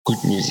Good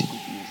music.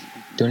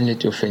 Don't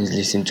let your friends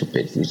listen to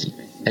bad music.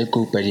 I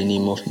go by the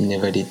name of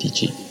Never the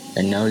DJ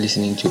and now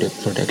listening to the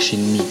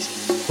production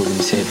mix volume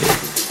 7.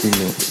 You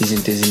know,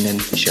 isn't as an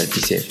official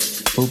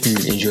piece. Hope you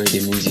will enjoy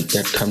the music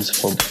that comes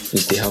from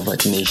with the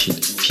Harvard Nation.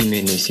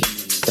 Pimenese.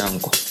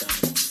 Tango.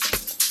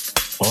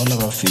 All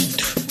our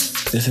feet.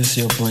 This is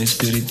your boy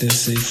Spirit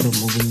SA from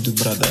Ubuntu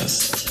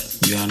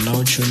Brothers. You are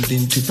now tuned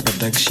into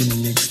production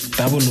mix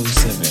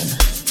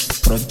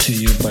 007 brought to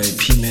you by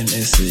P-Man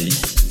SA.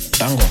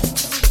 Tango.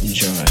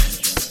 Enjoy.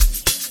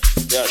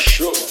 Yeah,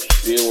 sure.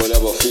 Being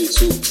whatever fit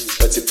too.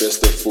 That's the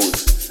best of both.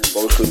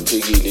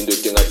 Bawuhloniphekile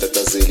indoda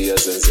engatatazeli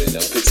yazenzela.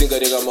 Ngiphethe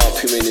ingane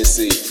kaMaphi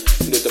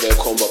indoda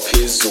bayikhomba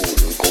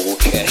phezulu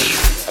ngokucash.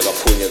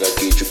 Akaphunya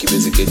kagijo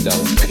gibeze get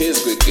down.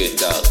 Phezulu kwe-get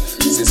down.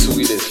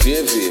 Sisukile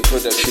VV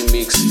production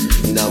mix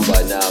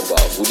number.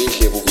 Vula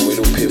indlebe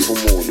uvumele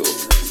umphefumulo.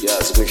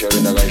 Yazi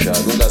kunjalo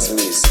nakanjalo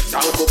ungasimisi.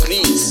 Tango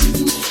please.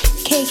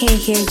 KK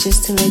here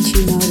just to let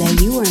you know that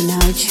you are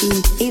now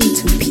tuned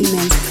into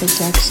P-Man's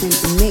production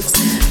mix.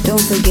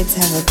 Don't forget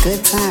to have a good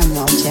time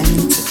while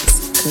jamming to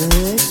this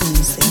good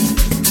music.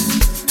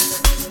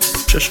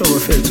 Joshua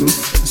Wafetu,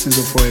 this is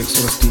your boy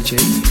Exodus DJ,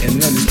 and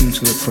we are listening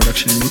to the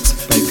production mix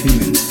by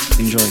P-Man.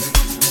 Enjoy.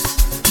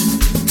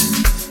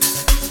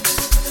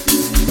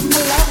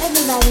 Hello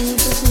everybody,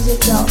 this is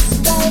your girl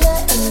Spider,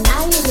 and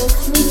now you're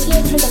listening to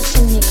your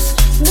production mix.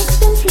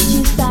 Mixed and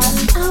produced by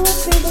our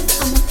favorite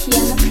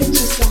piano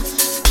producer,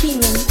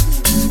 P-Man.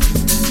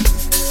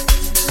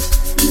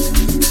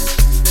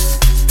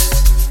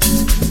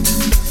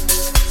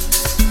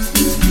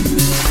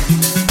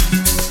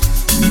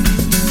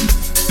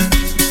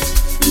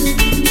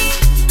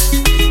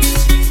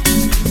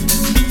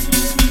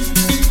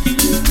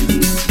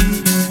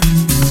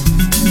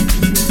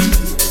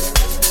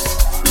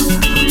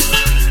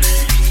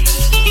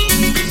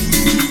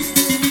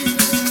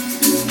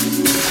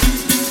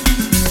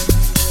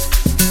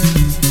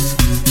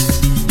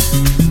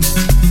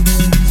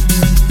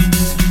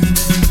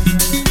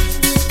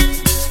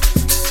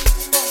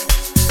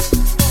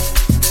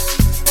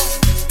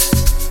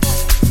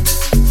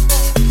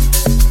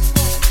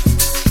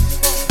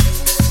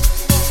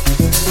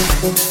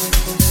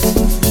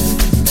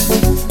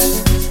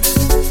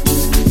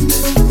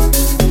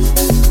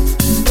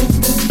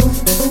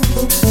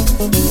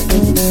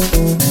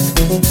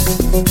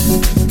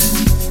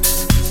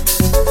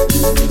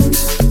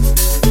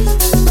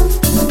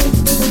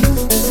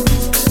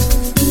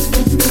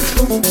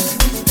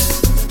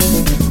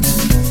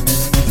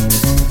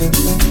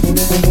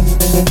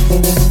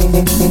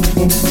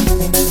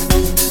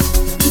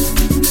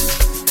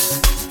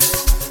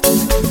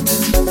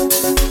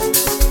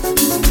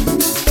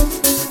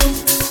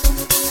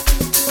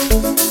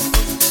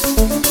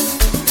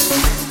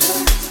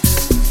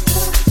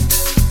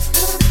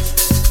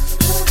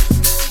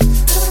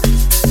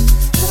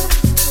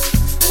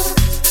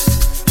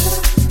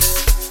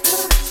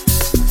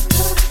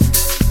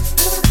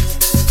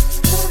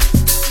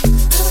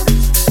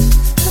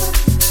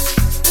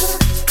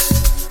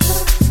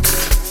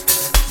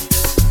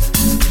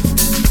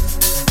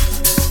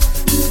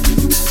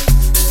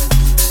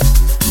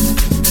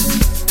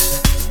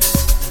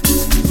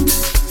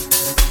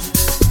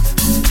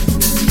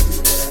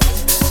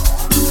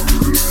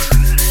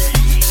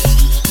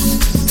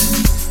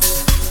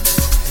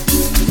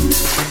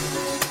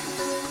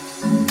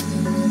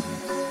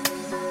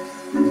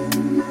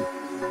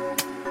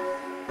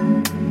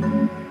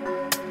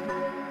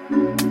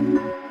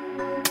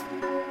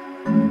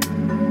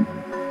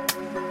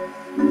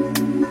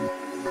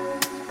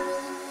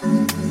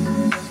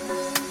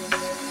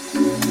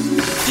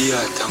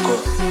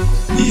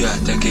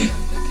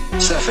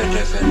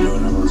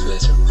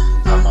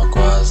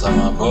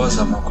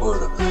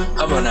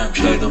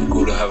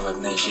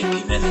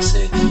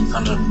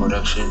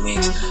 Production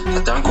mix.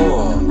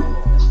 Tango.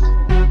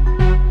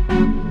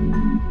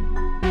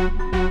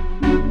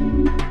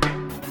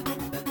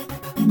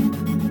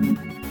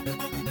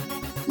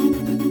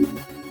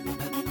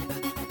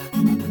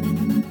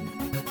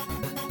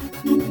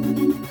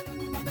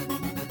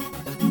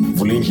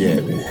 Vula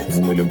indlebe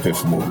uvumele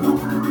umphefumulo.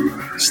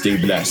 Stay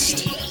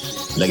blessed.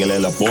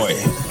 Lekelela boy.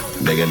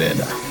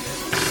 Lekelela.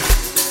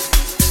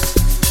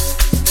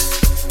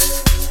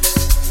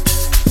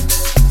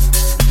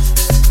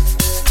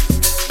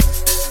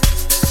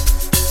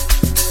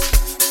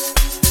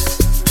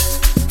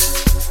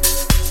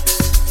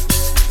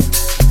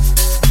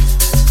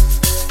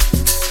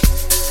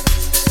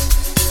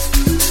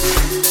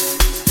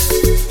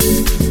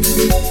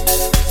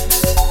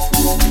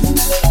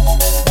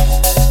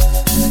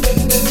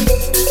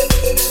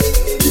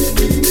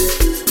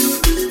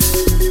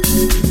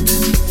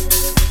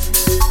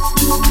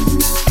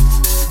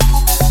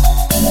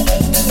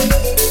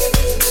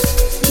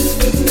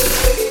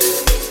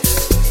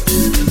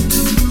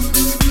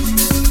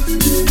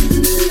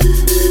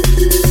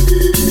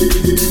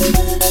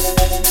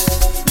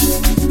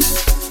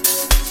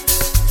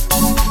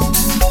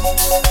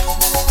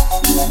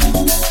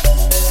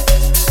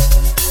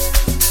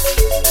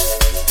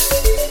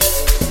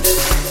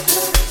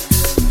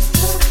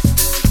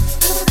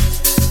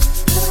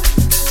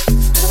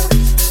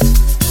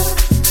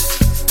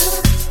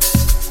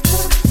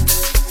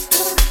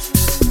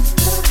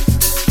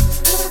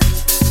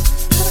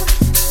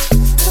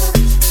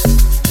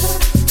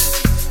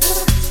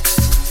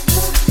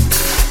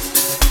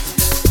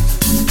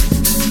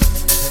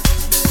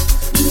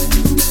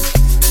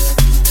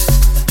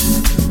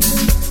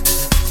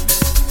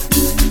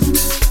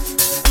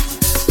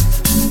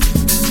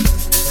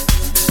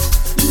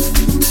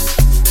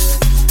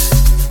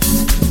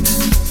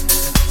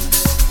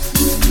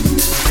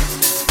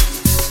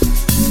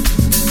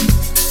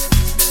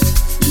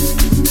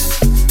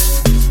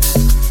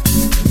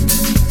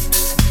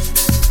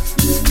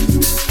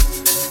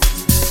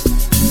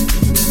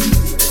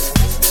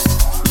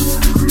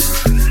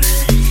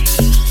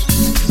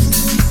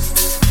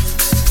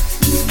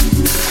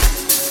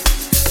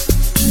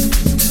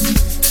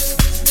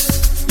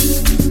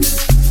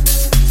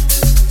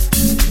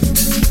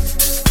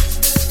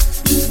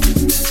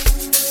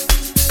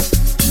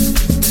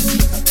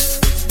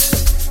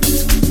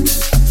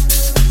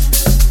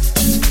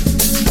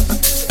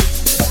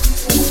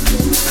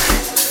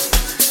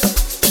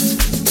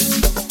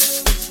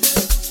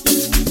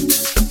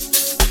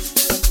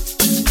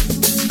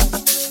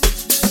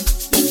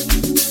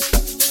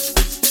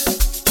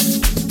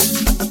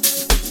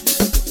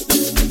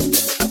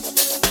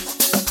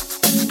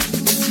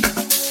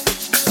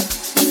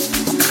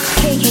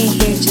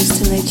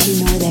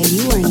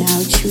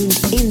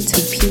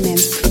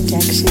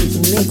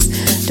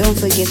 mix. Don't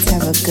forget to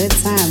have a good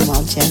time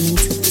while jamming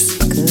to this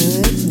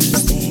good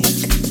music.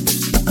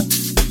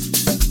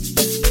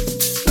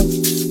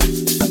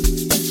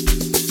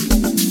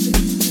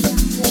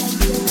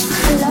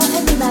 Hello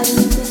everybody,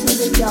 this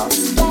is your girl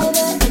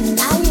Spider, and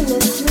now you're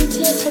listening to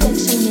a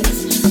production mix,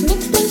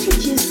 mixed and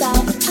produced by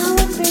our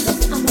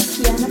greatest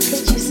Amapiano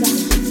producer,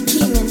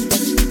 Keenan.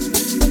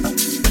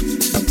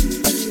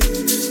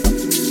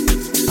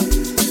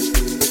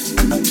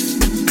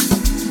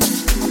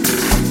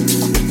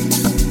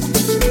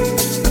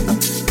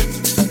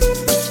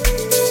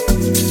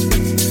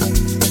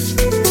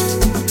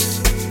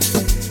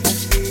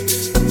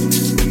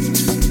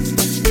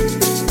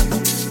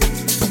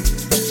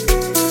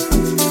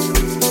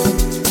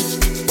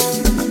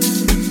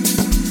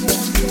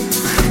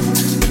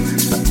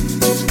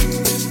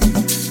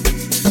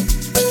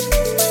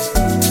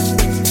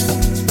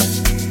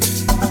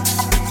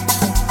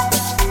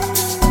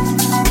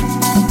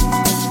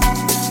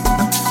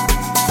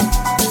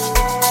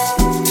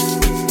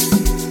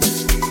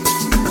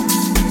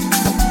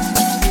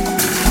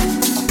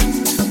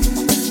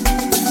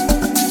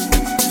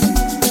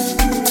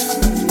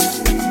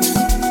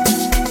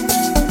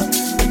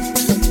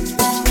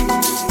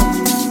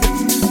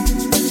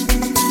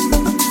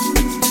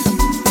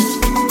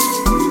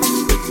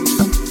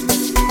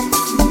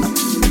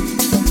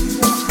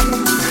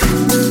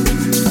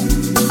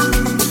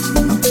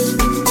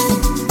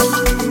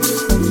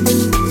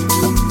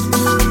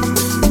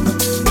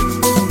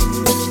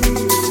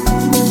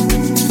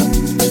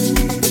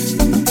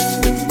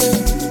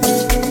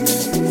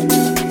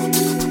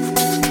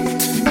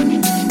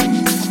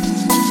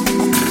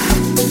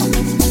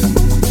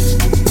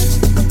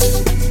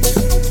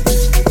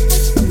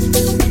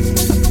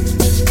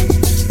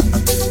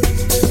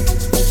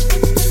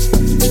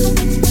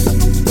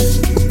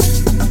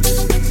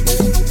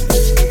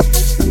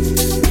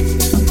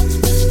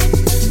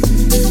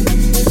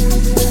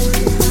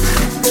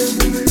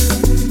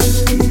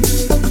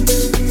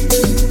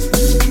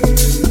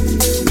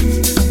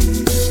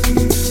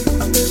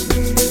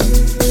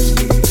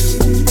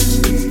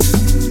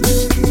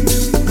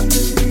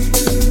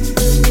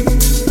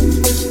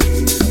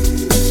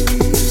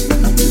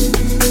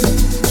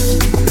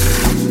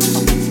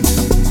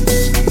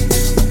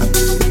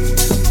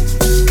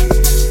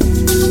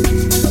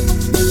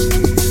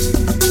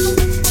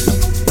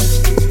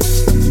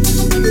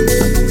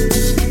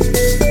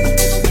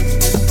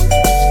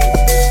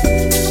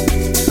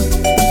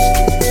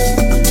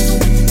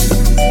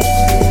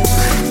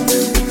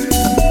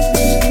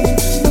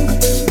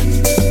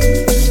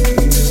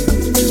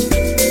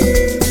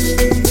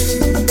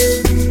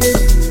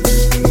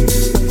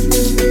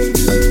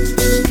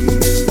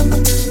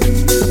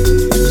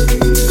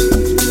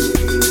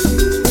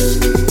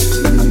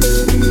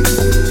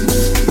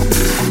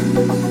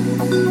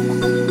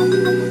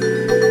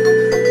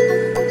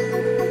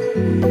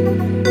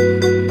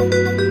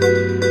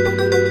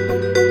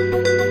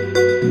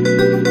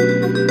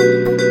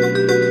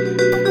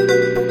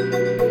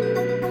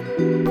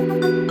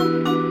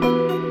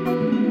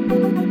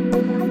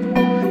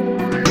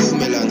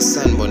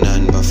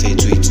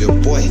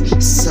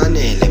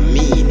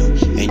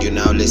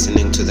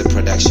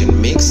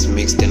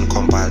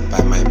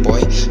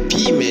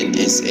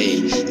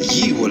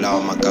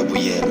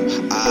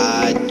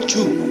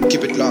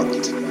 Keep it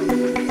locked.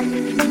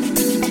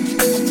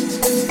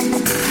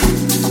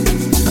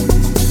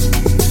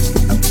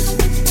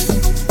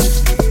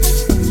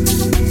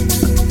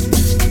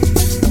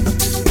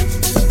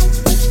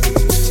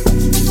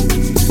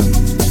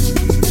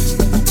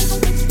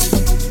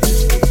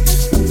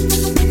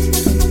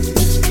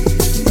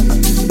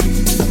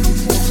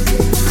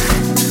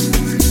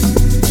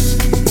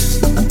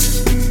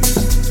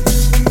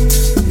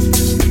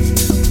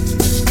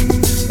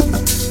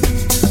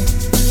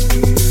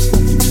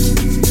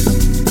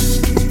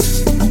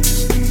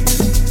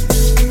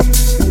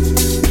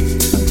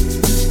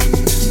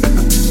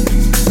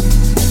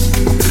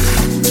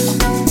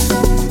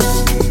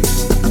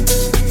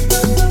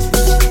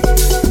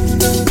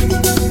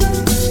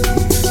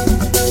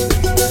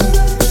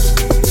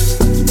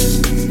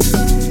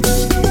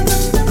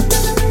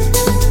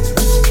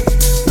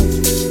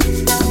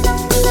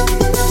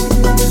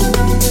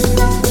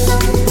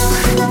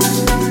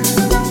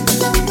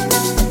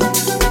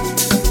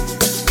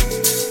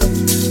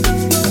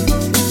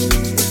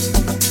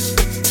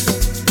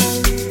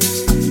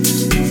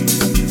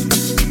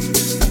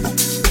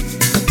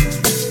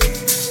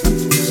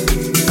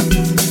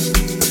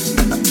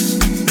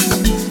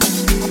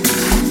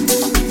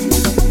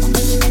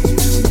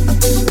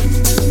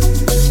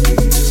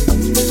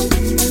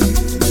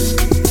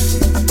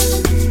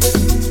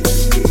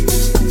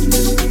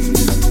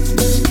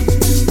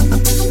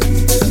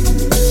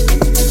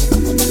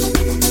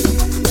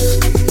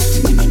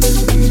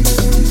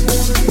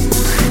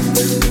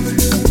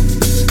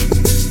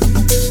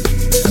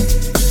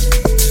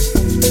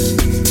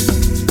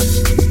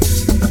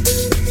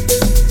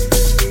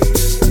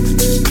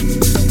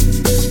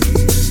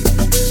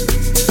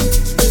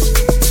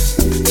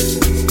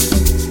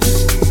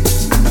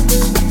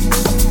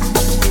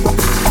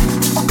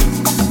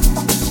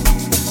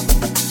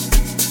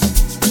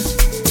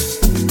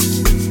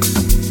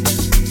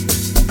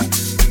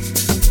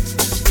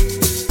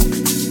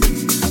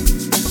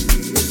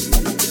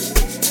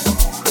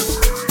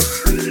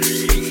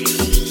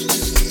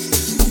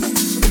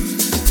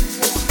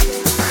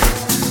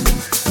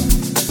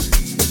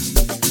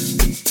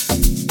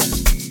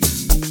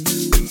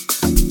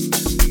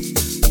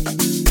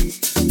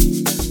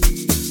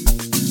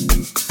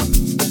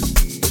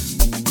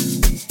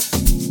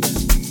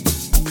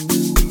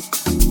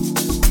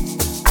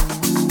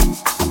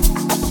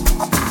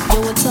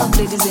 up,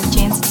 ladies and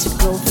gents? It's your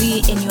girl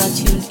V, and you are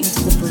tuned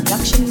into the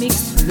production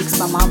mix mixed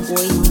by my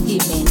boy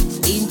P-Man.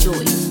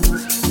 Enjoy.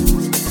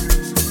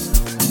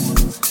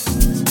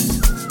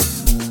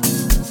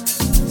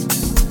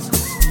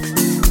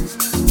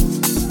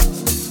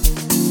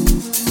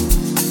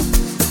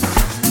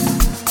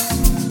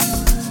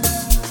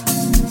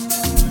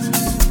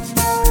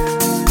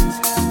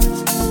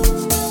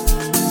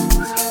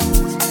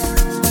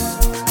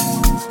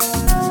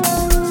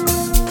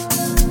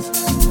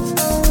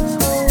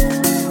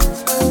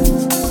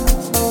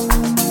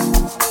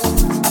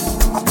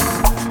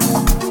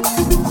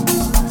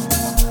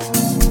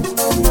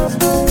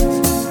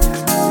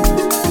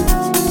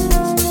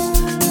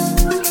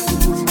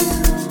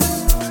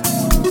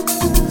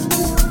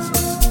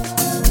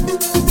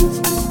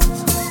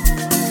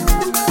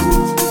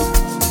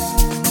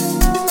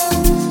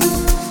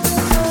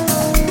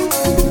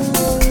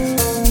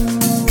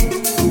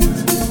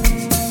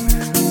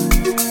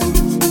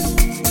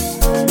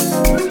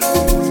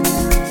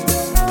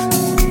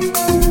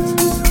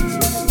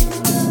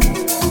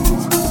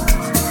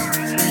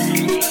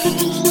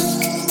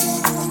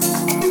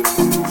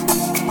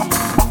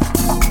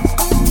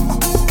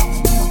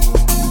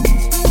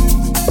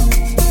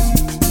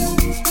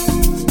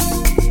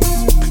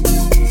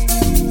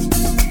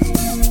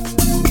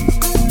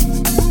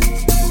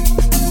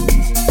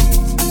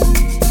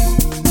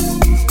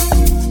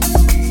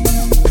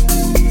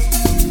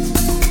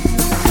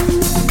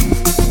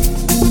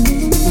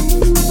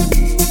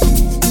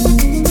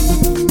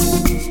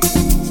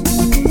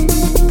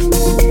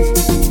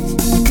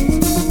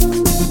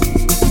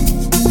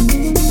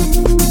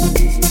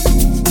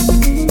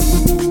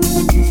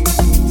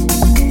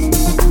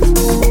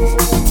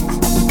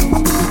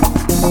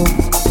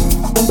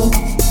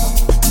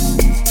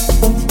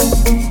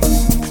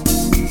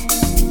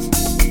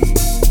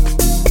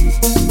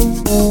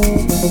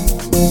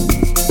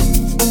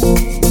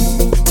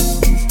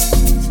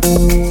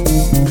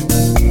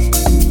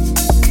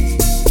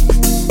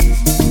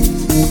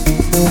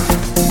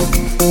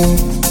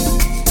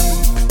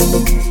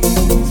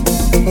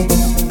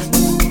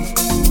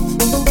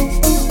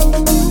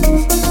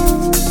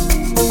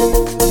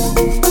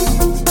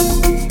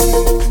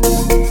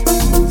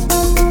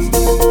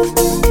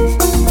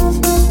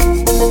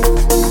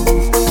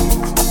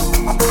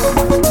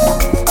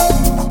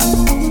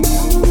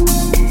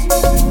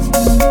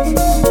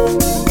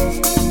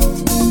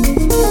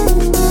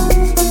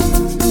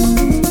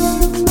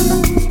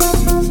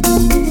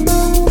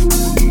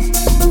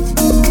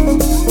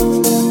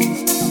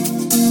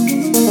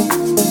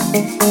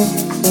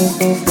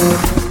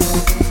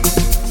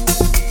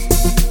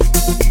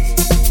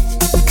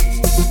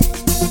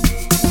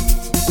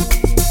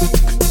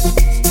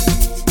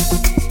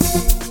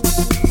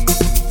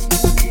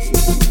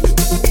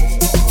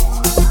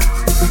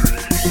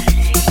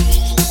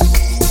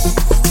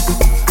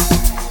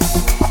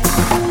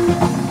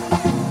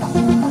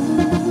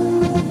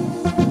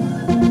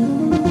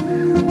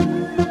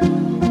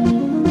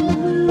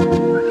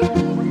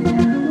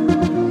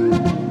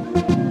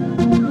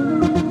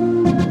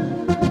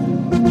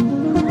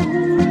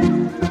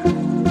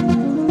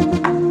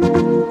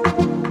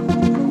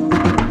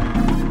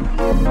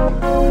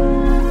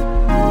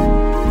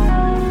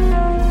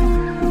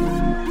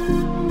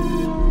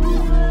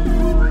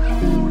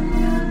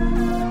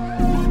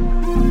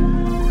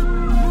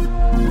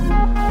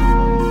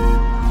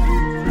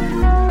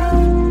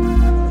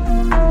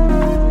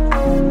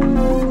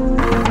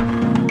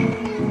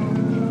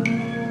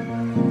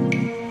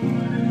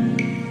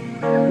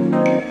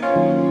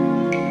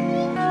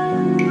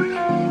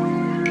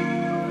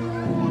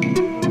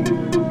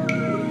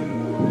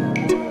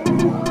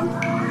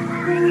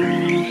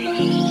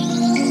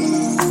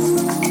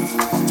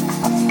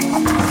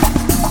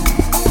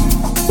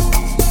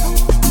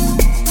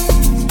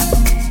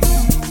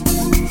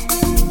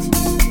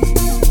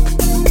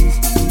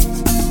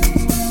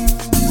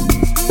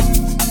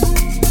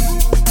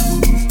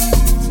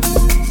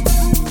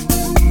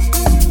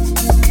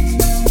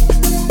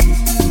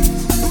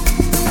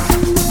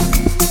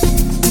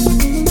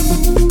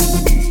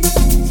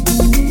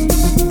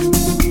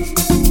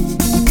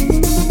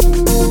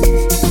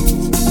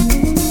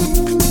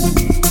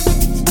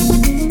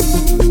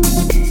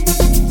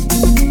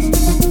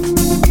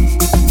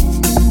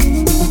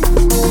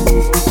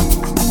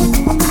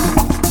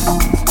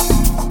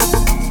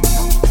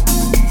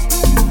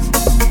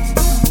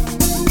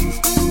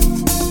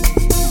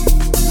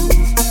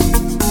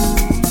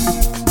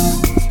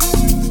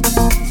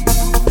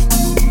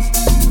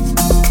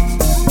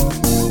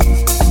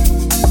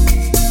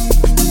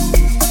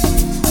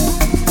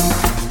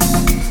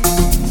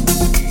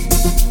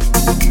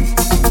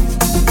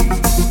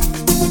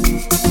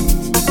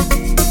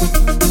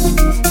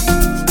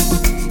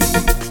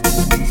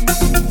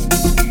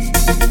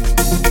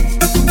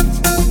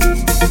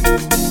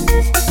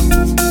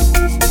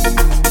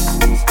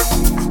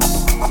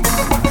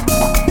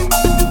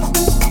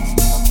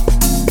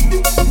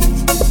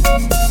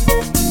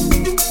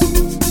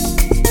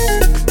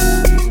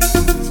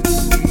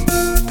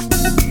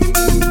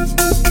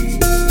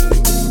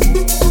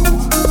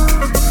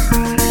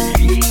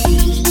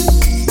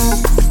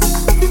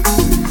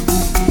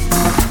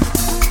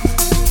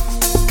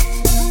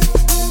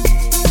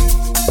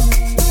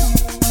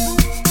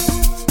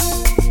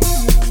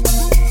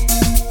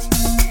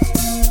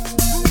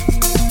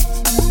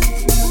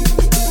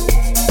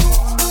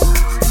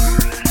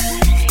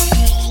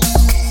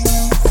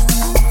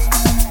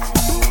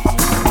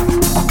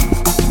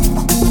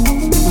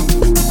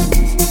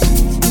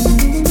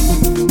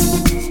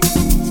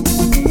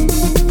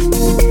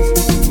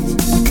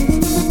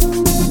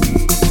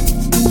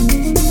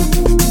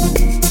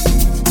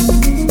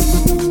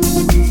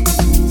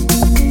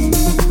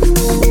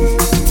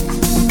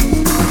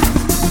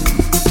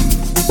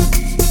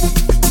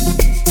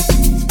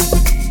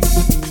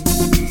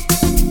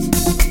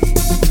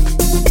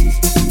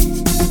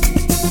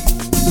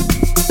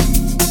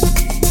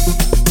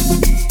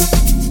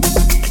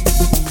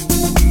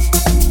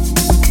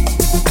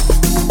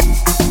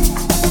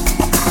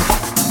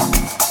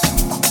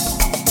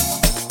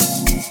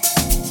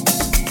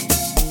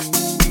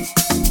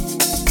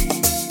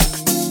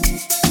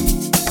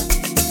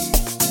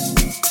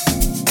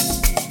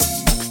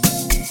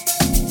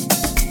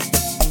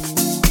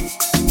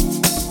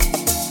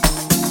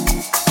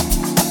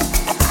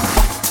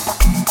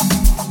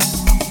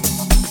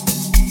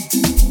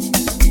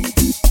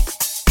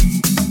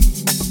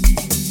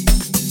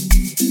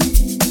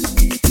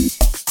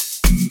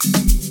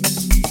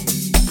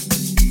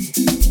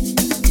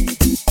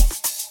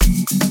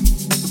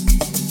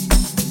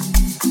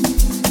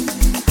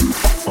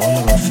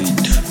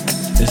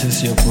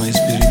 is your boy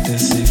Spirit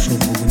SA from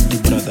Ubuntu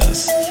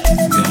Brothers.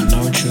 You are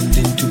now tuned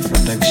into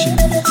Production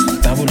Mix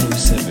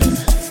 007,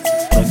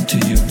 brought to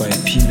you by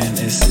P-Man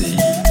SA.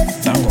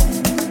 Tango,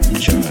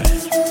 enjoy.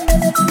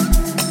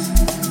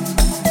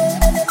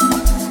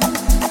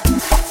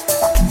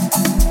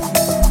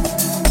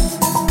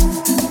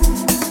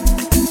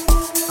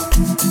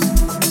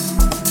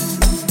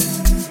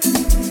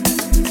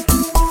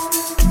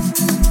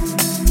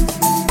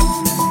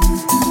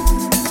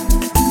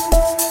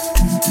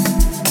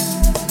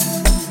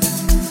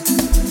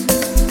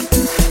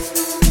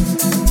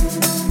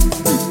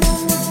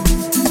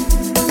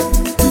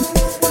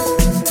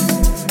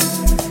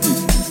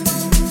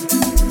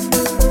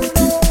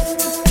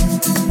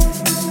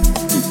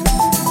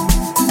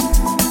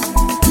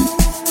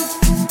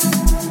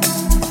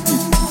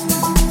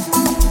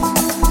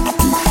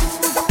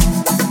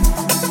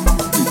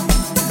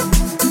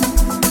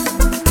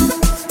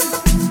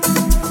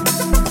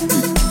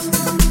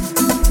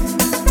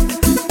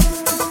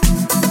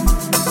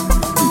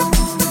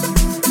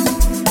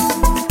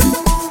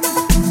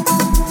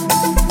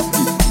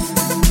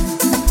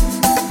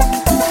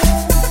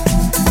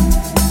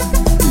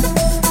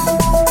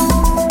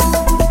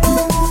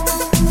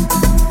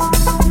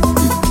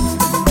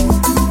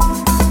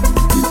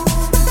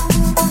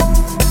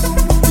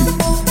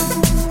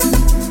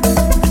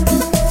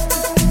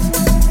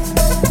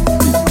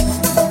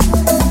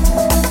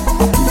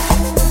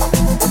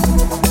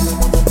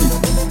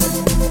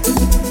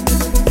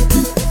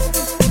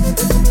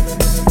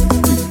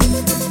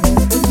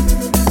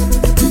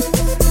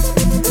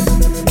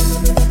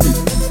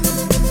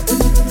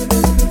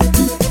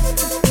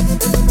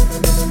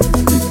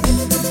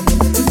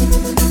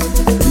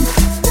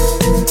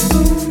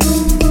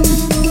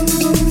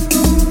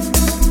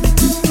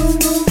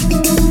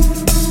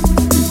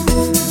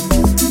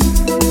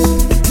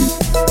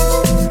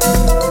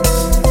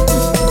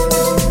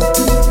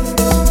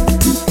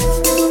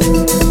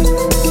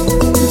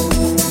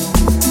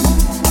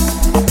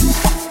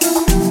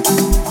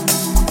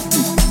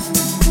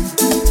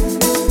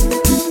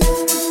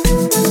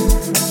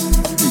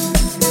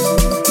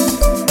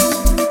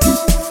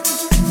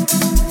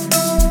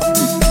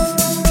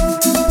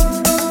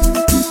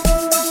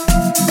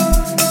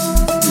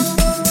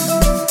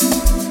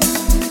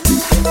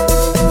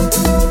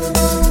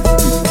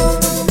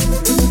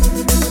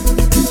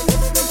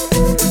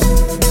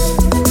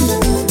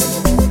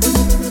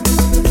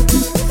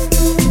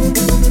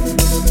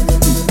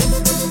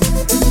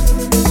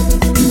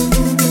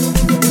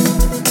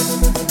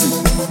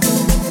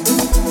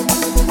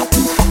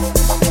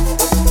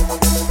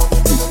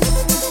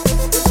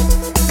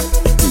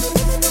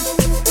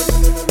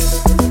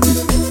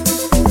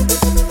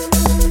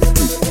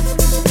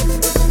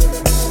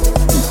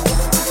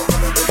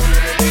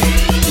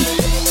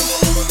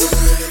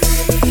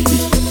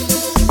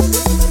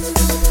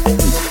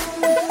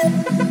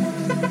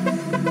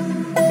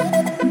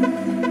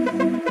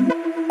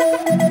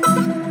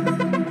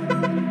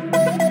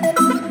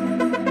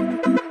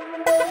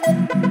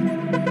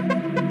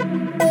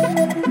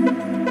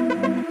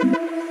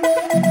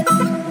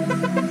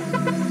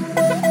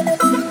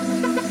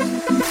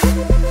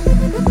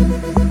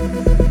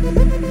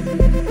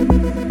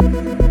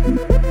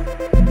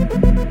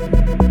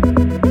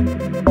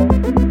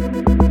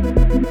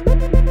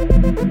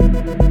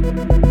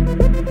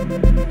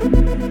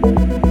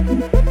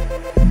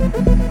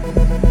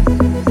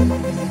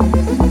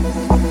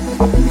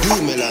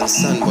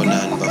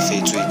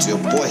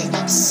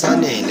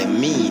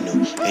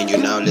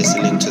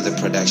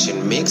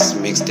 Production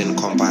mixed and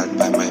compiled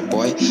by my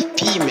boy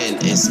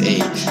P-Man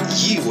SA.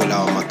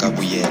 Yivola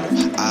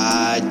Makabuyelo.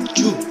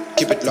 Aju,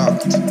 keep it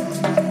locked.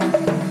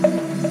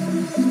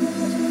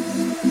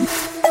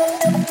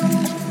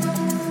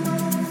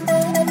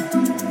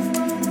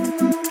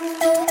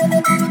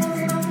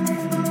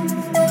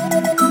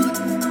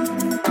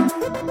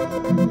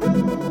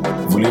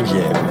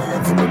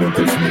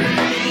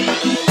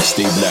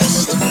 Stay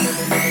blessed.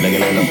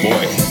 Legalela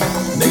boy.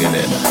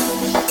 Legalela.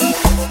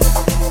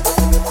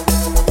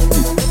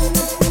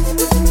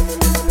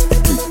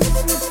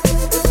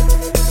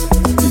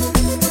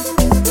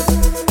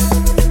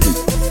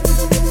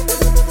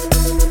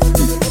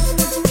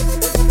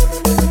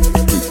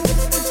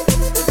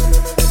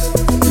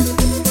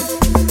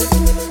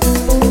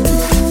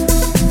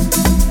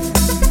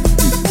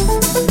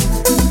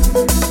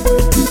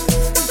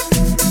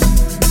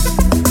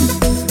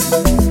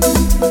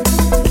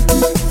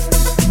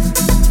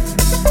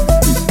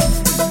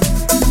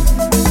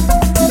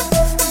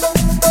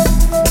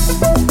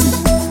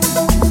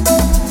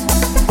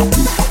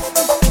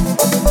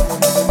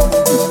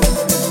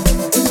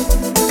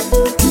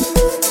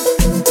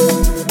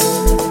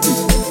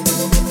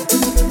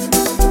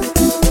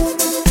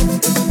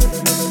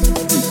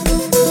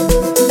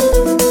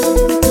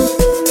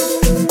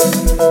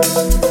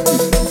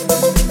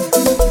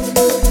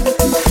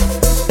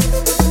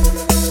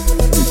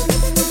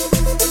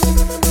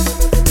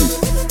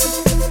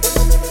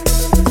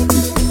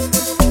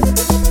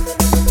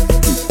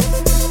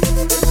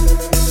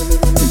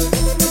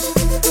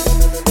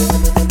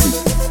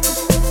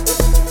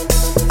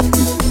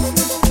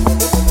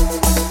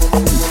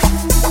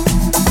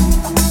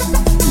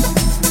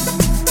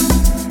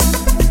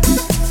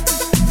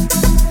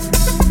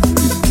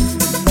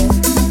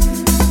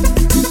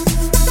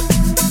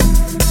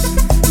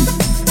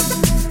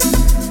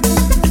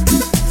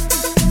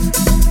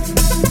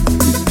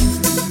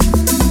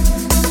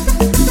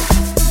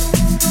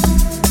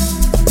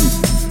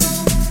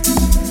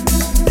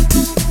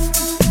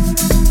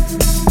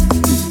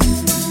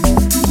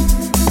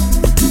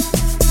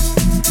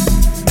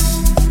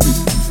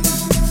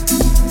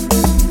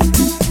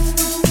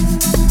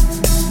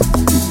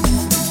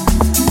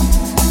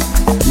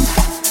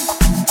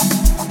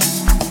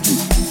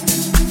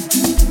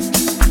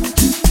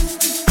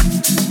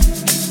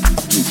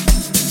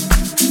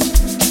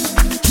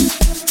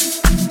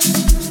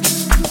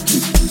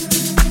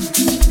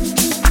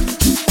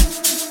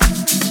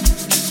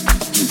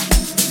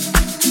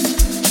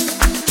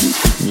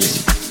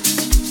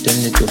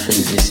 your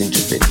friends listen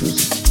to pet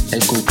music. I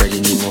go by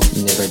the name of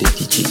Never the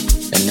DJ,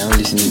 and now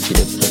listening to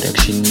the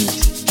production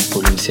mix,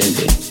 volume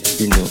 7.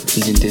 You know,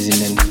 isn't as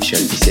in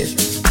shall be said.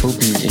 Hope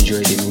you will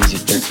enjoy the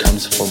music that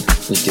comes from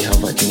with the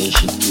Harvard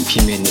Nation,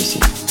 P-Man SA,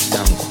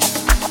 Tango.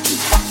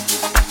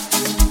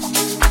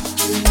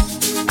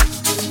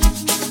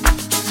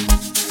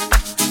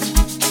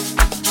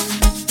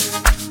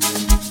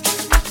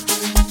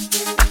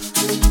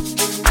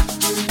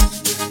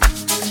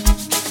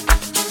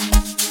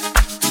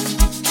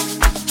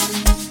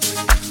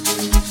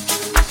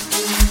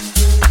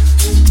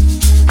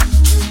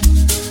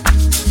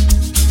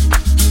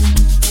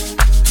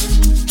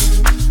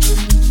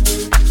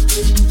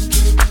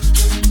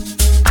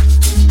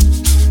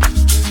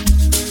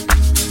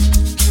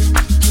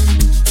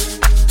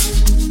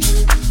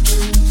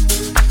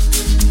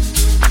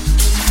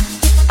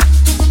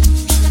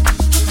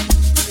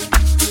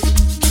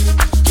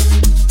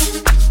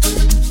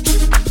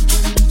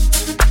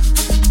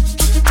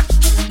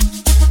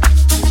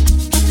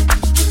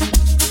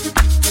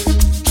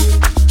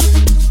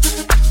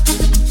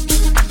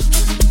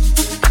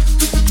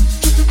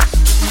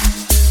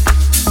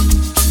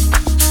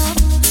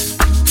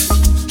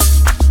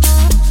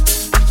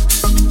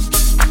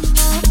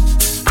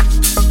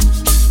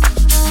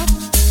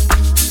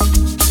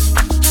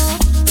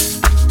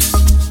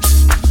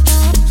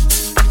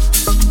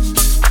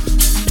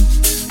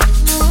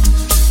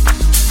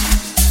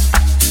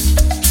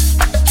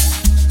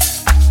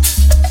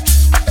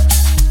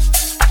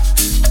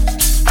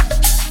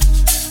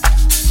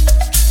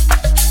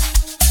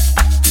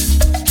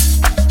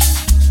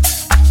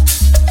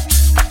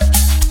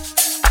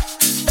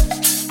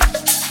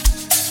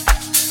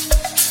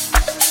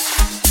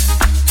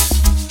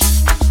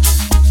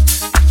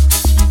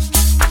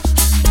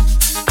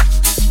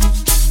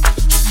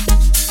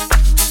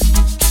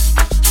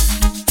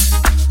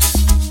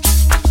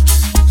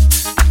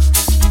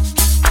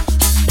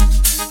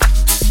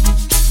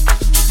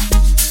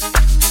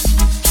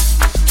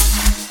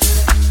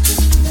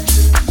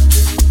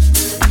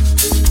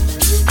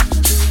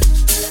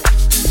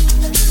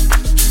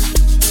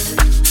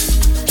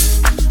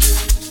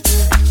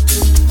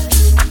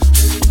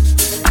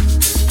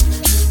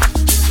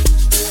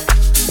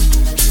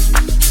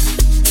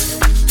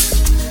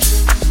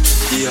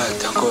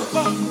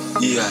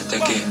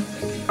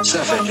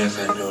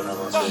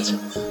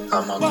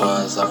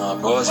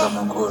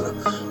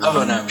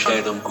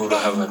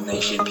 Harvard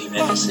Nation,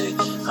 P-Man SA,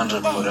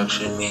 100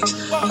 production mix.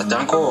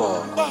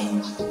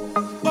 Atanko.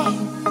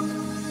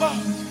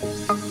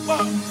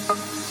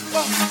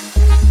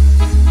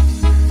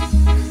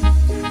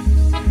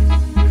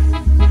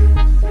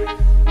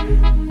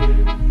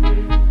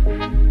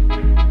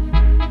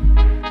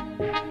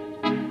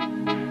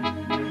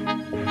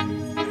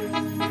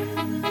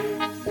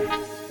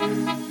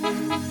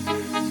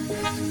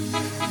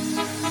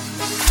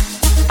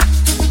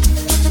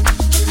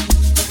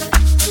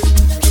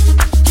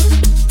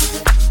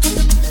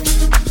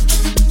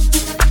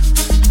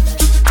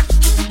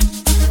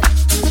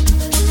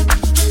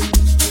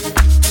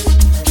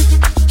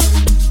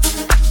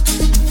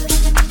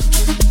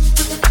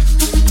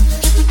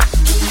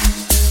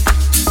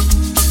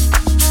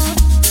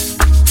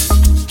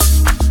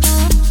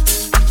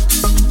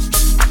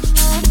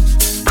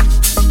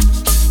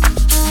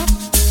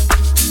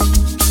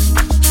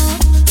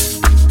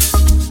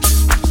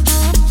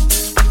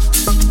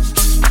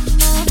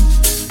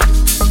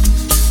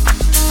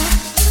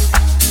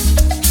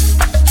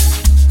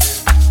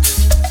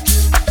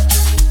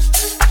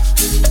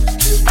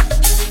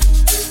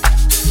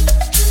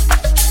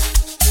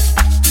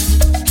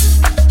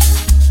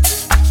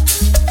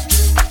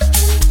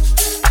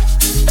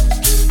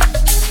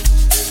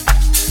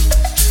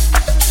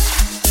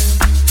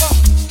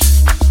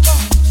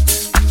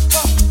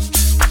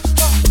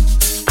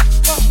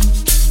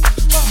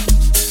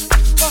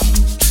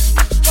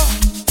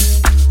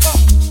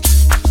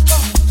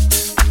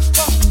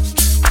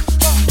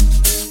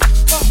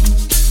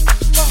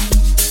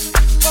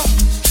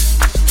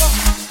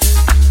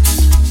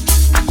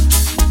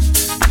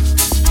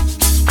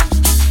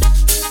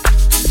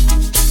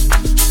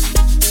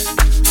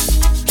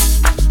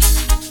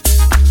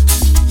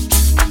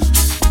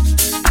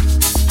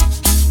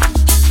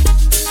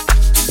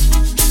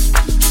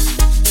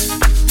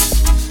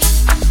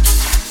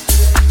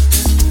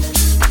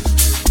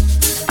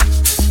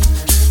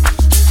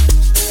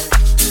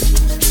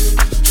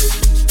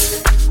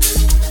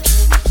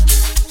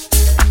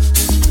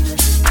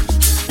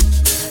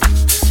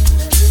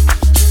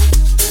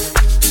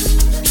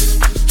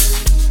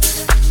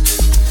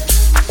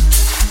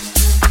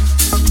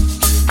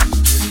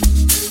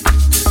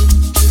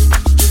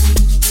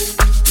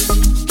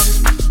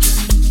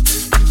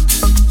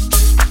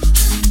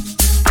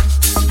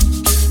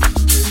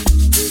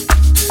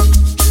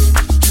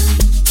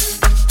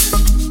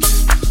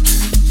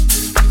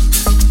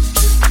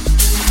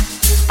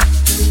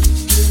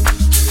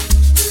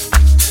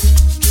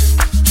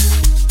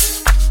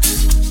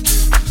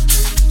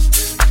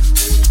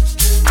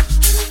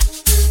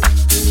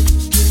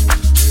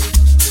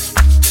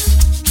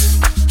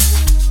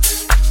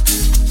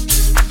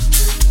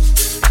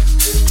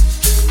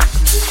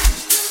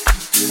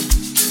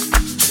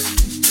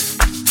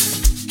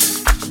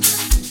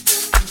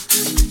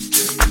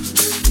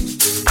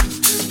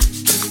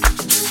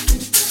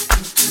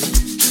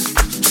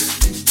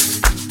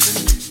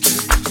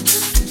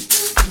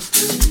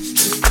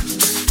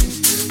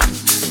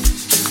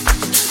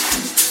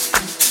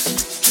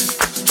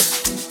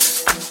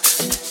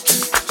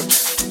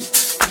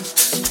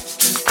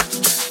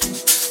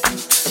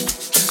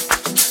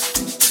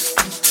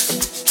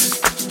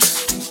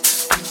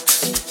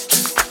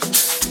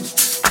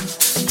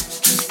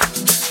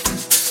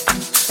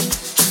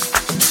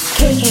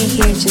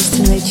 here just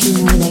to let you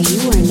know that you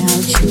are now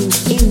tuned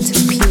into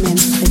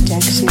P-Man's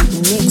production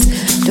mix.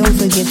 Don't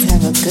forget to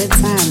have a good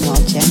time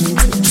while jamming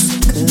to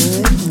this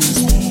good music.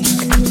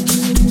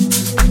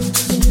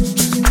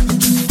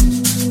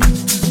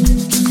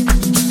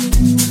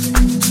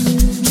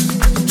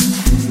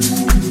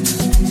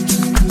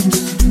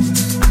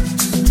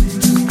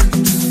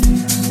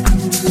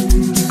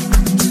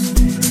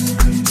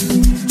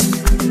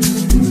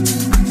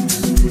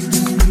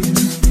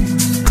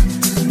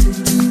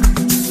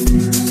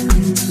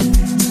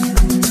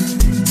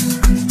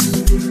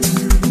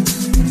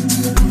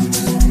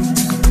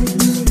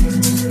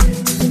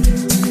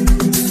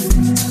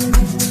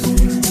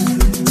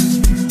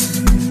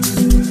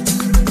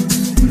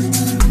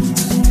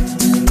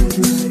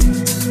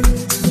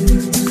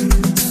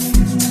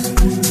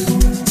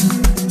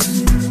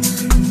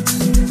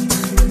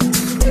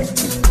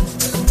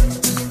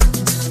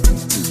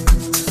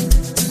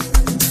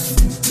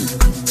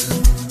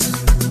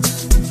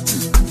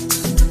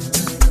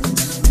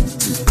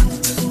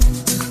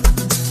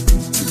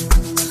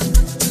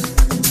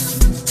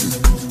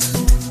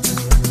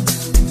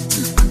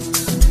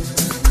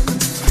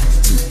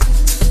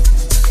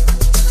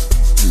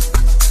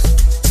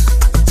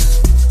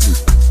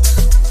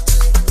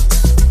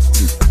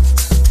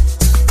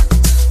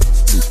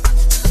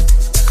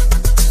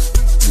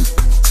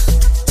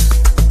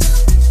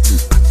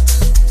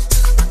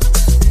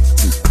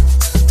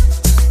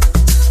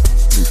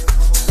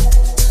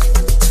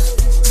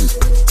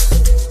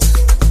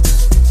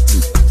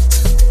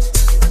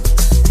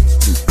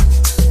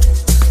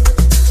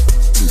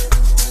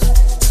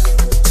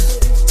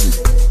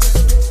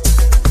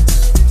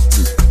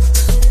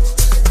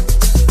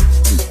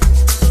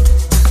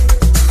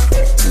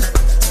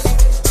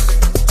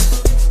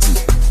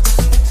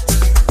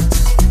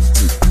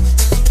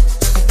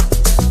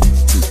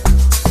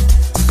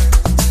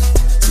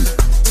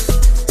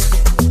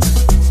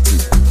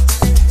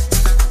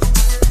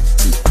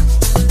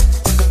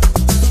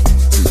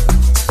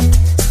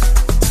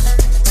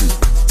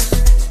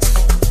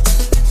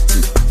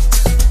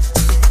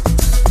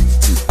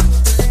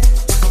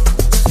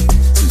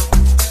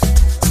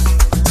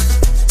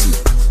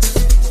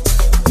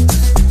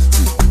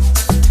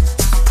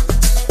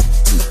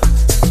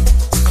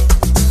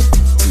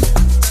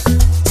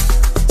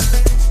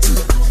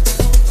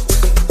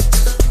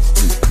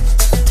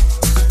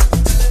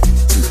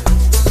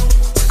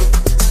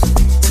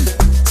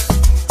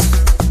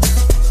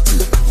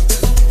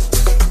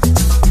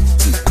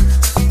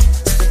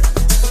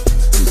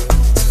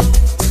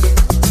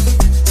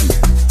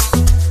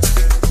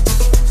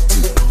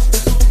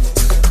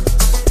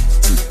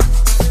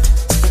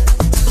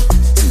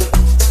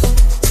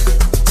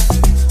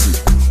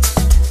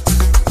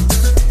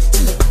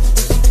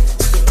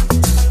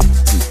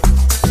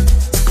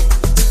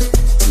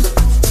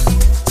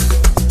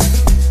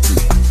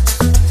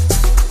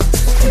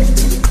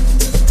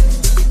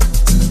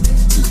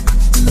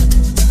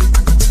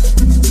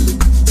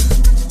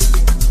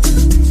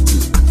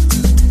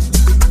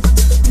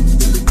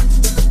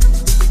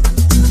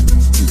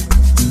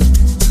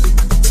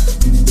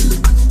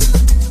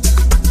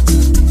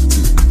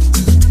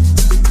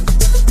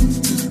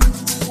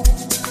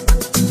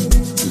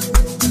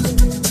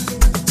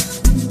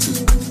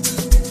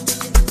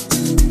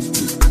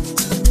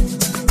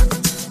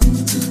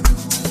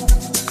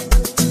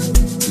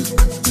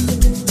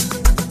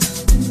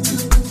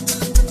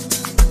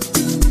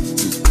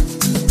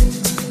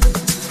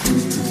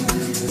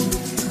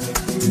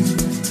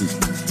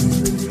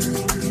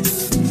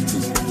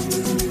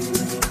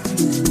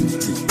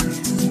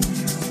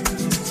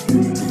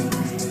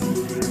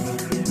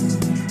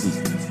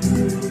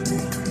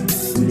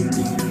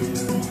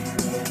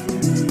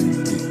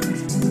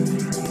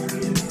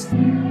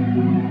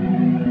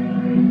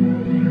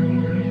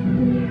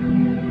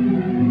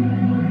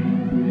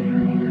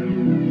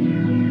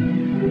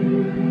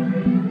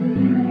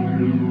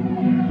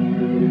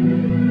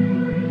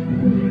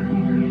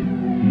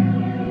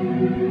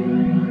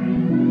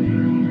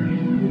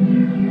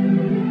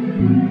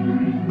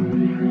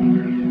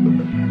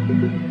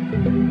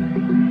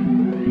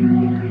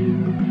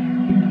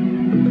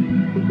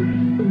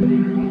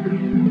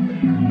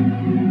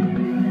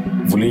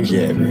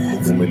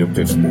 Vumele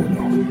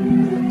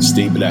uphefumulo.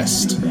 Stay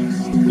blessed.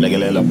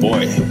 Legelela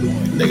boy.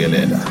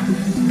 Legelela.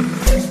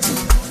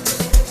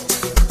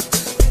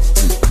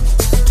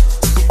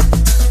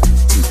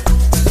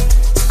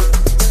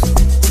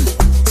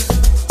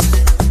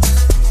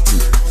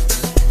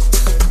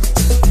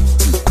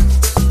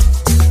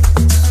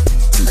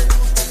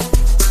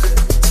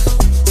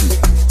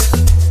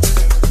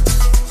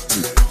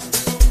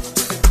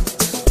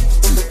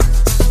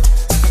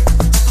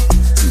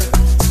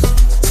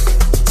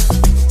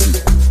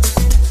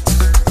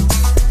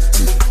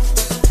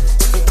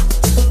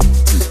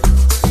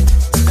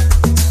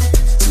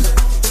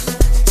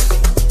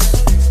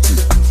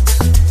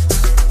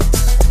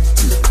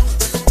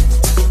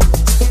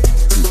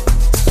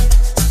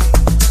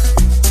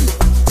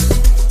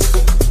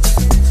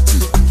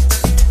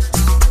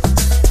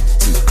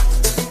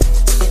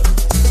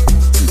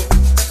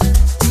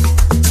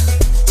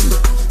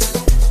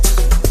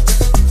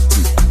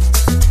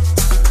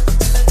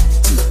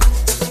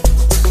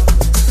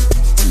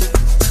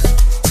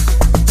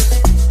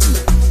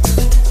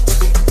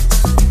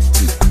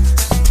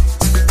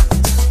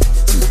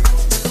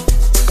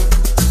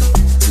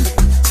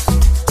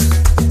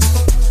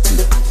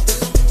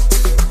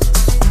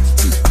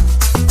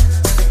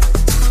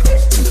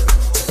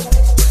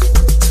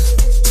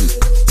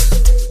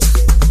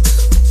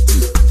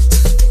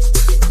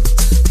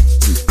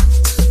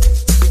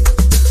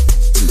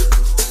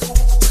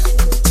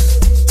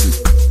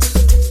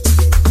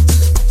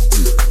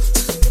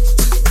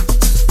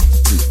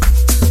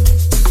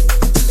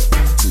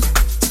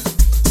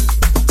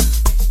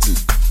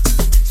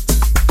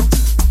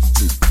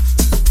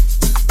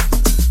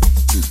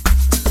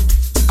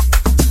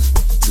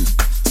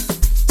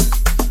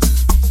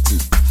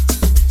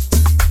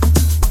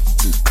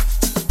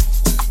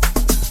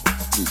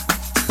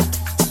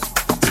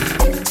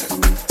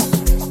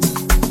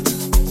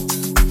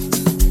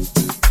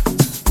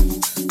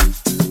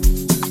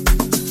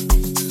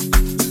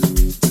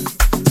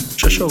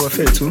 Sure,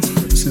 Wafetu.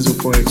 This is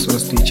Opo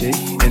Exodus DJ,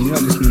 and you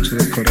are listening to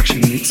the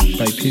production mix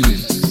by P-Man.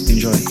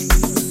 Enjoy.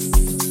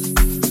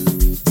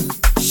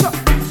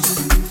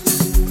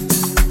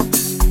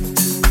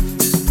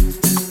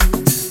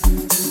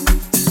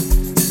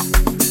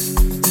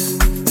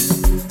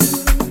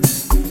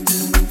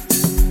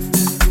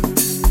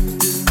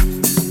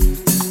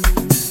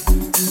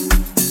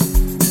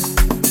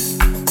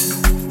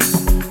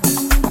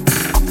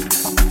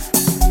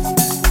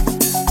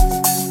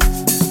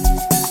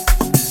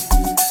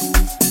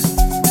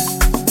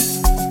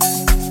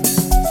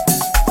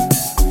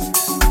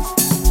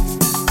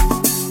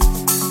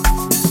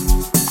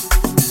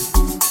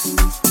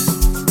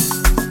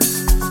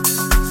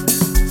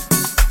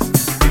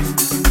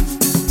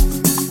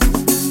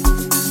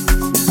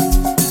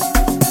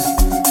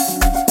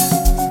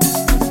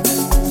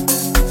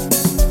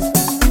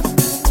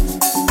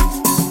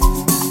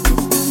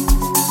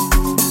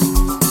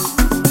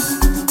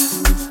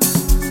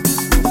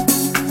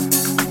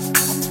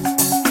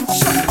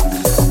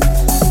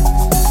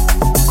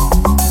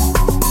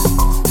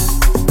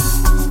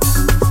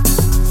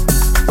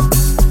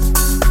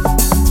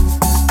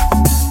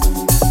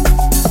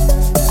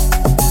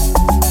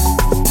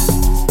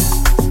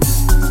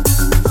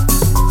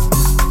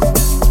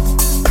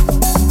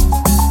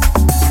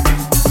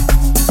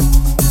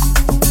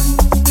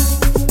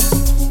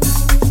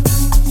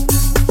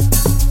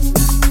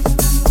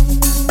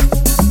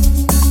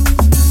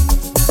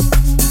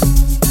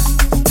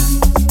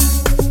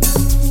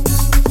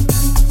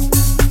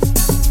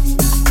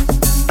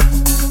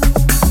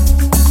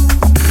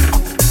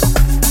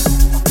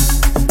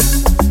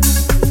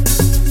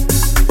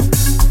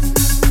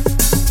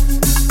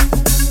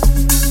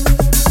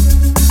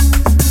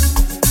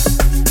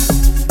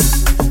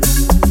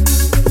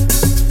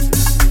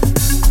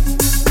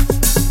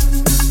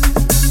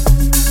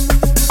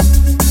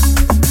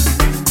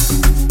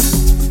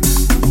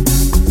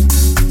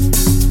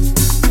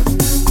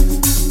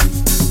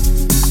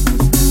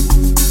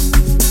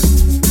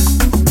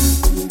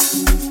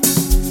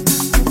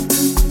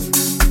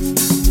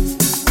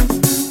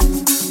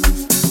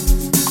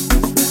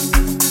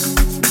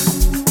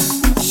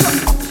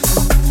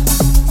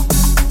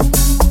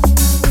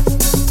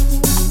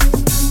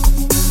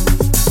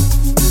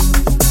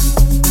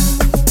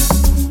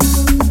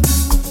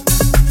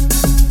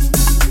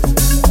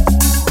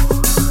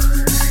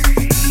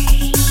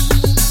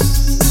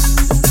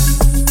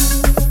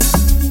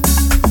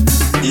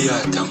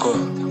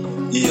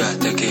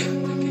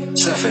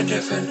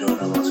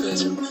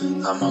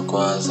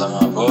 Amagwaza,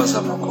 Amabosa,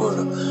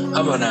 Amakolo,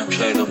 Habana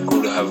Mshaido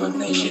Mkulu, Harvard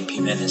Nation,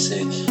 P-Man SA,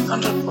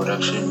 100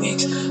 Production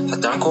Mix,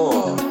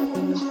 Atanko.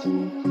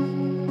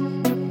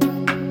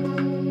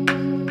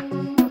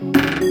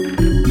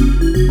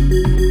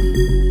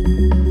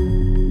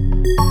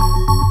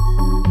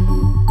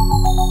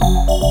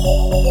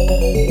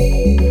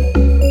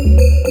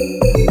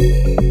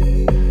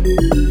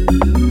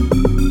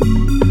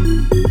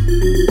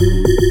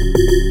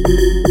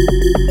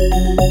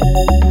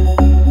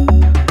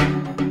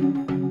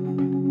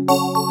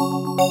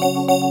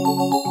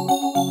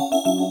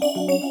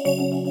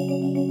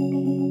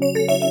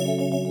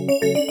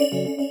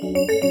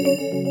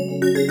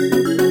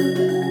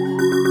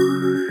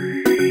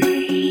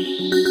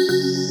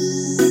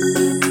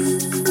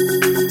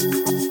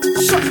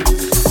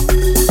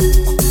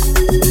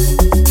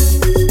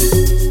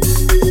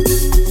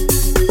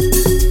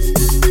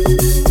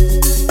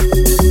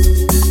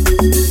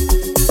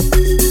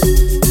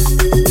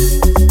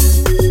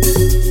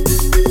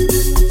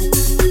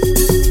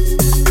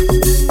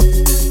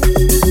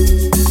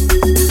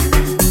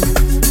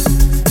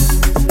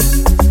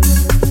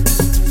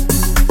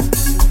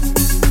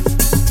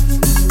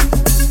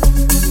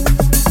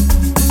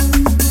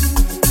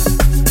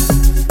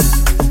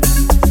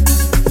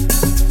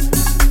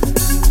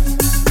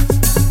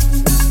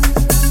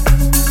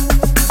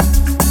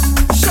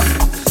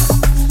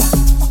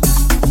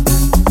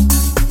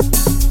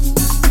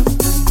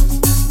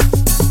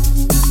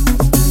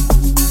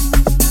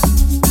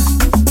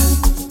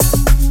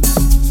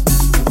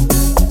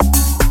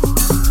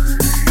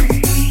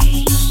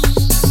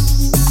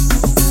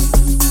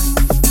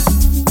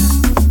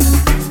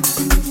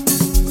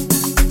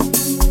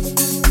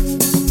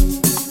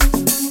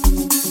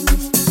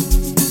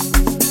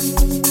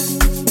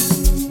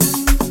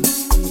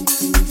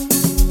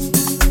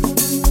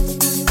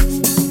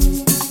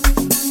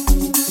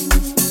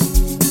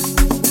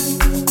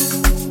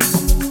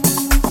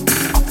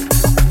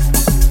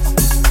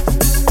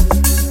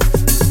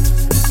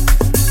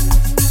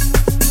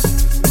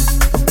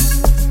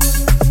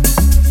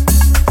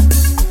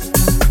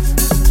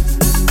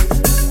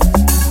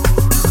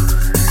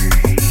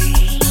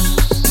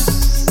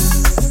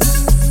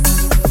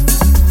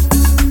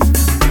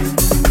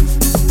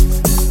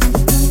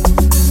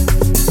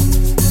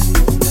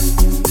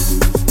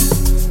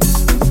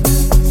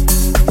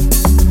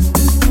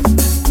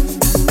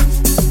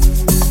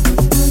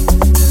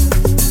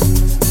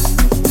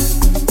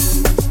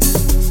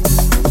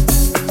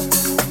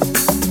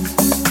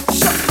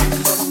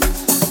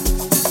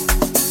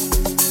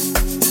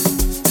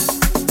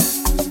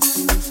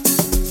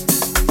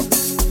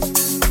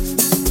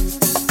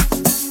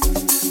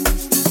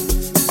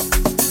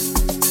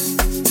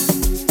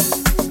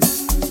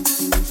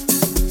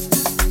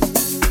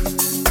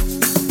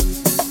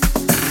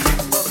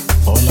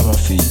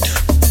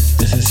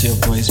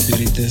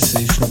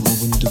 from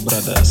Ubuntu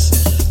Brothers.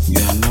 You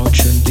are now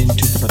tuned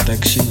into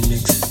Production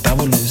Mix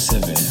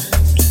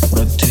 007,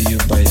 brought to you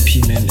by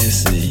P-Man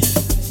SA.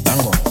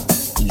 Tango,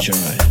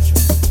 enjoy.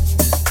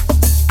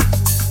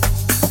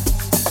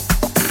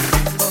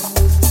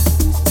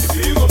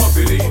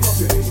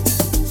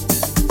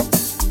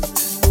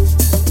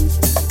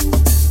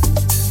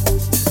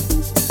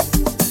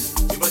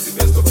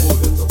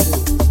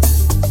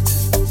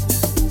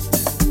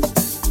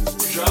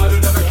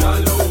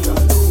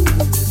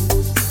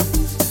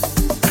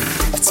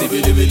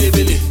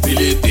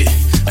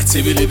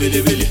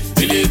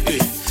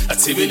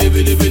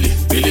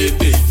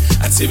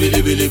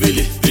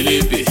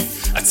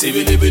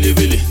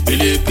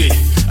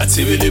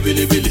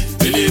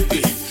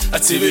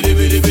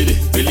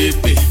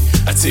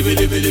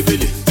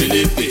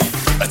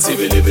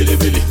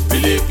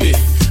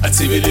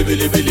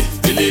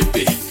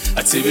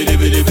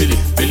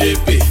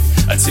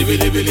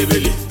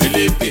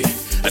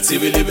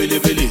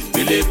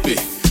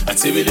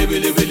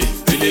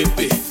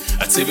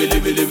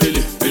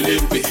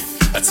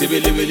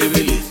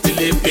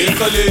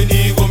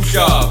 Eqaleni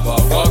komhlaba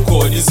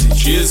kwakhona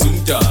izijezi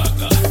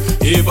umdaka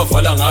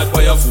ebavala ngathi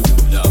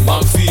bayavula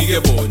makufike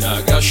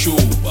bona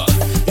kuyashuba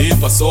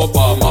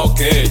ibhasoba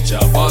mawugeja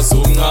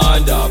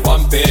bazomnqanda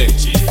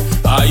bambheje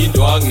hayi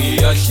indwangi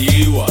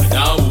iyadliwa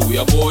nawe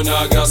uyabona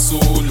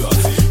kuyasulwa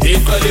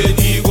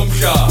eqaleni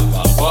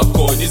komhlaba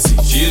kwakhona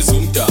izijezi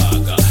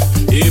umdaka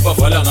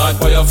ebavala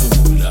ngathi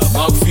bayavula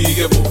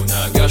makufike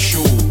bona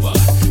kuyashuba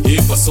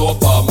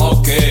ibhasoba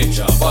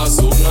mawugeja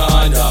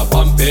bazomnqanda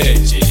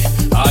bambheje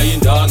hayi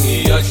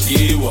indwangi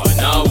iyadliwa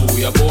nawe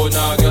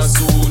uyabona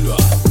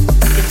kuyasulwa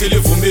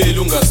Televumeli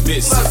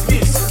ungazimisi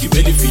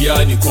Gibeli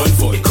Vianney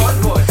convoy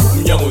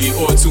Umnyango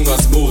yi-othi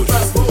ungazimuri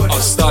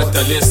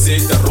Awustarta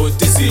leseta road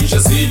ezintsha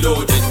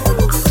ziloaded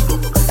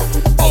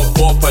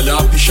Awubopha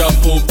lapha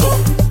ishampompo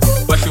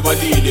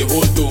Bahlubalile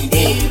otombo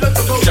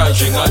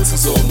Mhlanje ngathi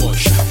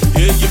ngizomosha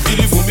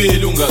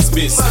Televumeli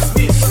ungazimisi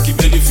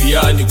Gibeli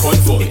Vianney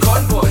convoy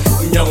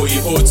Umnyango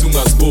yi-othi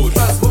ungazimuri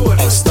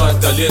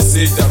Awustarta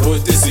leseta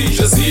road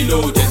ezintsha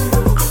ziloaded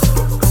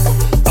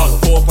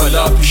Awubopha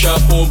lapha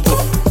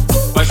ishampompo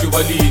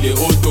Bahlubalile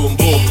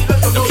otombo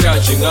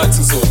Namhlanje ngathi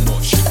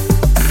ngizomosha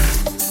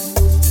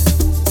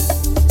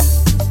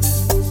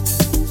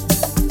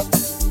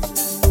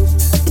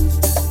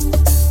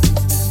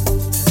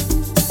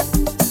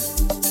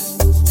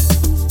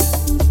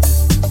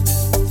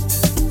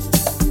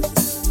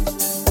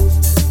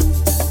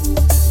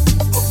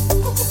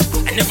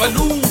I never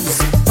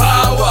lose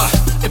power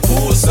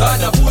Ephuza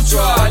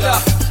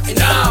nabutshwala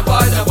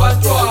Inaba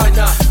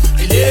nabantwana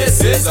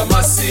Ilezeza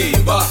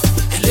masimba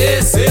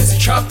Lezi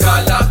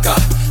chakalaka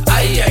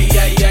ay ay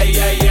ay ay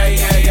ay ay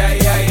ay ay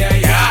ay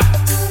ay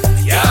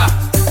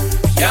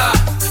yeah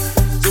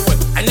do it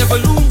I never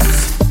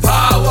lose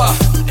power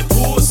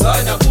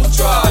ephuza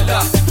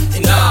nabutshwala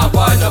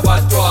inaba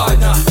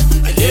nabantwana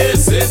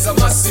lezi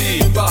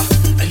amasimba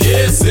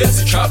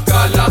lezi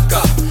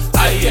chakalaka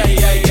ay ay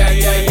ay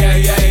ay ay ay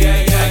ay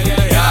ay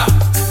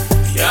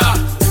yeah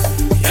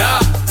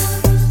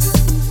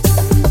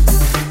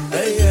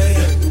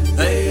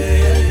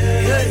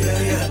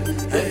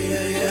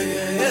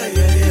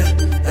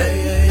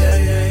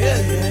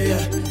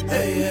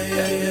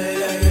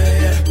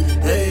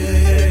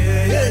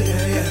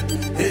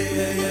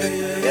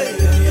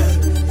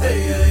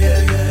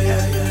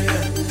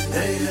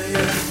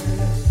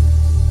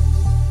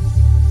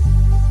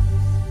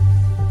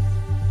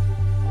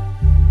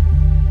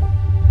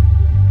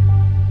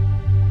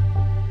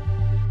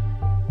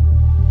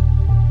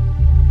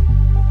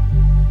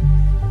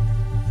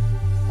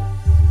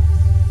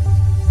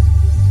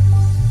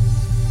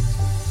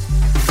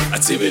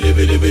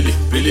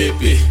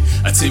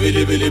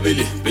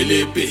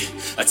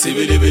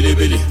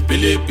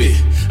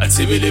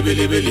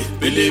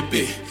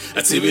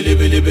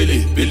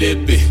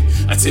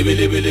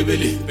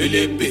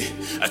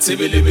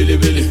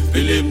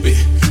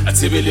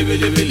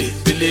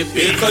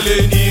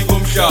Eqaleni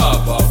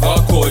komhlaba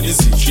kwakhona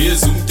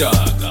izijezi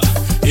umdaka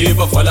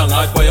ebavala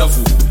ngathi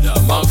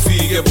bayavula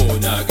makufike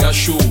bona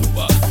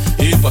kuyashuba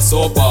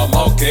ibhasoba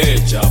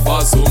mawugeja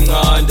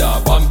bazomnqanda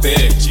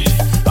bambheje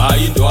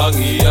hayi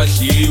indwangi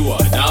iyadliwa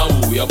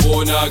nawe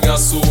uyabona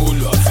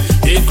kuyasulwa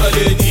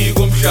eqaleni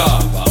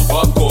komhlaba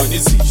kwakhona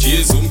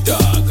izijezi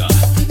umdaka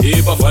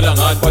ebavala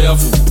ngathi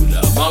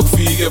bayavula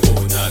makufike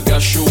bona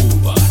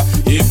kuyashuba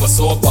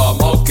ibhasoba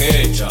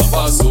mawugeja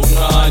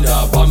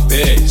bazomnqanda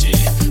bambheje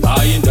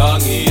hayi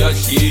indwangi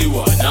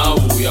iyadliwa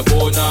nawe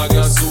uyabona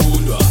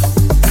kuyasulwa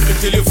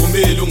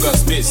Televumeli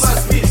ungazimisi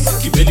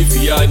Gibeli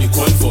Vianney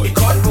convoy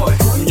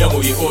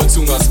Umnyango yi-othi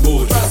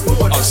ungazimuri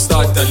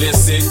Awustarta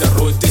leseta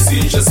road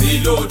ezintsha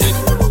ziloaded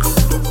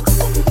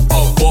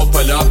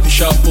Awubopha lapha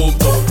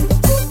ishampompo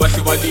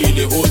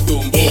Bahlubalile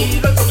otombo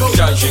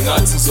Mhlanje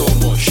ngathi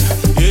ngizomosha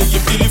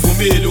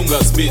Televumeli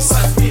ungazimisi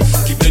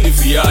Gibeli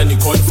Vianney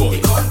convoy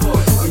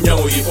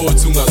Umnyango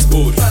yi-othi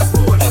ungazimuri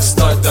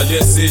Awustarta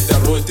leseta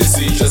road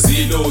ezintsha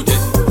ziloaded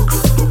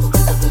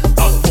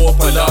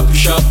Awubopha lapha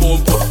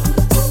ishampompo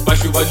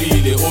kahle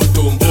ubalile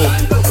odombo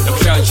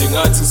namhlanje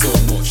ngathi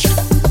uzomosha.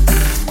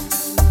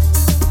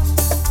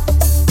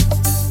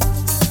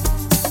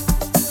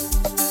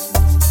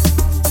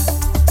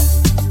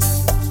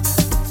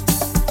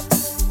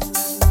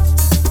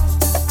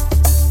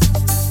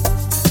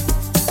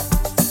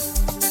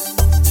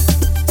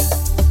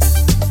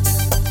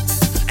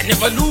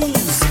 Never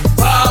lose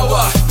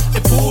power,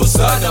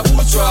 ephuza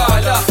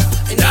nabutshwala,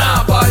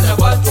 inaba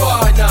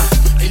nabantwana,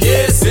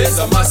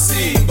 lezenza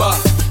masimba,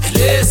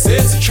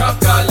 lezenza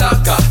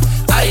chakalaka.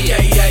 Ay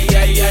ay ay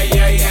ay ay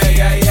ay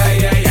ay ay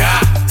ay ay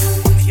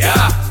ya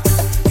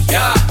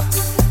ya.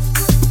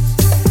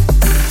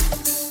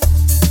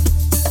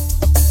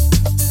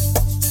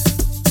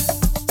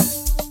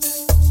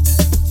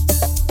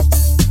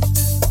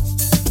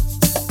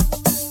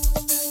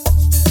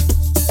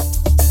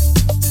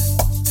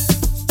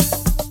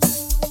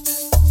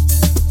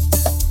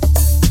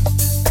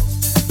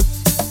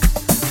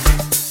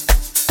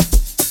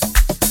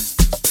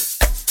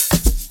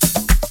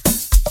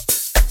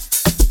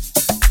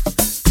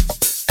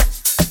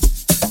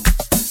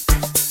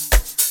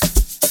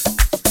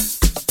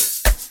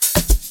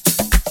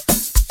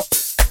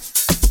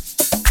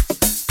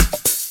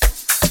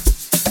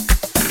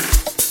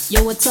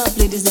 Yo, what's up,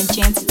 ladies and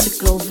gents? It's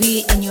Glow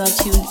V, and you are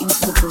tuned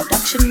into the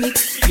production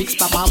mix mixed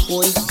by my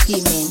boy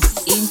P-Man.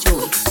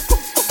 Enjoy.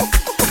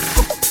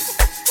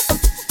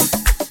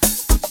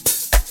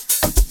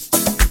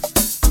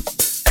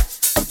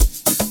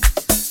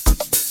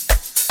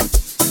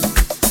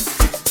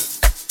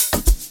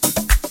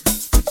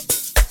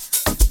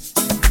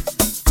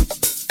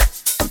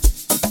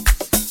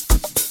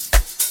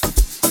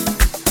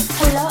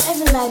 Hello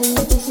everybody,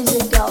 this is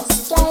your girl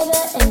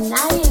Skyler, and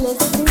now you're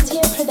listening to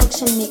your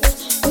production mix,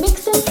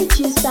 mixed and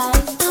produced by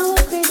our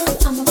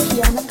greatest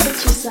Amapiano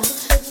producer,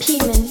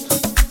 P-Man.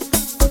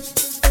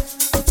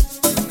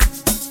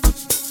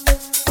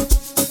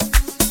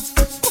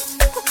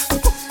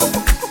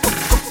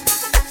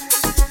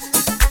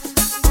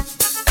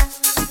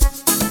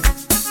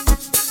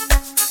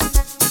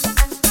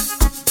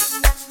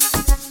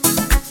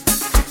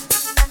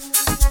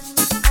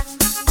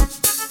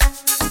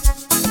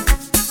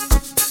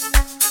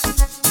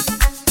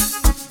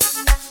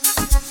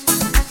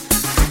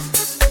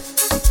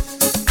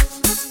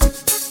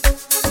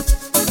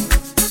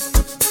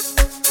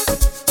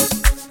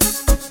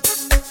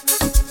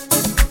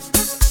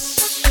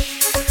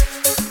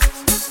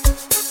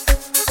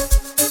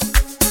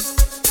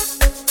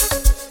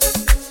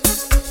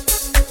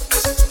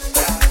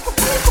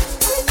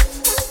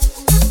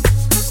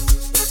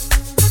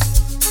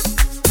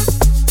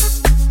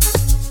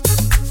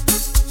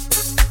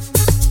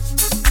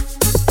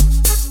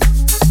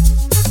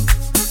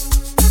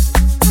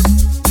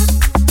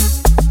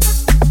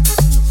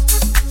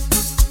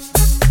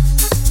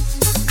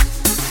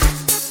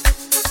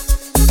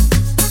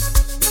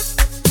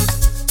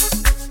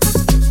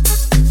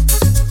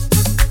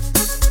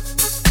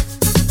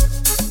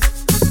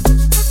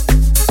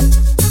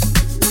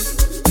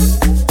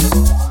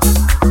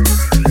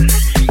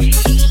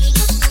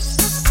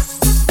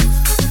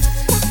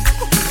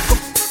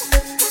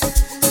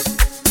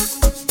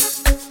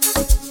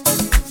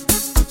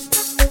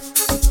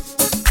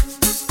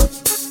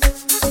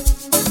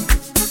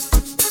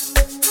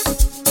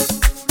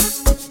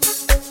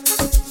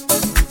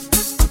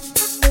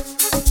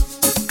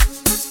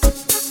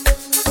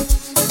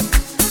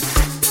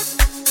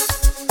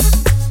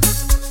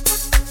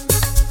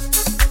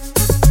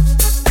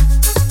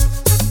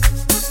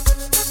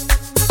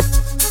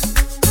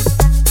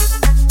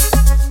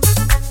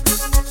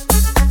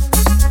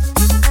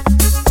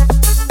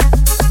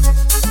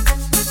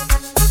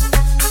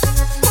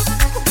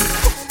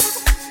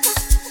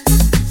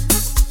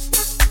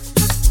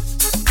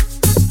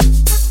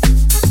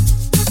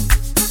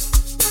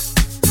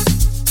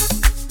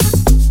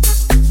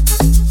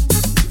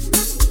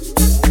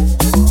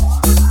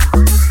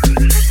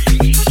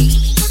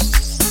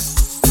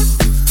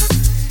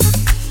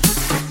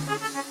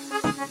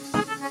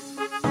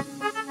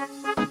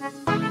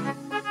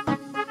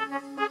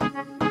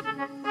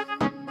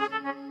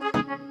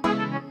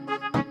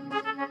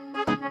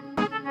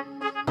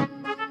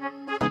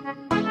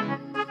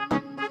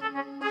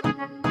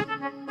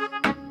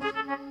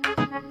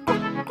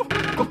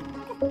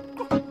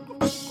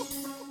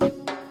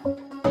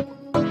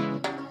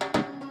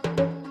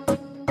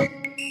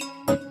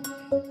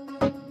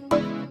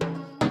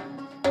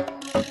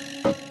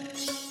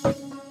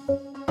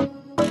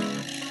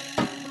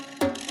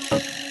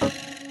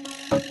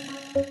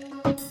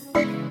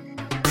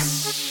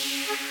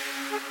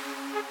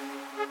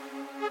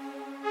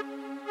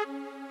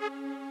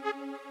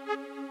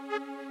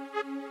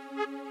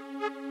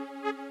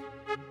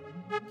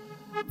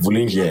 Vula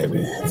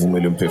indlebe,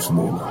 vumela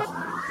umphefumulo.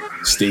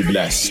 Stay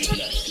blessed.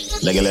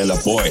 Lekelela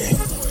boy,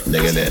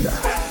 lekelela.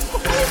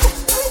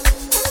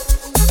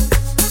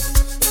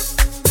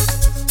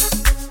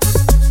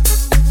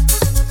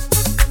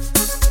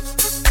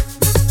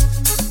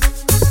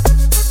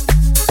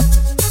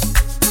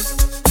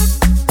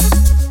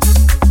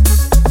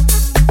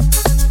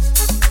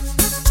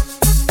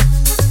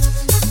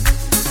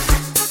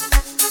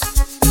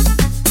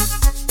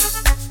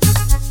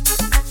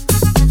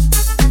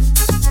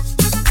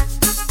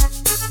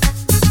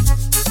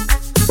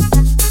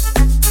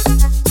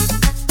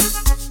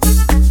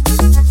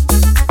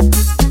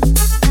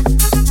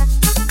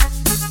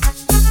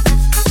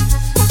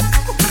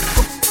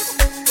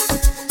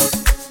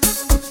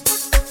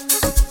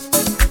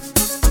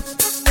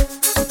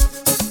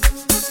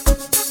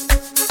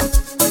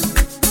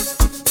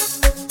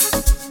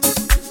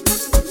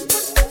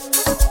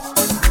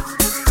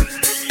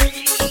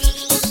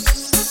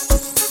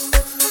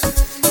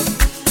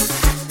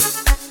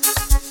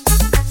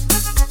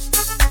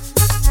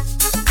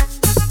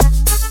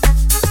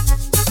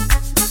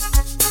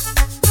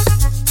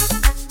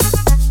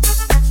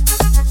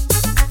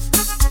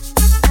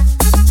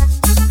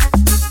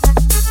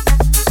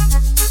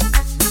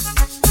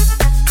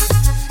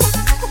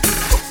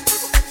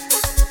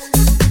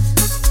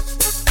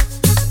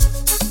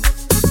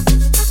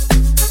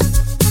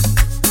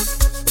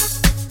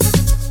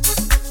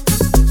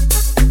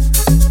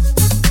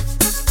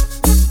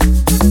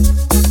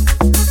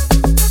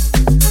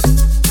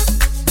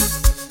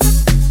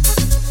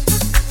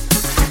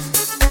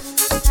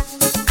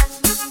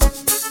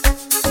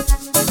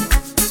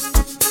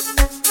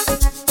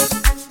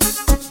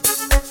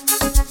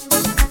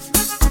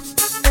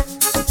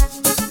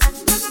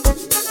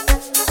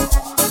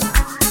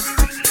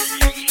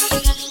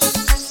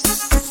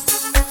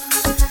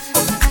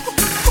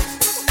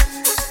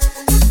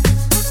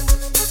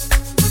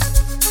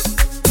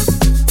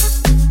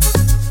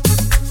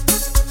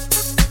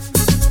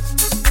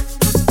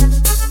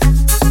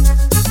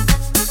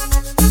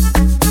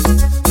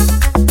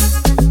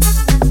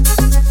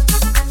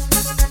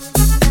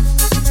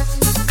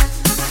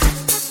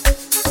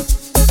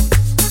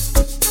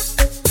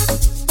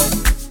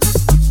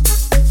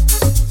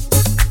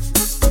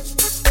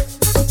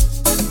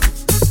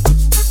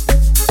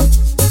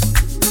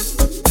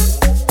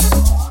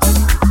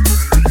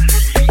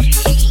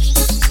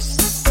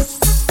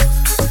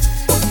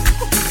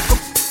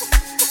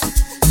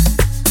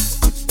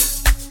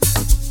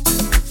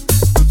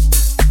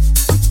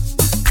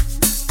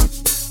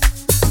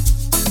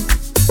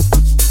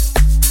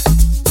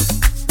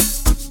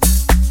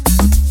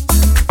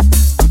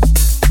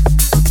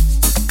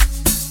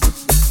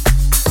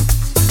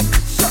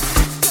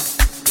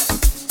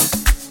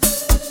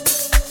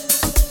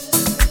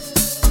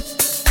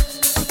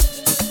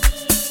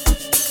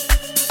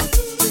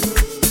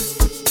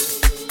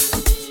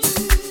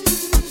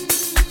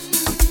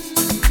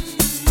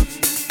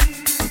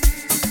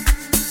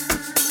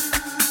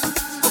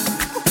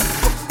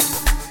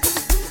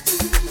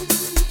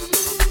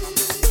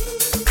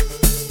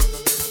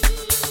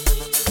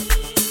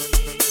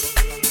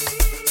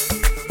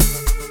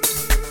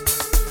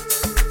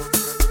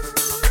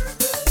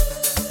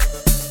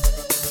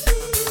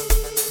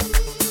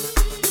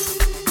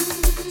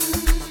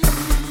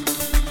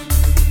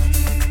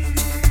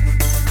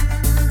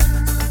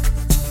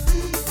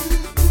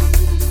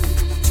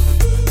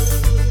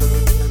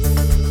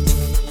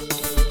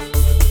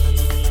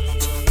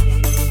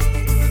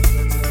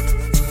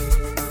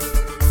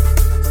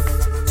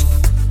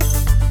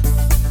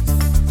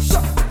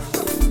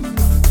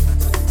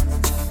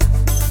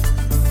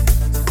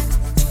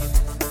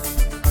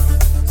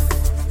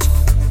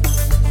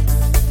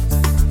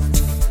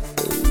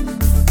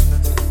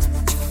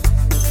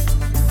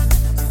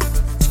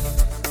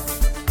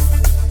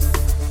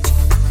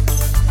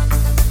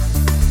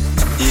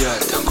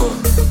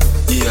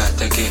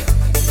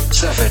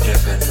 7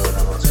 bafethu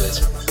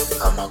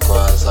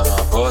amagwazi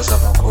amabhosa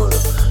amakhulu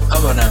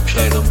hamba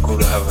namshayelo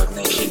omkhulu Harvard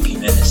Nation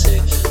PMNSA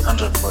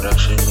 100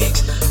 production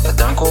mix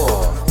adanko.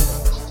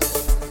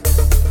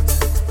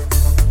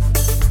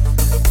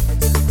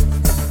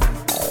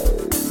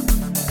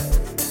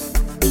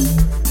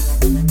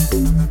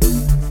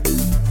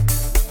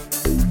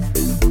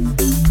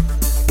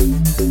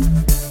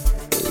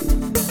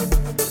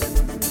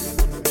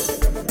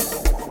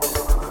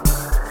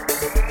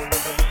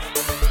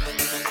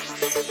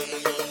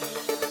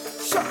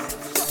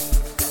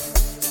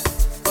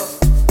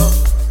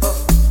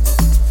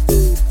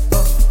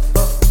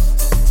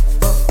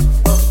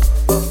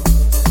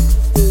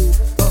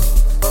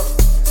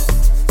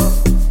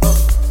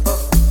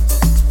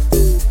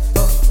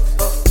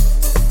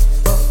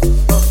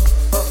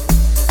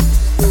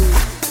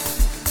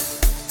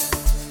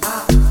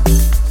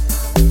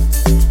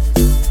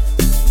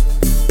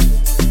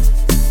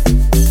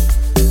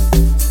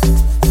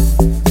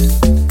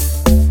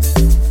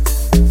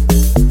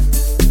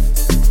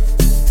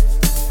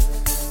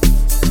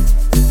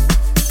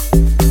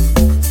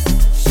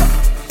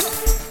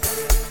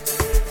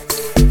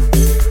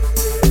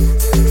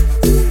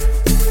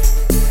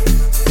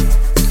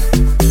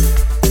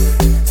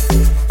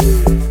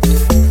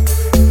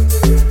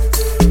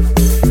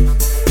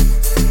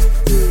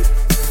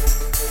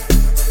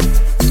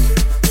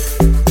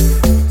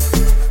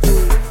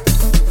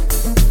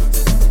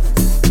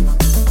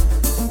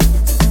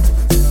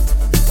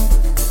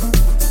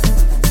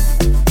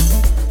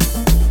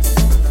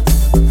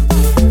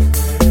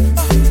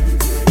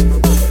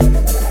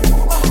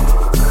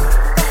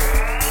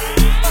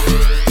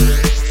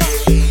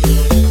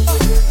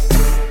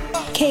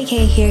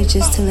 Here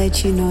just to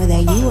let you know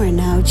that you are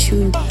now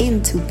tuned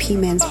into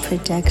P-Man's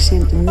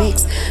production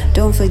mix.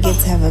 Don't forget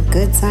to have a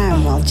good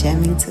time while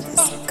jamming to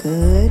this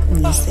good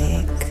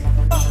music.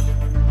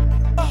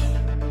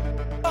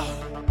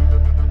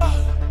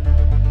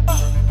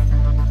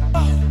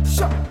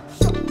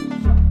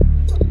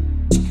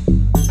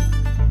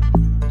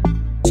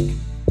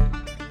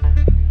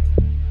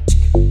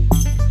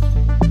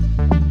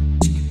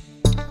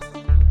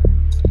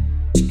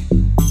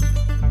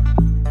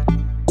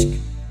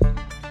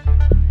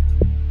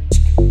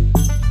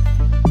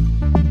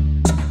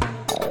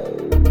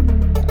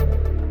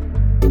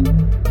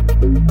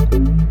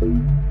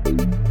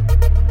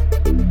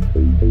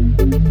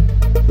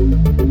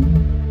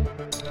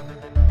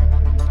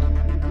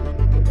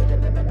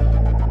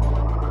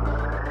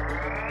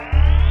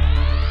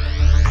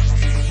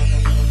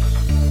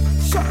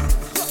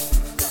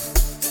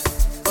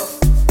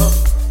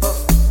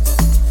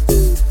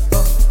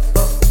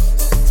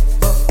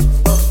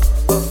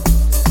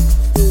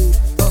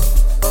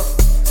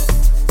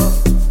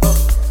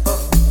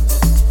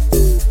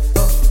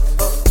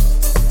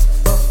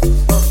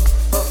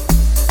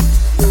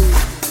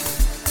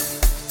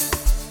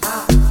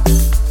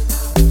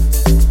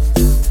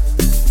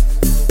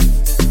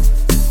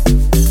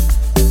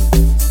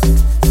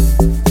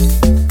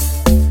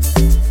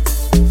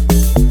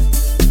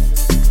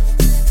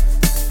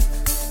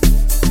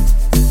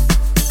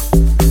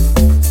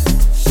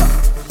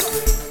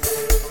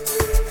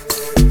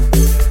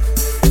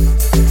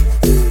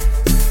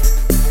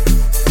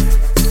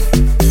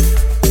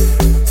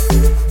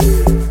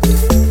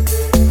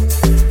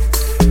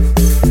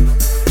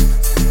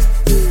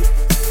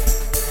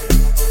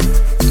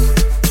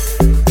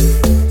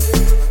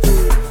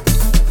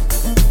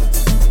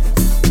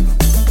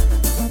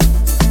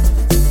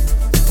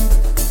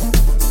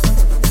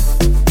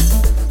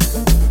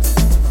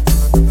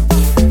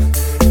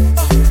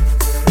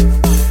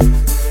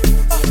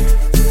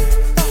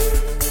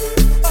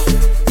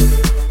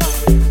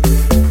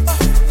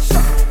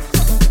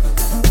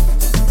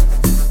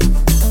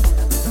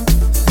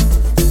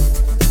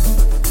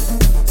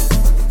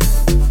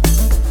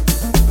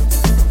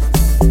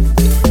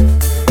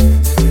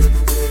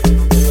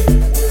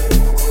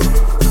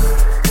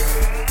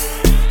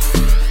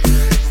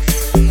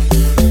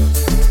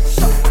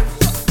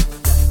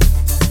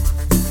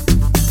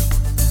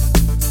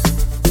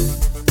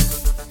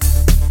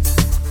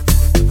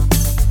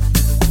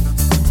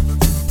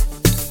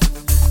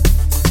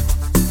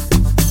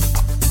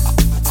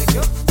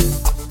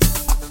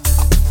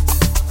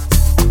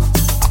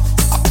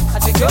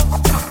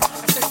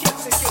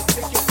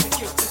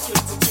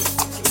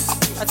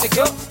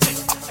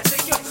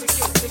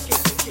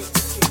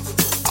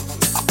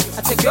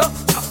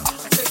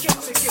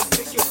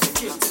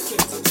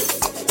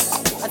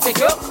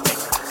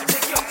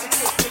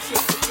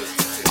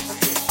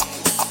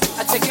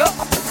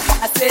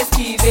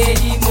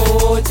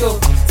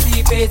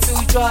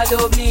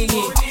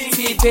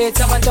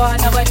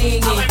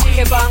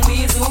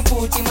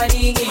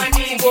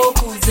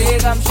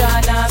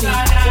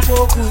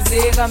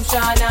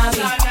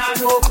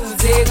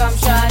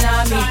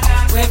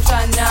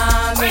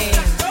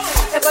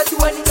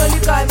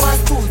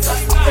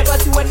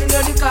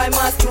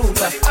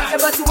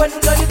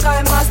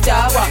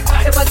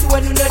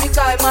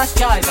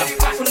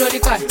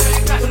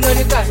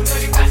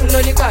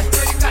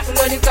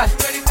 Unolikai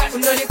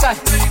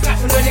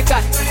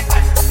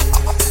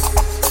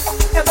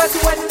Everybody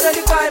when you know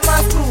the guy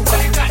must prove.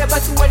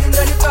 Everybody when you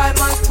know the guy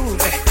must prove.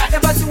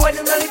 Everybody when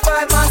you know the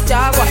guy must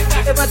java.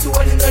 Everybody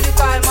when you know the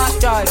guy must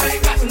drive.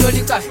 You know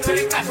the guy,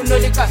 you know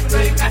the guy,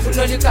 you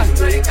know the guy,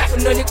 you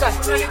know the guy,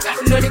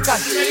 you know the guy,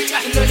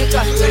 you know the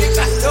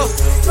guy. No,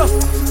 no.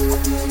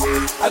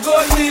 I go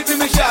deep in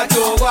my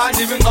shadow, one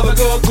even over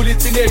go pull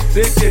it in it,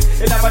 fix it.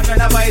 And I'm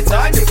gonna buy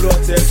time the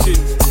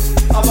protection.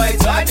 I buy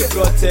time the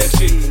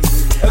protection.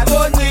 I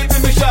go deep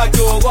in my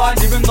shadow, one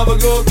even over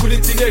go pull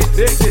it in it,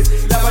 fix it.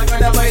 And I'm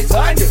gonna buy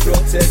time the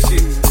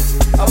protection.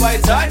 I buy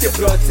time the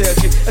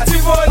protection. That's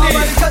it for me.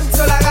 I'm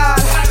canto la gara,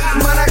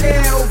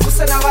 manageo,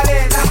 busana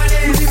valena,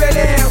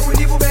 unibele,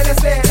 unibubele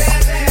sele,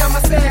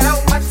 namasela,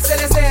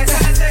 umatsele sele.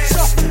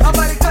 I'm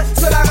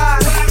canto la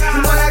gara,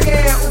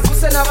 manageo,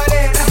 busana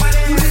valena,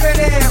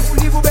 unibele,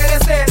 unibubele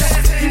sele,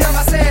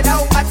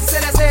 namasela,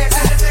 umatsele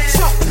sele.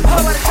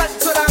 I'm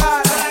canto la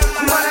gara,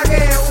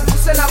 manageo,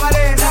 busana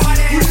valena,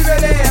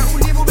 unibele,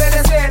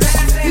 unibubele sele,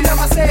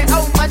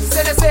 namasela,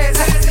 umatsele sele.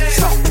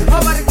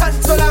 I'm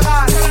canto la gara.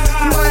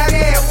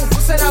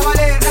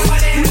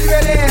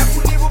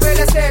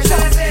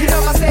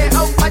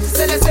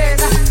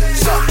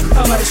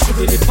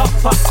 Shubidi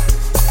papa, I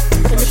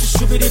make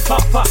shubidi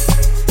papa.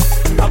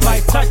 I buy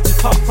touchy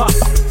papa,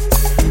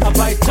 I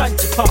buy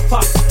touchy papa.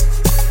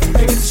 I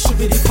get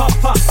shubidi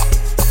papa, I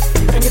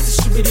get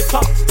shubidi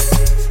papa.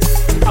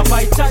 I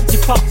buy touchy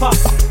papa,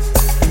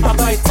 I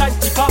buy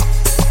touchy papa.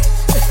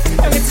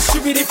 I get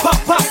shubidi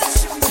papa, I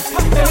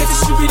get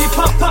shubidi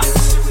papa.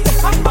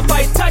 I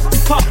buy touchy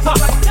papa,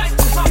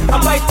 I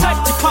buy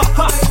touchy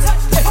papa.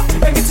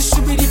 I get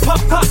shubidi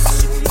papa,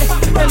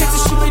 I get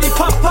shubidi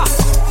papa.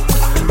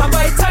 I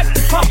might touch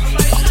the pop. I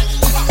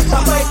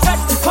might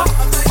touch the pop.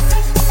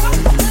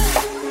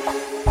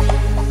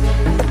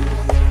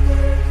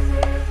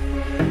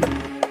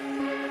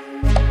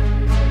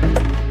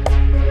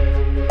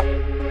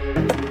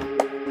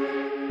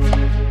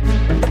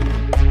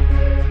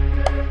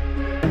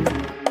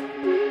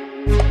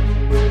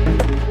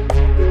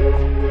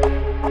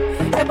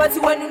 Everybody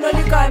when you know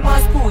the guy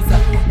must pooza.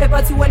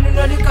 Everybody when you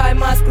know the guy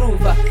must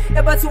groover.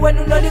 Everybody when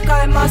you know the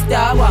guy must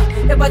dawa.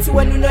 Everybody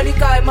when you know the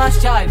guy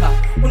must jiva.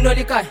 You know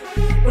the guy,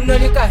 you know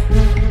the guy,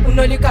 you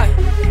know the guy,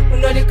 you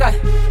know the guy,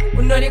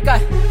 you know the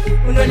guy,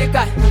 you know the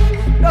guy.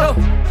 No.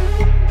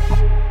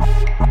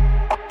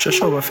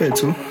 Shasho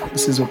Bafetu,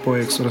 this is your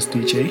boy Exodus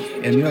DJ,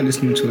 and you are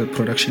listening to the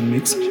production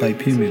mix by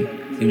P-Man.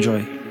 Enjoy.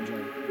 You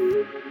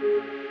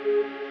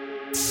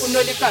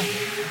know the guy,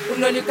 you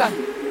know the guy,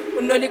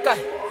 you know the guy,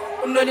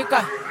 you know the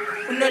guy,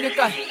 you know the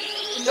guy.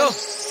 No,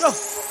 no.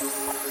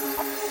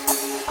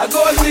 I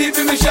go sleep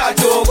in my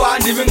shadow,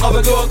 one even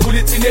over go pull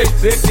it in it,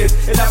 fix it.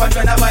 And I'm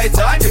gonna buy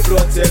time the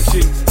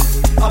protection.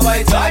 I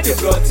buy time the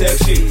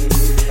protection.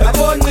 I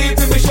go sleep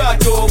in my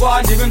shadow,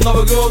 one even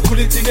over go pull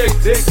it in it,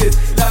 fix it.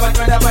 And I'm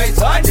gonna buy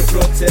time the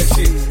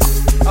protection.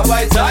 I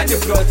buy time the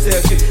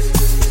protection.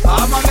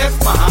 I'm a mess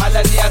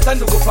mahala, ni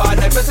atandu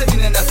kupana, pesa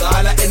nina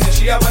nasala,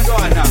 energy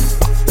abandona.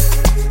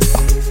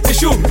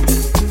 Issue.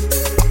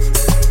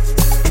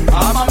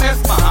 I'm a mess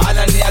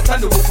mahala, ni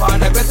atandu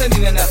kupana, pesa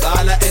nina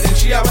nasala,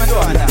 energy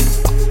abandona.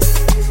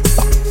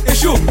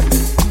 Issue.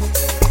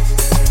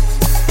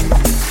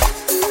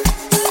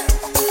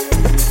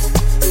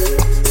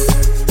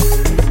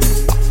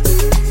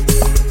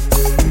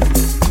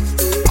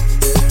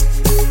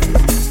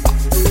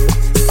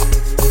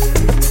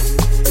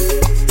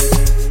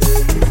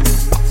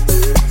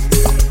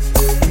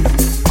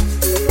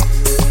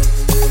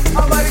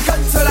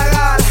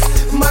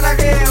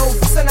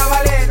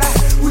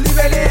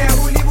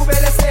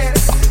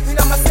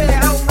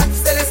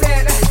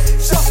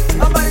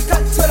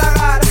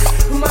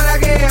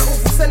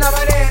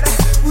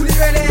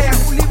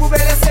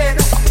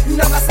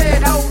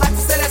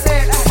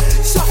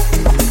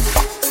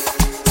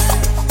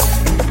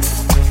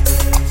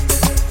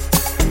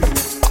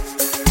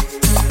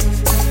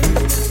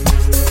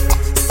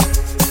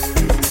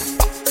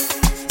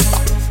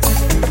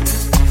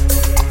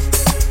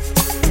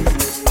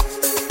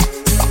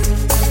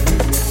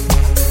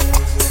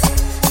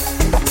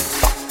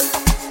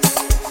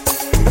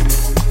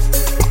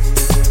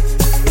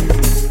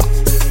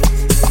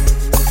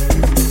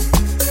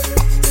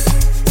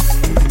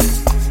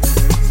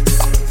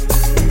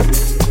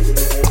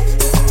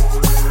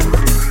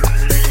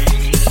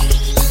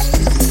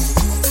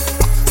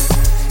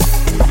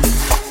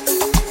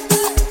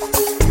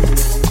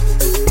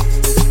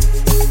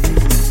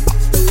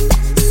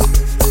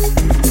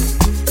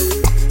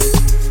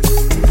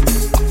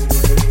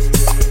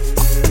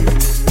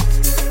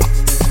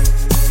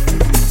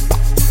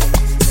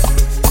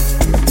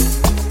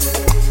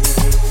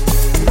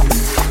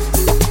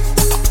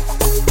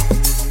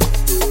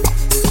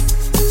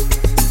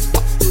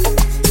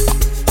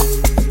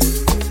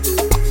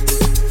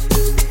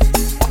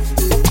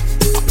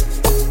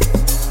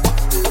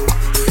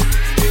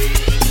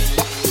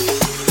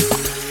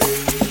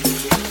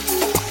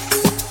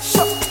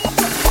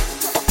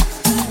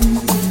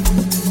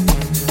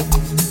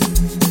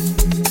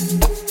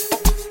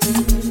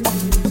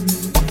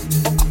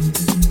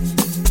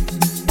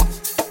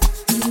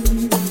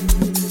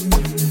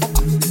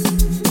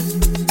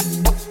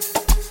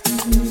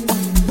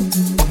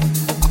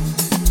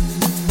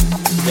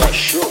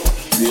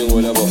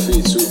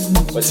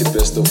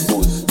 best of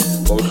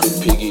both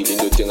bawuhloniphekile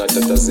indoda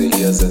engatatazeli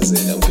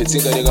iyazenzela ngiphethe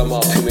ingane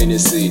kamaphi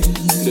imenesini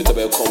indoda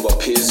abayikhomba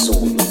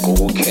phezulu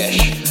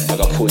ngokucash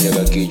akaphunya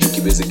kageju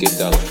gibeze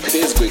gedanga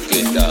phezu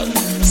kwegedanga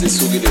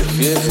sisukile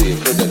VV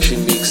production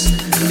mix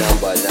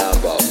number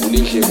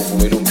vulindlebe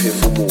uvumela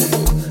umphefumulo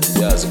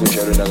yazi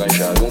kunjalo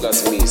nakanjalo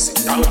ungasimisi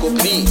danko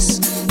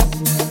please.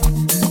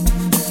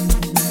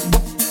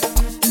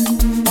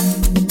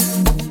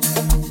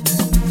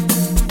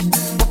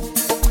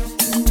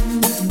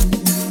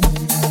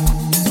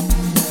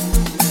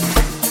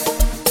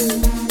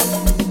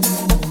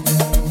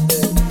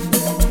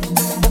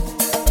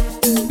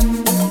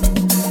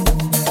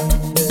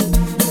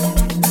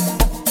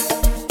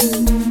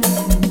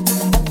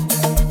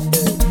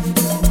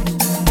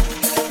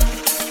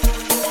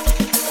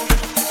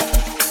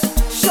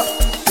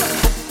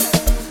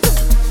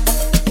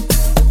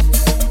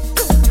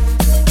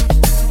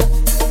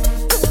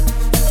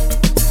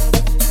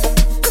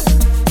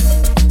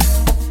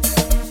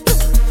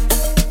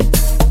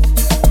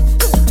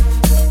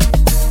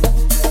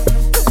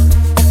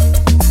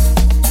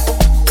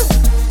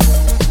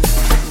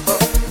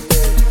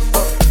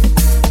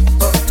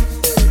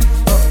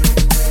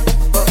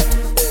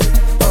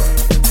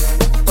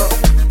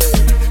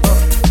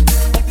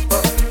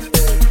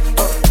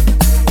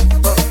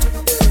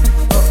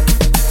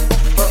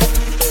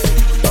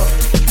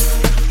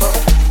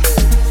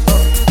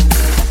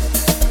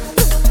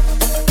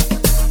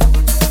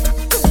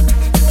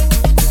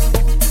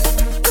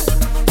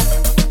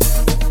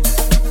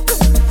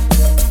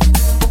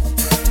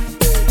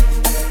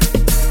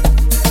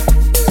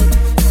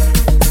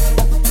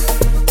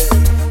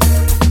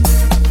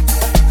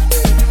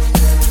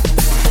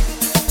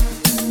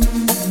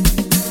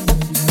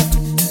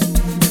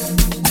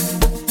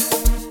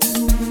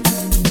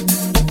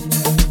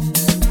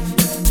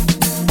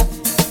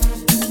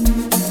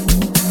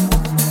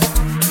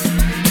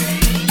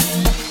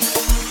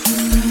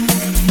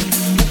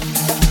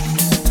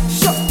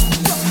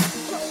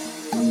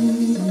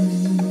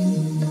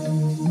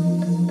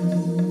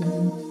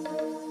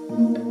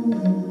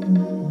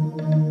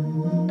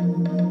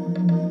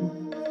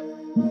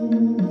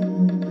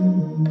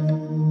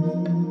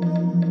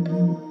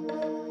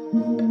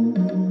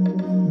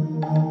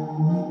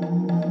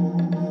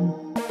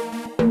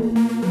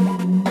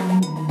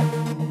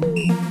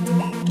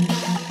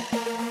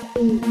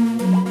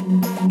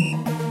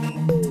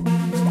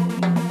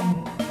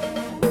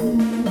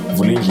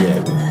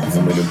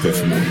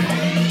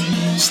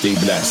 Stay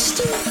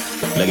blessed.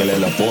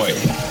 Legalela boy.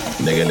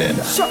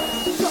 Legalela.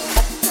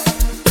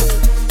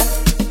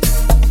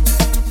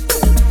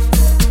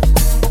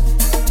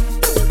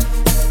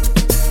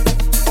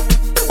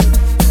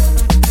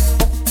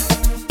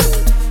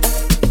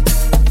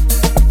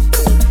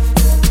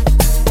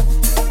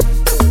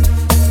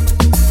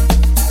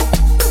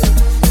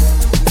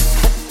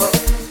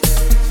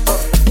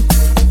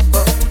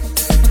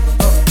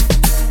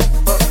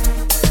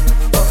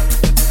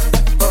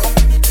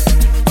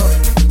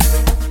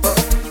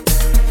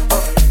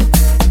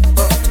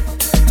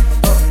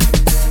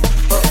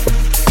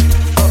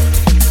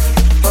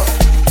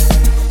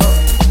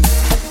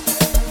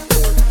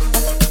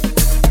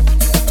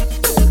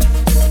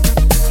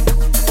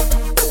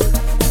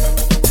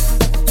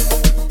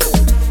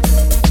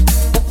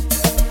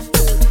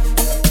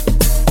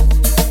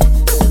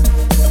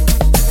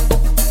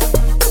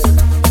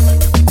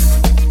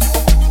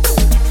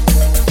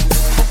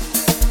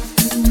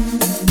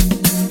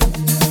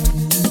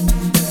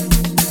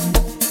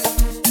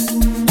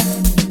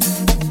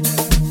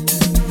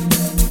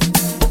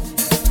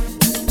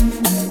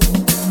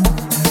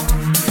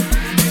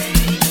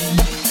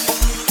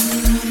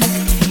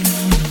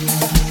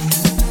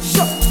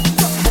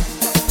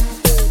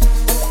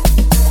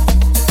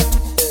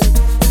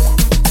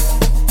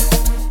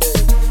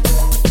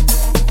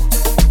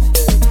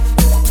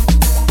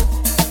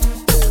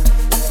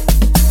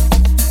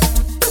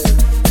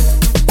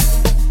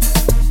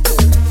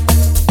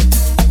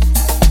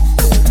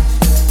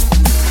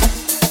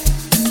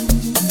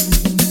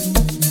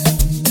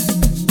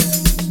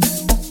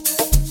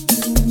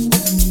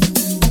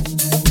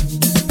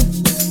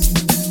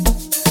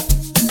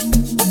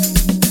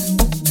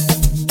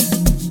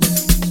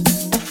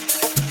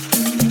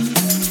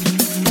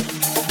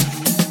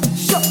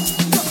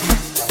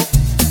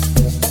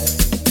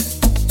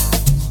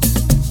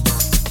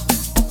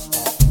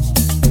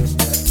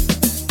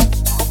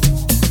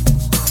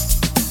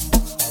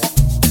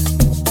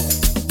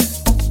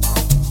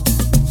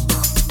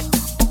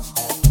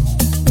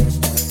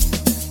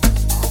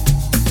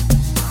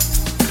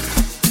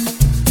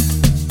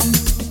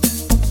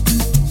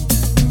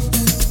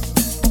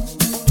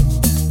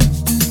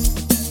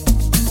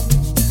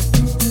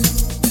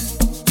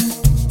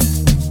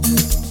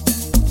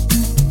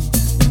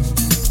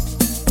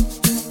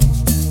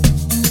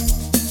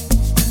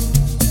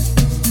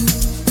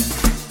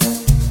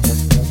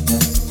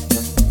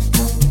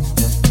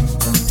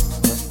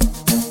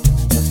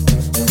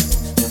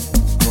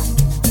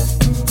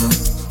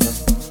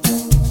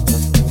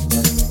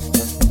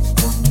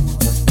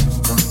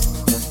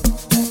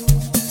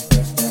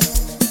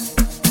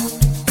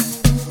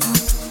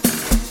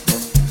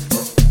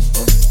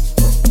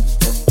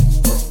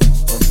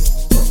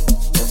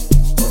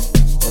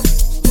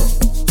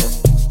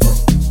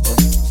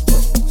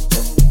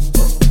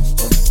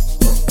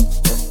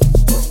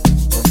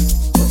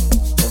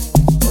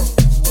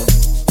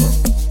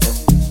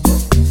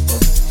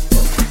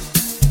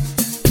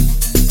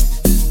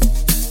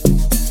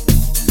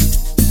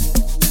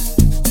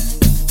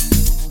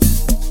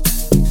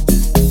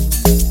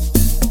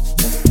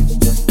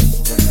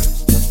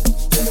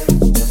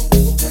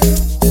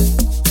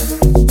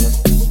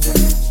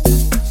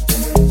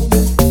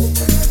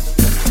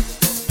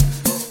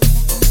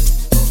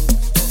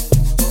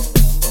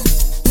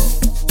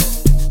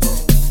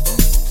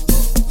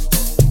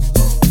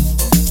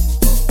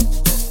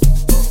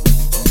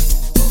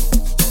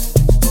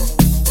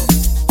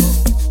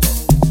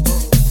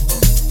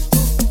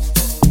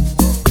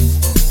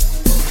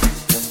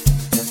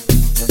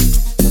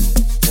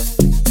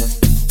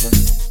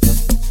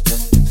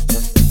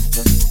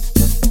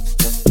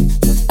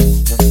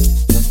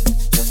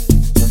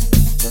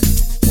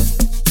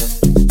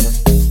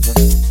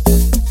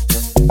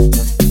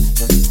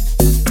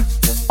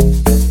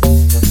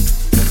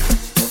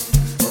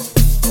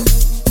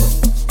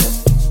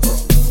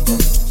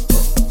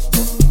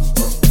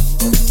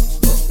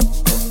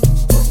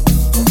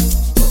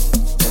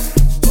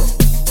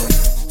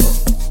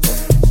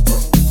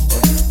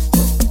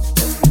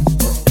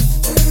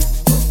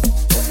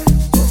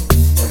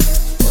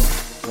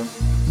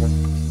 Yo,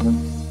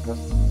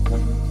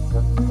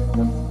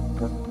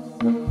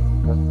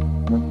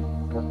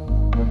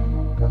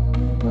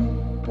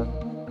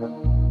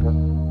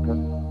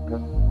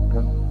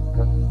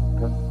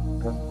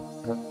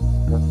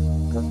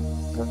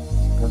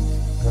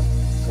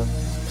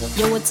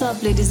 what's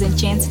up, ladies and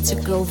gents? It's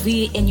your girl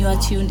V, and you are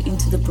tuned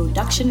into the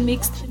production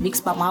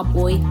mixed by my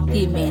boy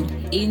P-Man.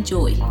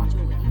 Enjoy.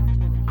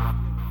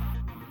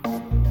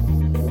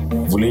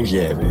 Vula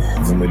indlebe,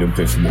 vumela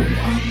umphefumulo.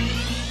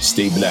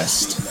 Stay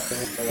blessed.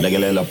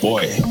 Lekelela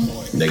boy,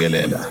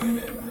 lekelela.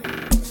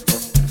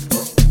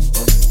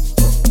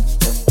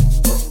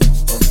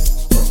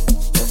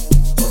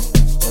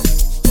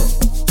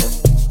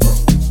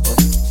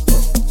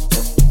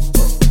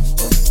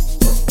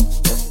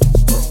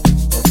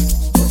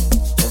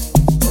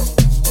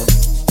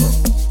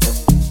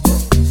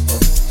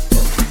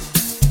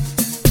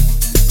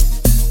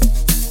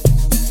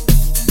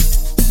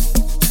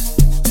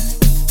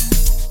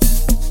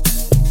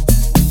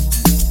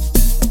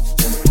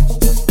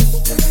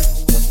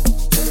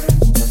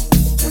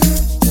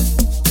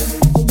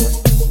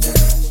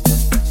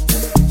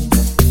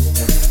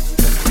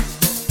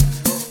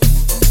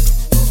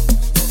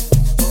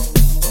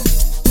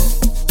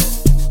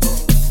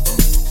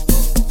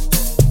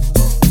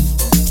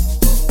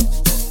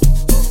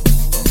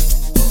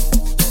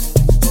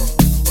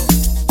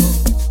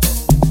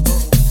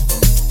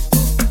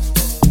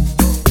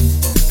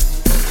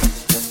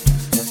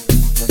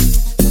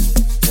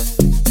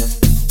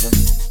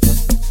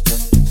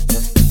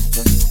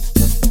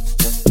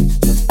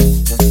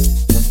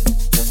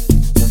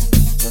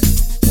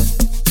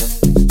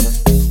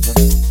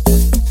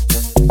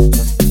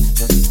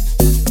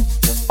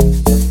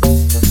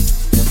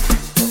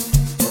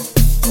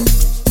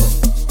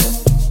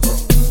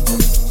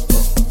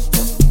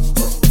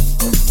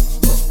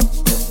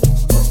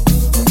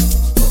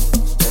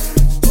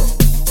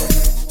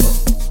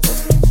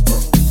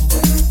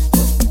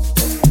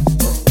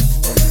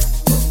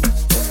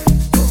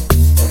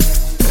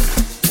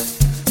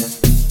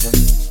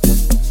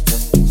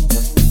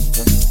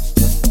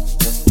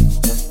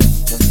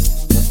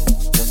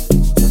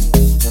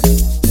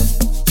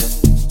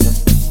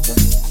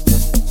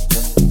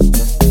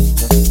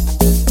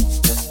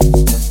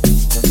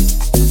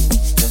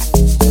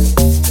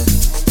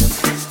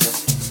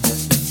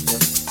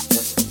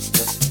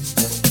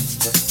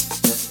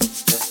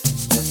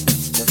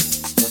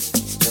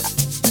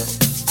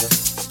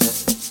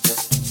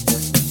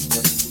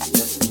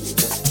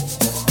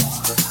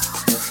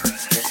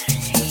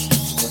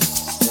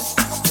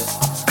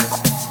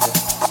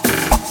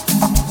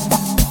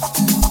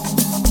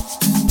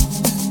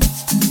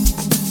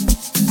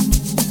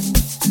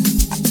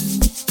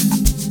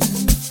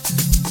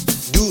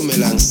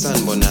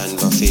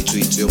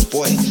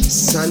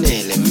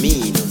 Sanele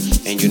Mino,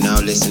 and you're now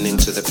listening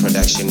to the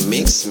production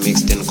mixed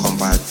and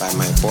compiled by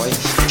my boy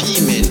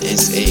P-Man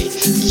SA.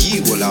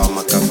 Yiwo lawa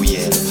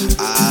makabuyelo.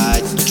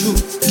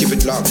 Keep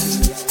it locked.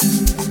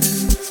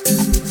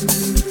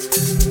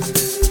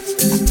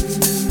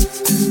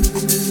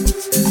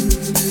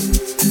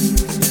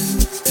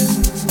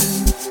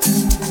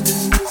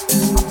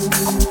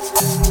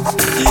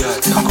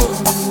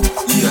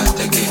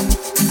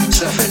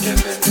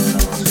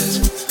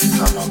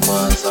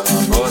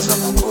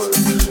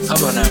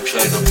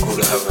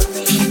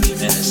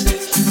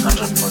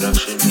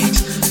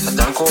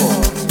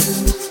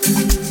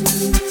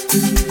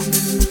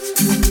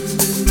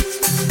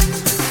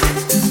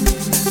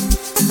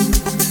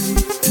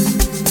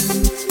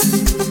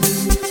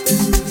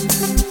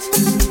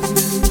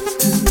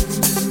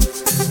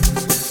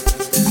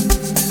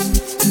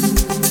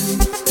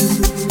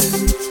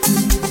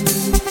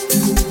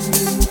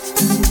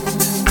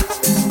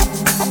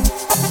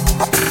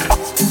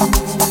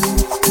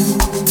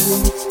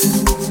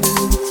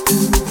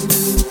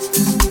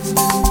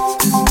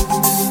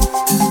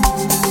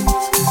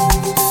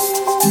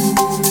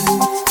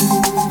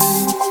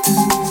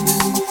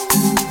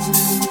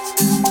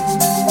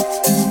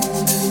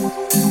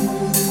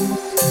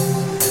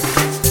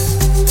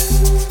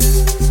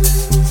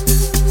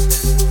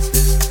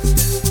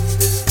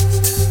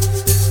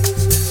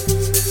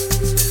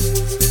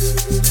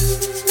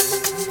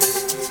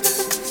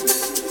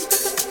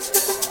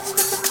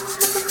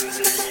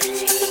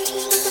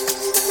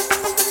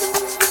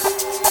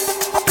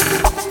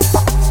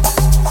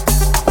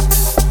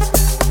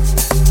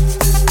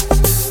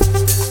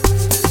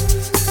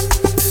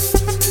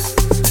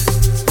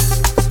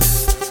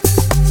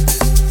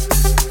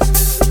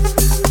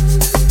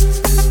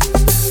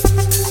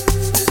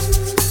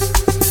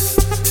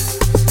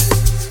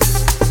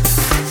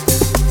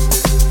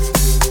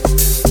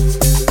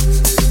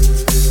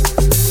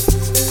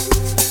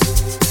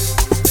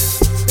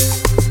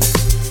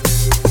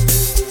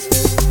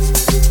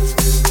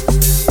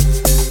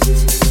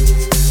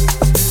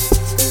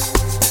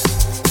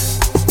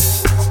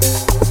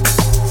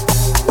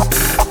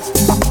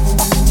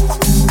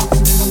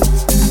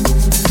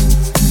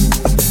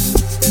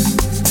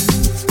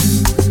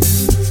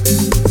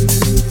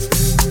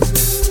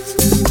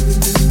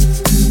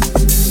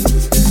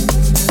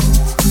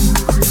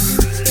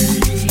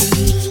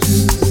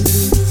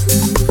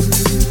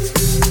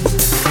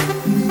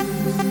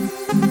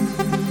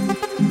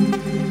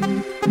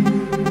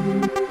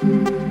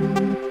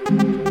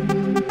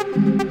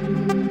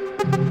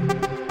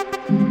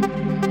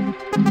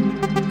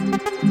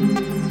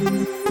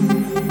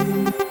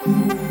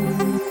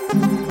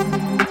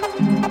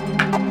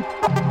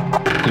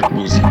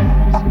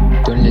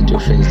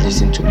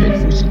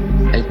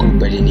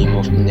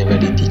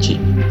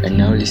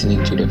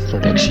 listening to the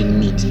Production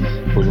Mix,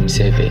 Volume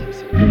 7.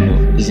 You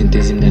know, isn't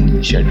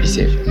it shall be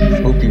safe.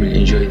 Hope you will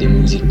enjoy the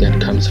music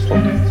that comes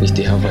from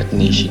Mr. Harvard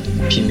Nation,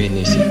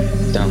 P-Man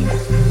SA. Danko.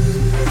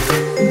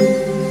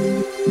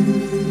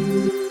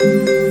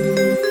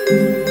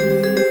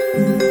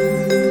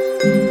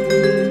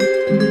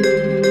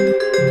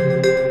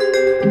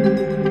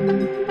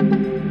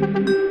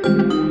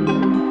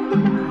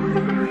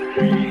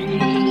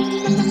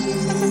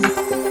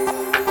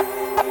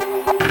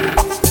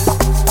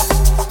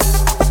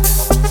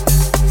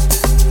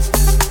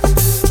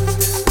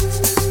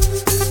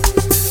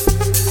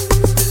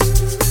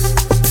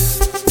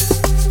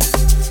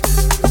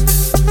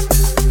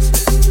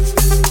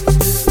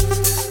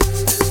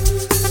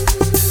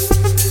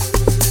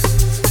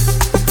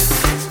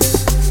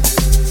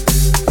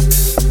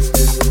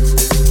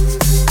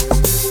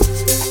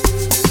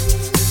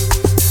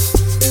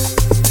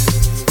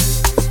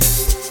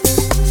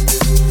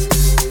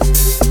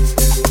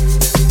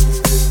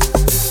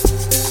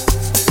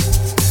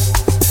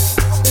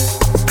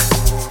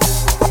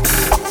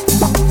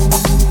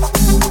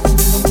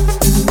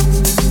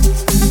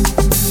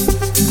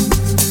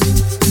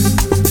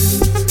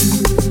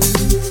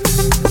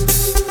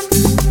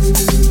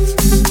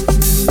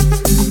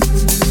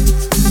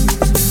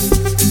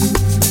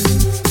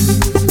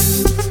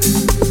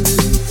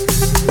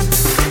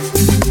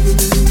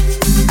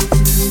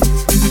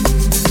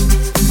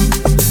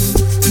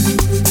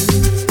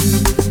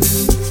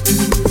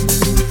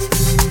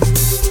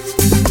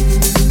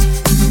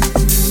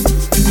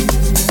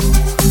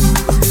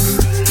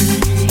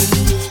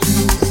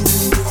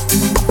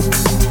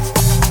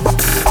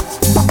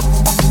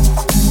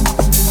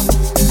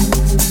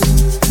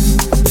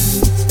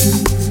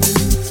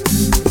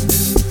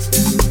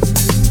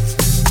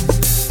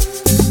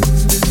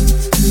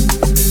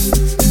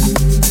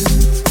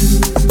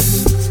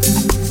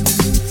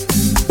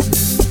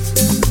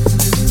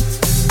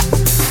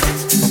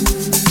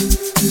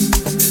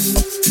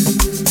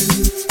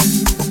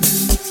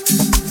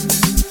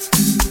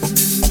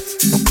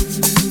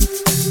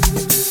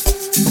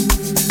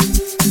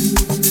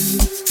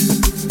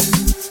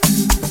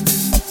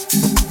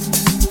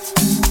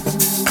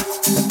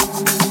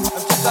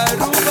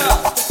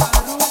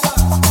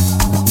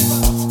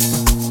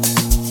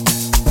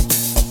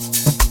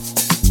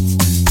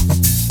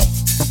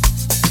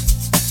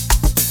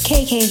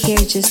 KK here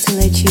just to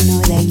let you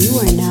know that you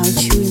are now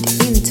tuned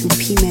into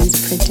P-Man's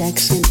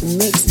Production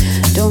Mix.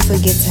 Don't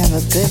forget to have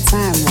a good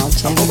time while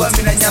jamming.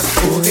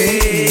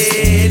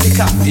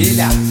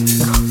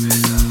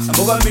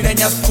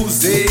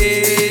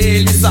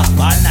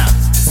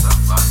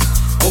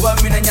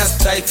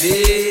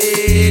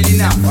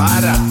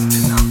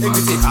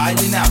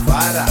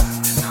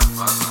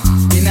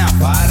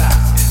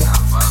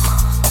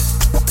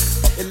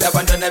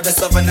 Labantwana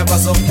besavana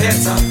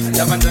bazophetha,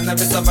 labantwana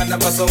besavana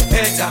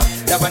bazophetha,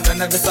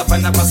 labantwana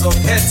besavana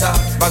bazophetha,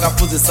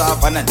 bakaphuzisa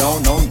avana no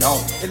no no.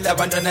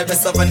 Labantwana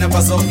besavana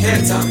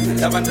bazophetha,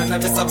 labantwana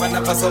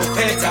besavana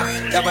bazophetha,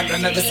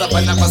 labantwana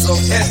besavana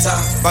bazophetha,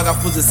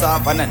 bakaphuzisa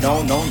avana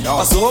no no no.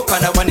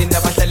 Bazokhana bani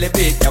nabahlale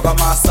beda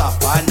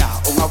kwamasavana,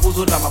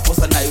 ungabuza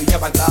ulamaphosa nayo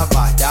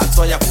yabacava,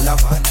 yathwa yavula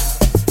vana.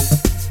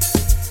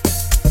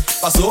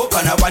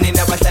 Bazokhana bani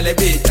nabahlale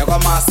beda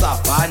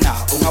kwamasavana,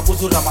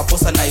 ungabuza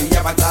ulamaphosa nayo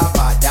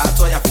yabacava,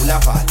 yathwa yavula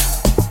vana.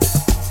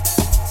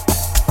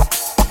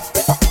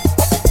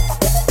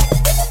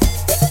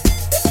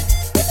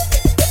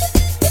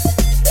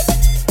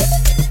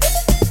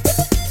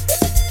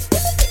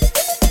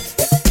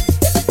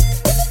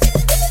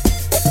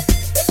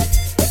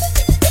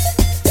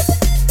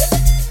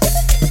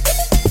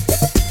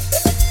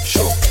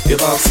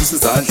 Isusa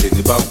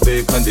izandleni bakubeka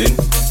ekhandeni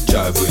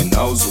jive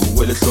nawe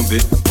uzuwele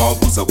ehlombe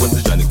mawubuza kwenza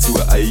njani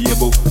kuthiwe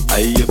ayiyebo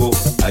ayiyebo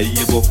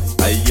ayiyebo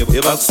ayiyebo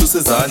ebakususa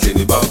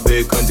ezandleni bakubeka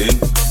ekhandeni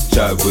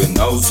jive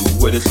nawe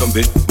uzuwele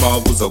ehlombe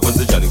mawubuza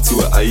kwenza njani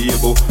kuthiwe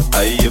ayiyebo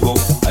ayiyebo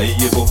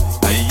ayiyebo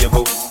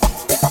ayiyebo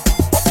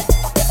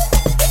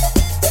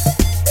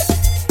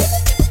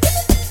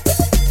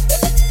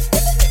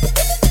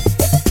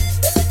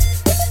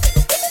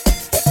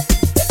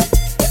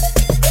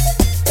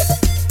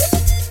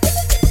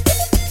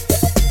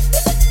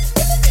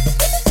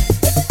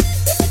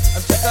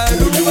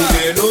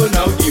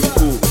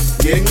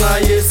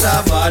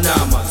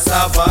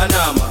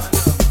Savanama,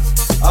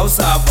 au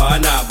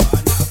savanama.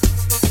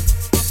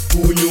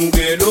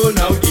 Kunyungelo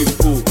na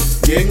udimpo,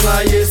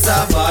 genga ye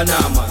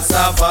savanama,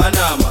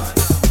 savanama,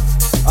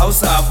 au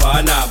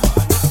savanama.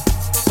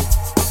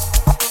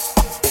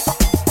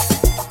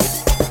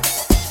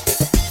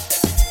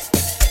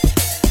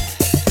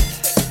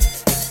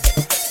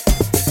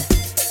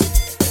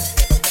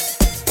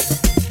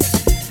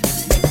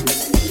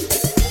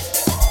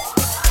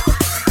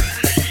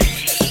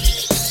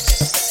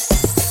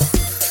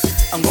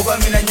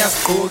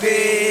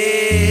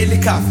 Koge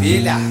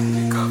likavela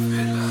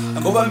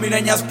ngoba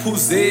mina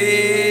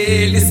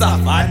nyasiphuzela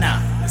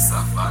isavana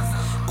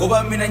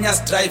ngoba mina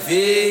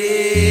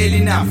nyasidrayivela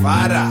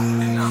inavara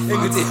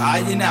engithi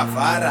hayi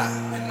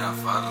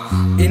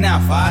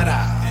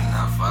inavara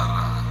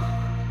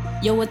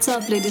Yo, what's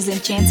up, ladies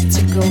and gents? It's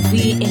your girl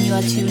V, and you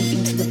are tuned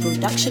into the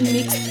production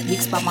mix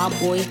mixed by my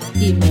boy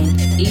P-Man.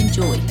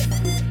 Enjoy.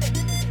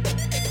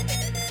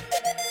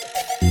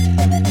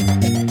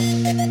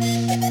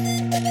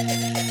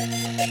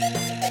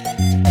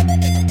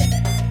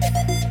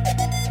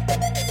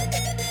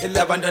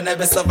 Labandona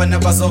besavana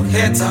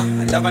bazoheta,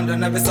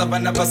 labandona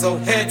besavana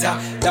bazoheta,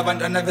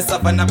 labandona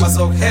besavana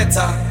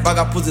bazoheta,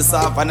 bagaphuzi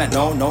savana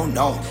no.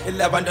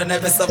 Labandona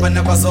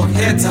besavana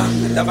bazoheta,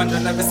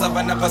 labandona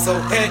besavana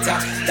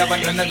bazoheta,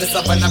 labandona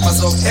besavana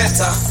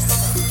bazoheta.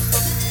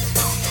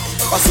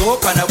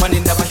 Bazokana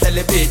baninda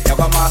bahlale beda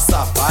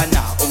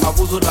kwamasavana,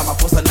 ungabuza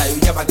uRamaphosa nayo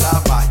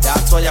uyabaqaba,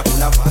 that's why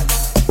yavulavala.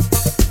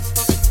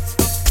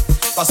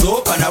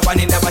 Bazokana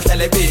baninda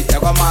bahlale beda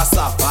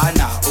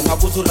kwamasavana,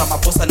 ungabuza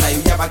uRamaphosa nayo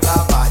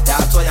uyabaqaba,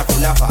 that's why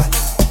yavulavala.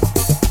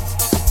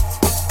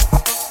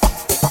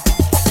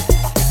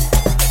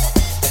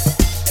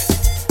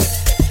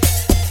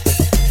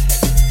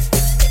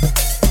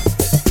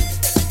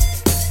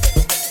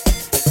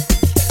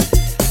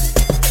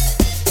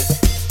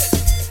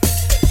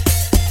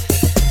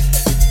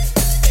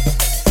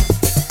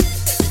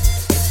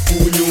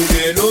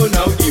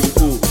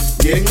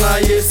 Ngenxa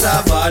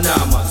yesavana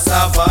man,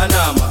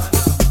 savana man,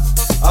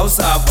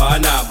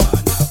 awusavana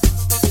man.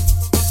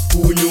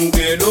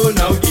 Unyungelo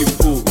na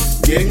udimpu,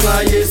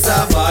 ngenxa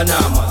yesavana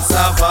man,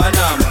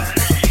 savana man,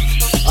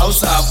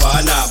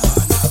 awusavana man.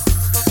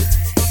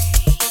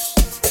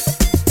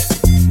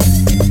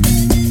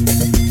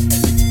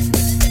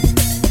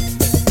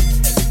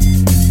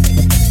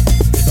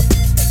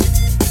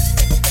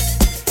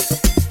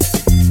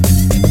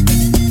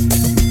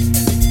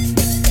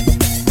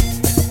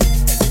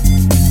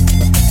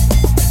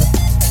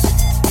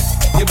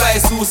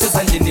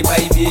 Sesandleni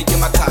bayibike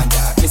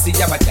emakhanda bese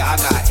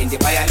yabadaka ende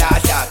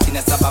bayalahla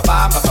thina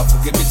sababamba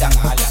bavuke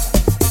ebidangala.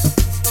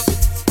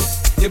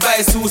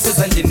 Ibayisuse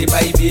esandleni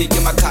bayibike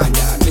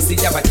emakhanda bese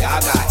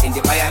yabadaka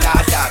ende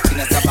bayalahla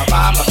thina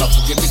sababamba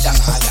bavuke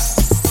ebidangala.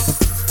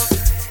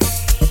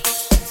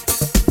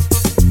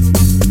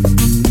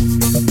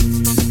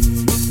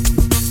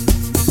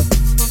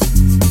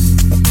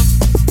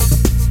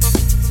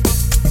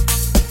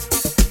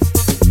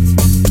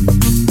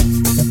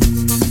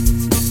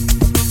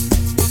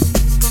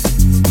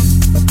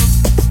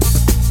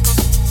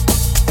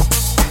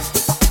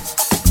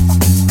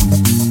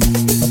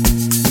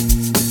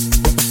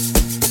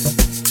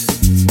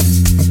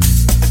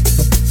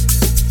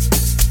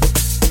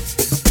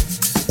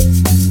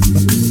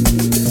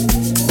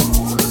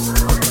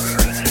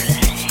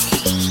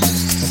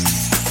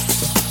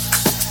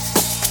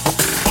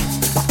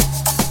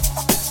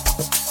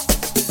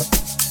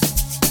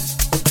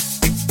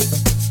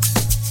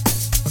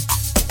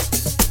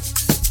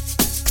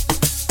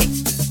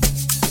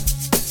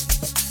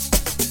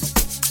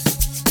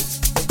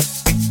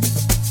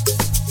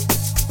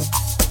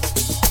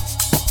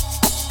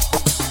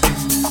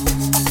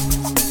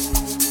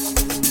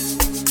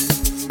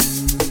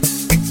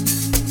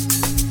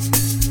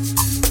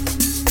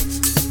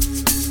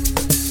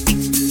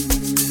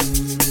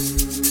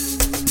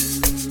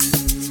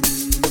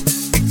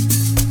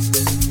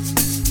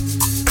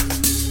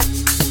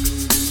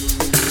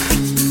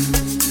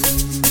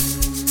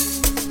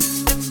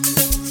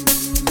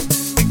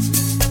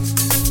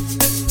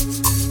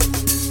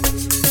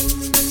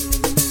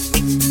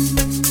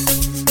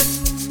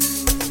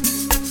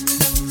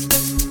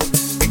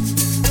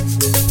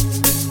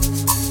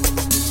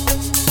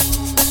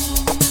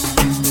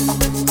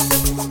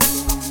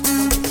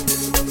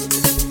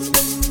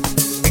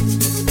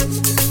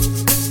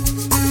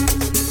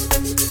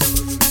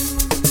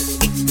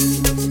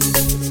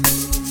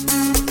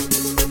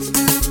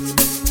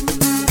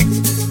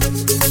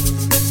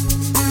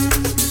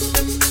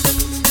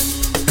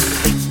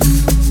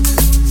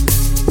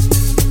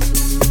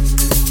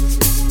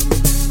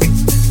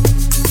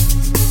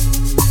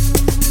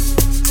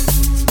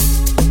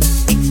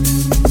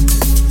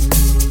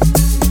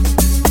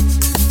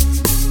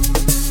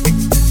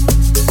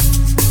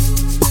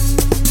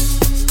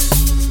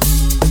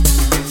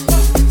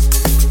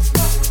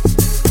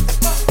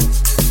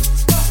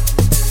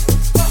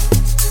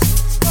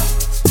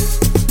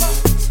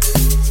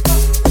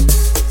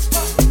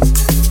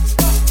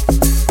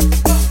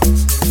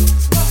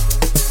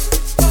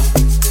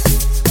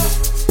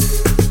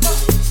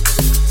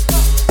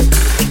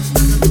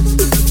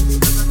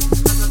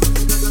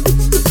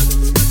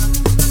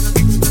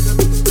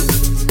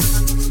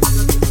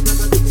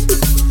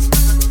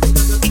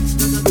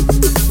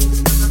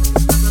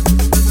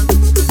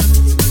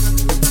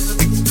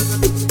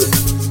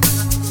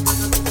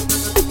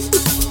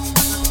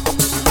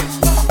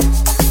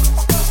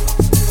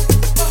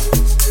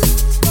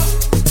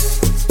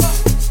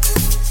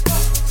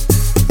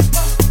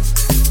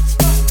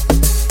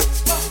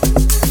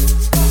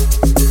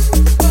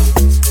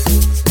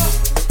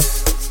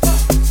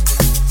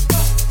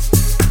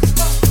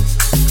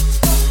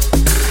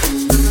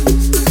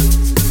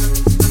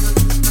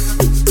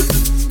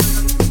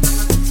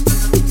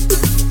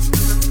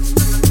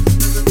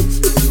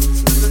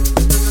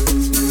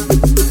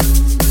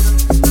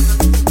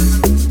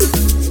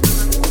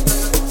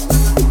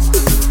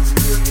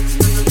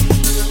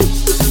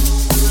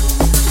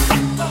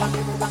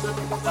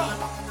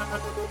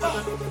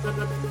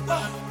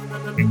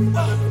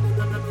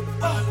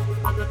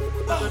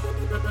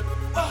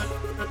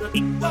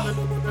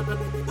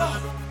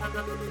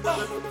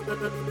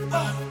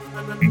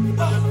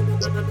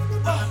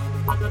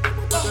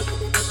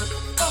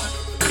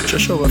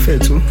 Joshua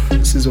Wafetu,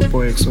 this is your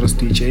boy Exodus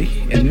DJ,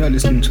 and you are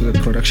listening to the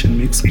production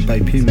mix by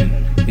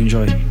P-Man.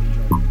 Enjoy.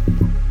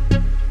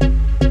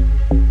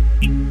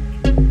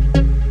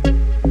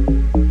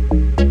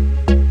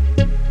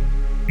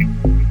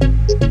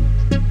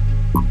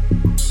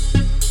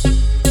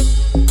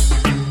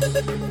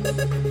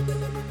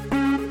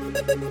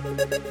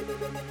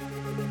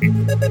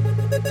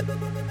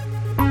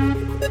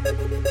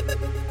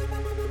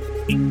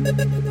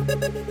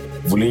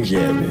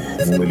 Vulindlebe,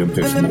 vumela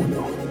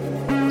umphefumulo.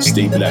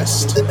 Stay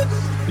blessed.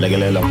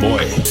 Legelela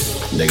boy,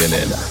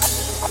 legelela.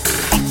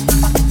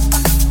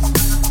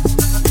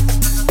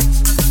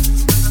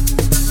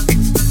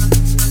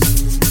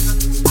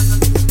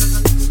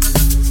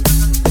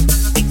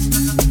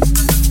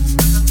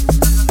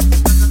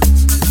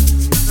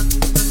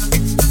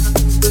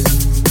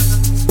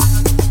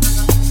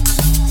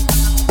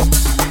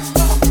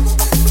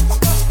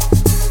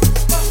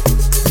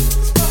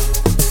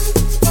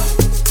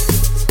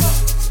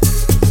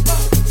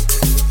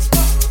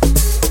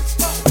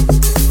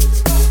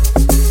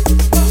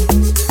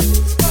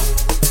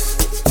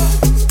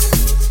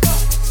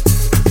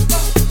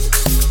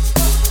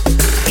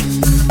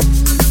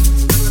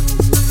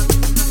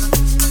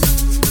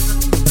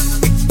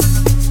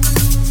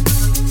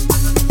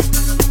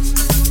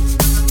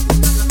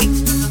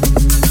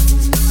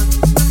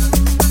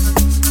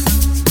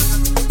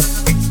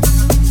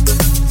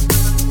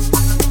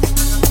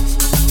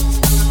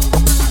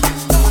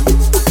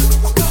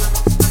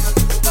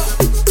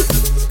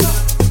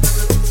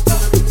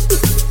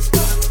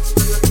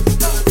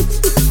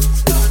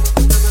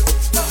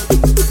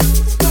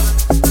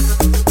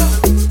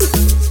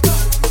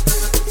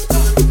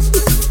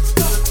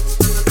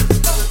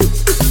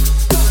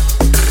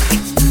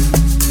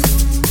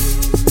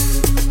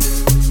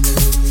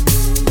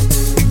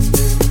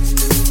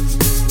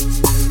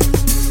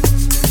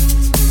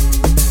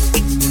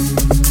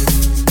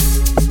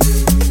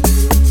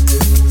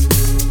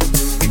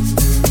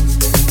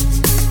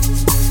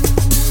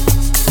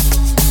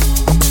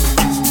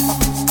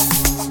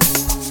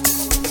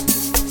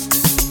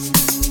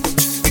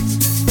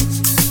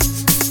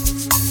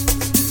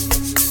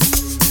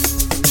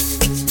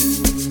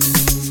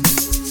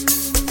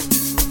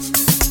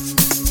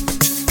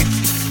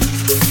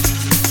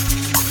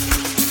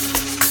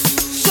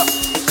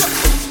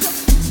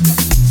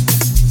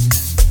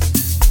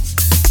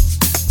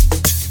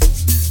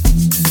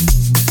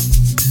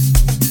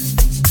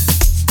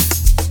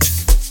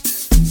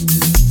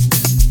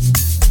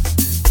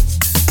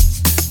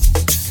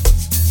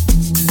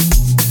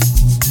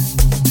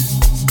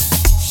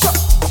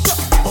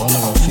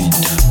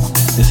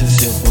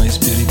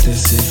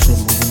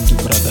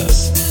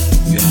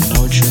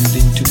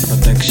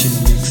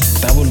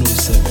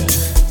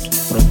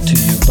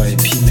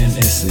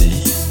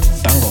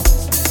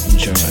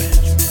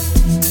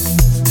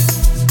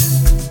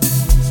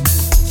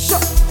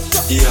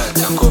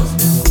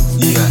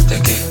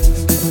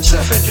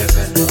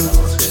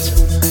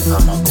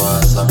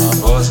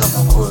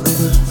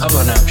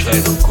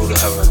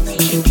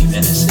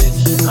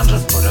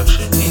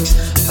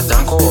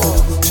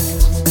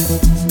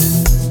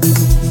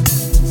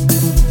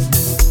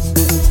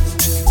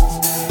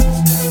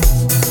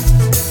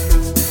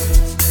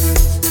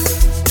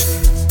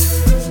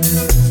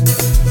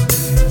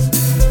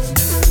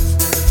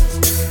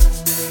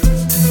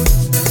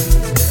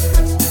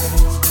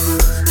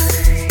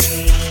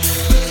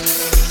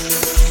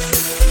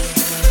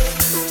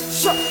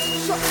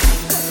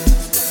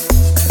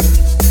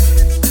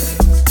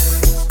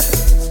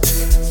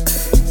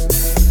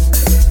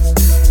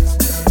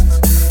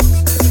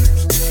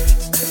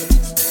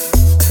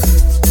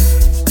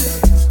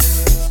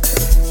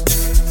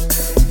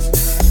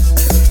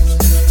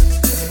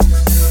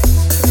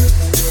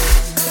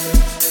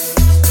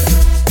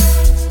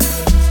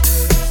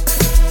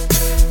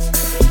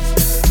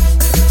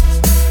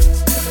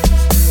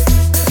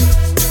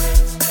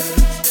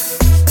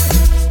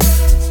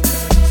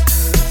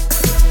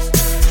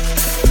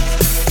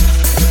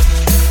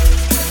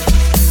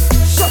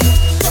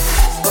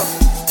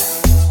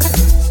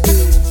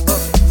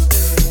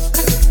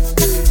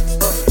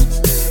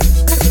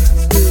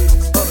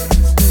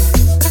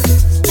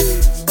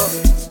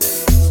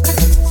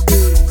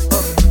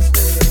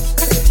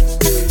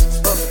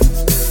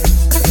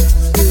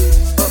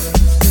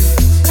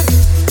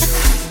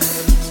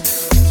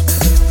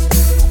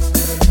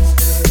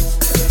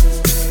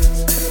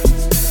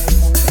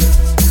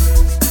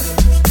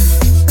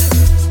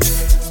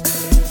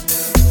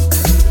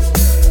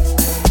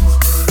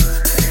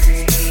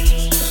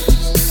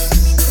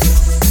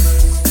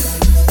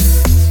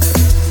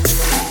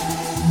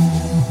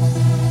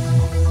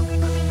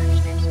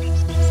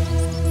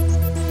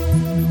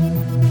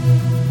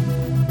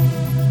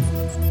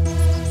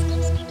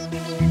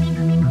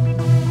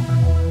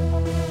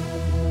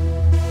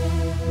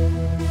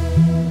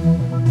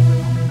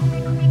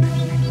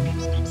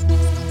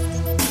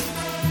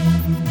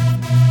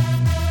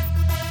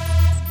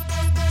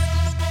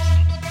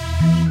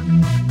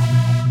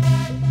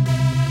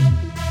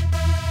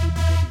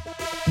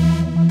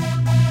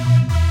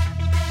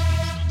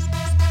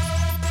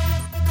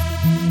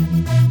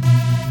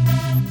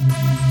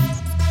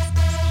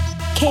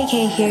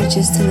 AK here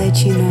just to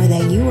let you know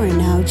that you are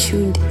now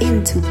tuned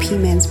into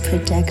P-Man's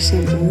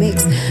production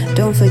mix.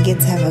 Don't forget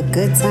to have a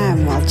good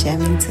time while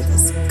jamming to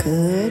this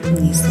good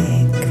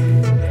music.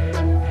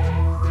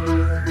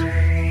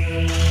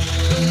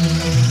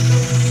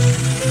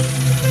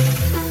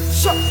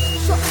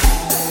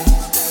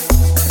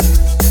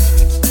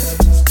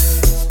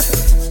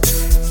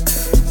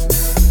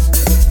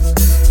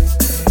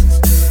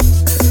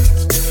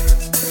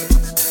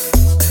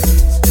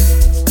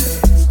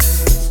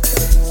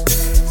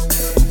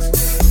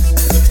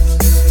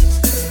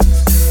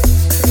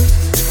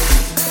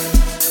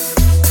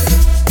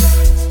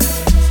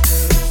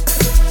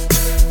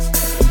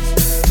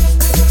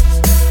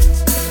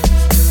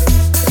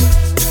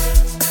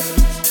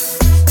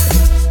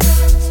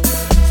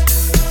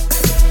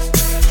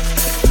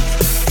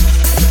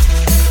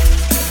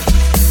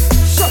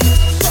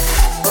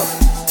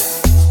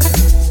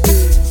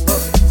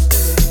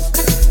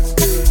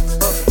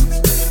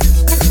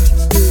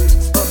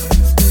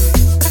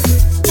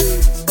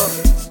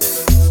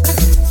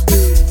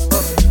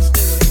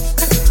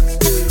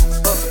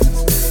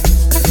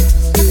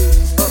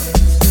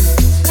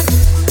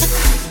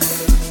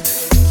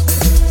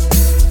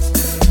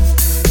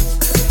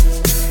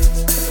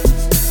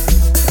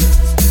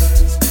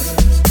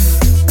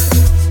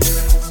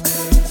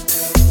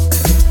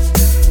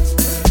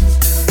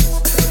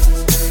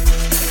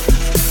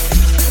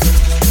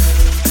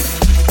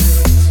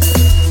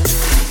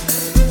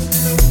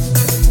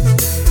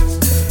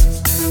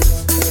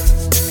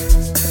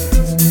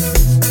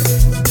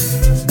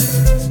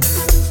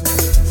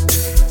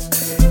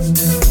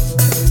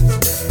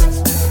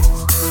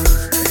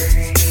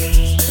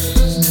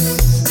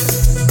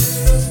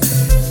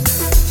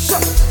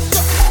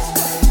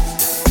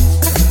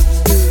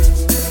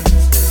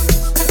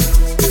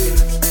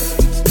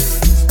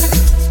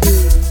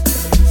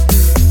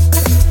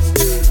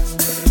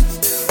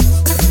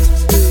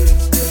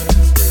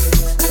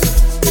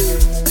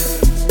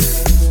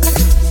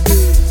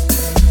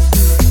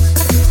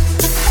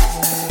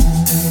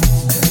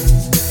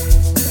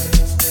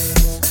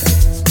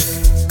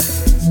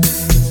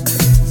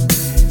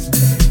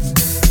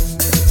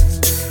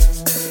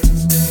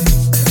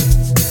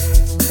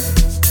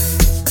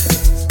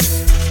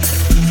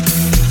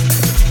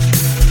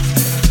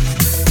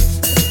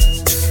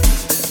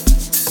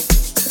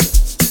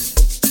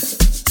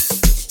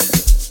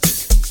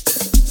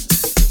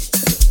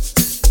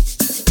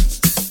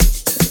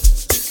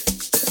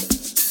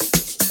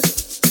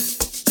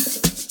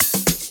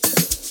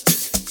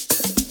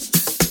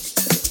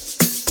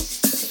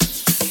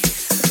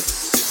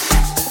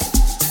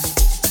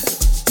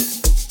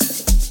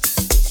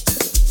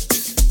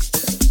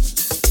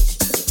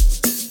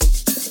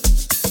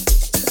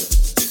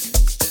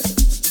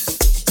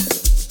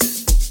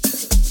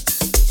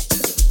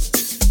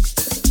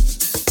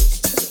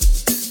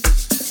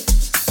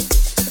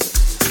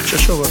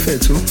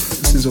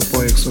 This is your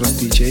boy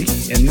Exodus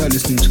DJ, and you are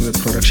listening to the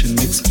production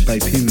mix by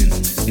P-Man.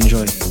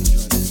 Enjoy.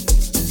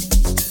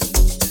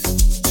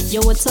 Yo,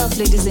 what's up,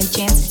 ladies and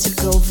gents?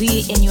 It's your girl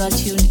V, and you are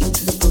tuned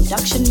into the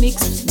production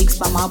mix mixed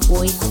by my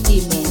boy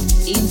P-Man.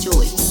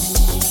 Enjoy.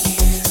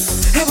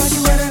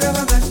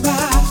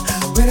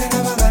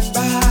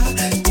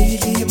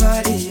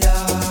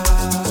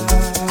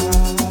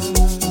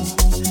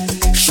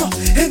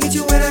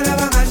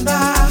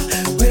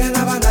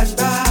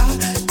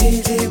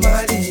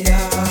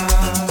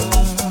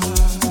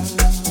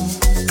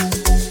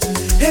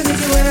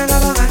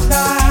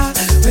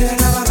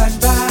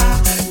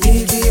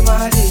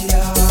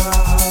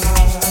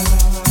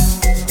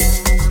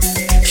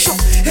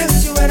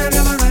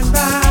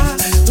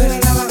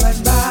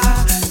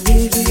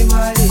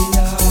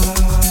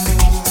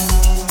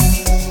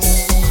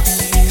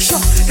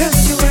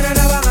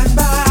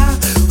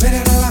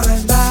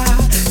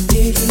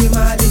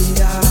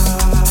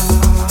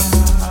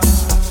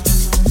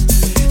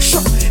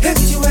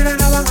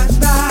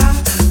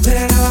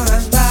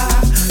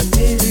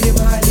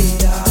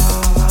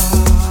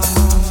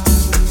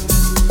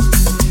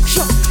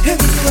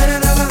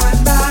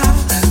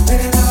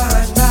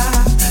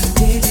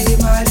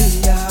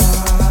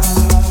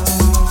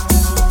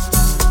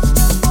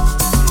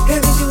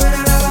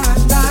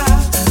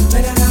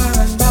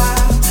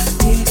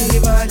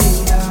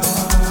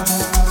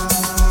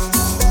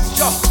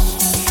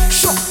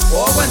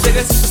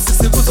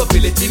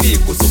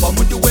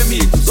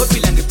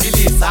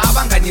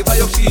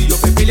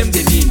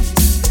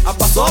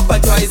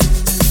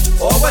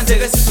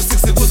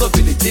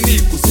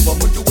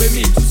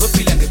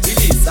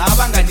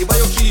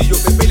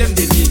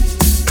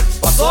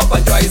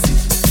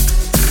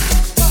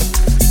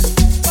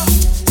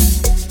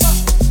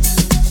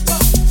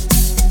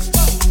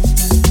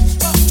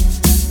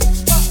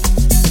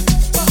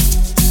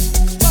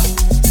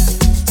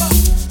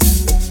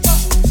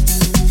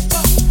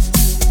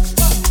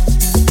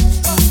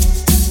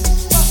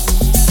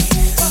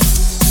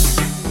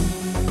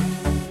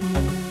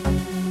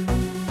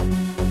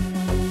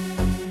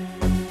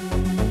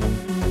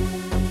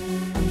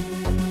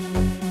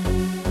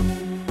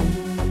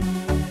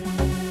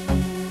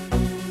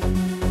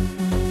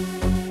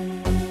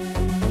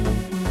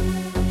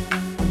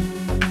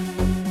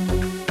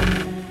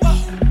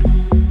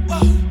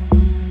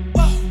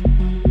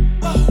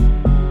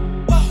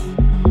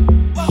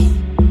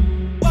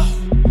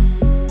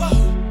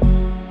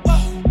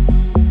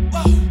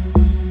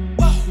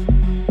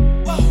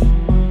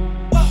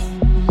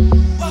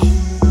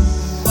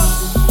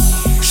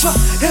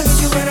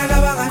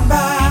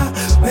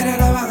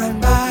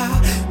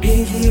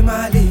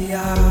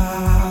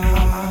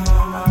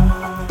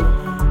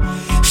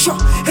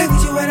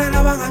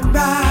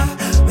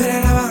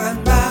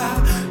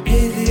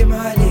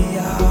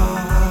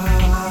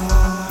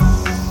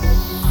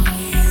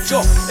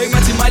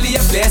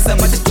 blessa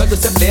manje sidwalo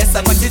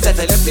seblessa manje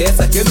idladla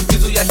leblessa ngeke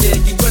ubhiza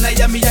uyahleka intwana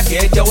yami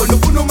yageja wena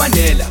ufuna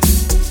uMandela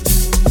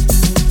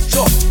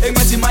sho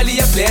engathi imali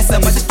yablessa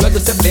manje sidwalo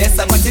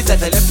seblessa manje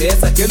idladla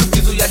leblessa ngeke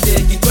ubhiza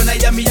uyahleka intwana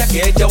yami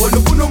yageja wena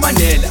ufuna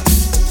uMandela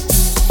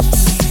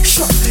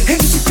Hey,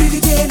 you pretty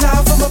girl,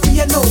 I'm a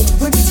piano.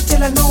 When you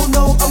tell her no,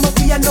 no, I'm a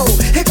piano.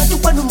 Hey, got to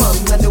one man,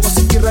 and there was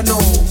a piano.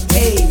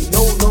 Hey,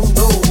 no, no,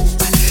 no.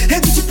 Hey,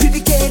 you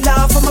pretty girl,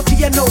 I'm a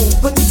piano.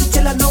 When you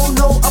tell her no,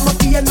 no, I'm a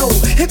piano.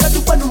 Hey, got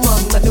to one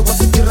man, and there was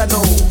a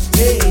piano.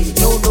 Hey,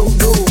 no, no,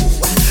 no.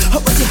 How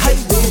about the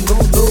highway, no,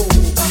 no.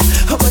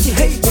 How about the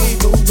highway,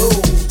 no, no.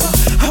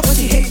 How about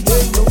the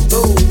highway, no,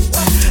 no.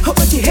 How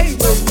about the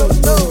highway, no,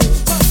 no.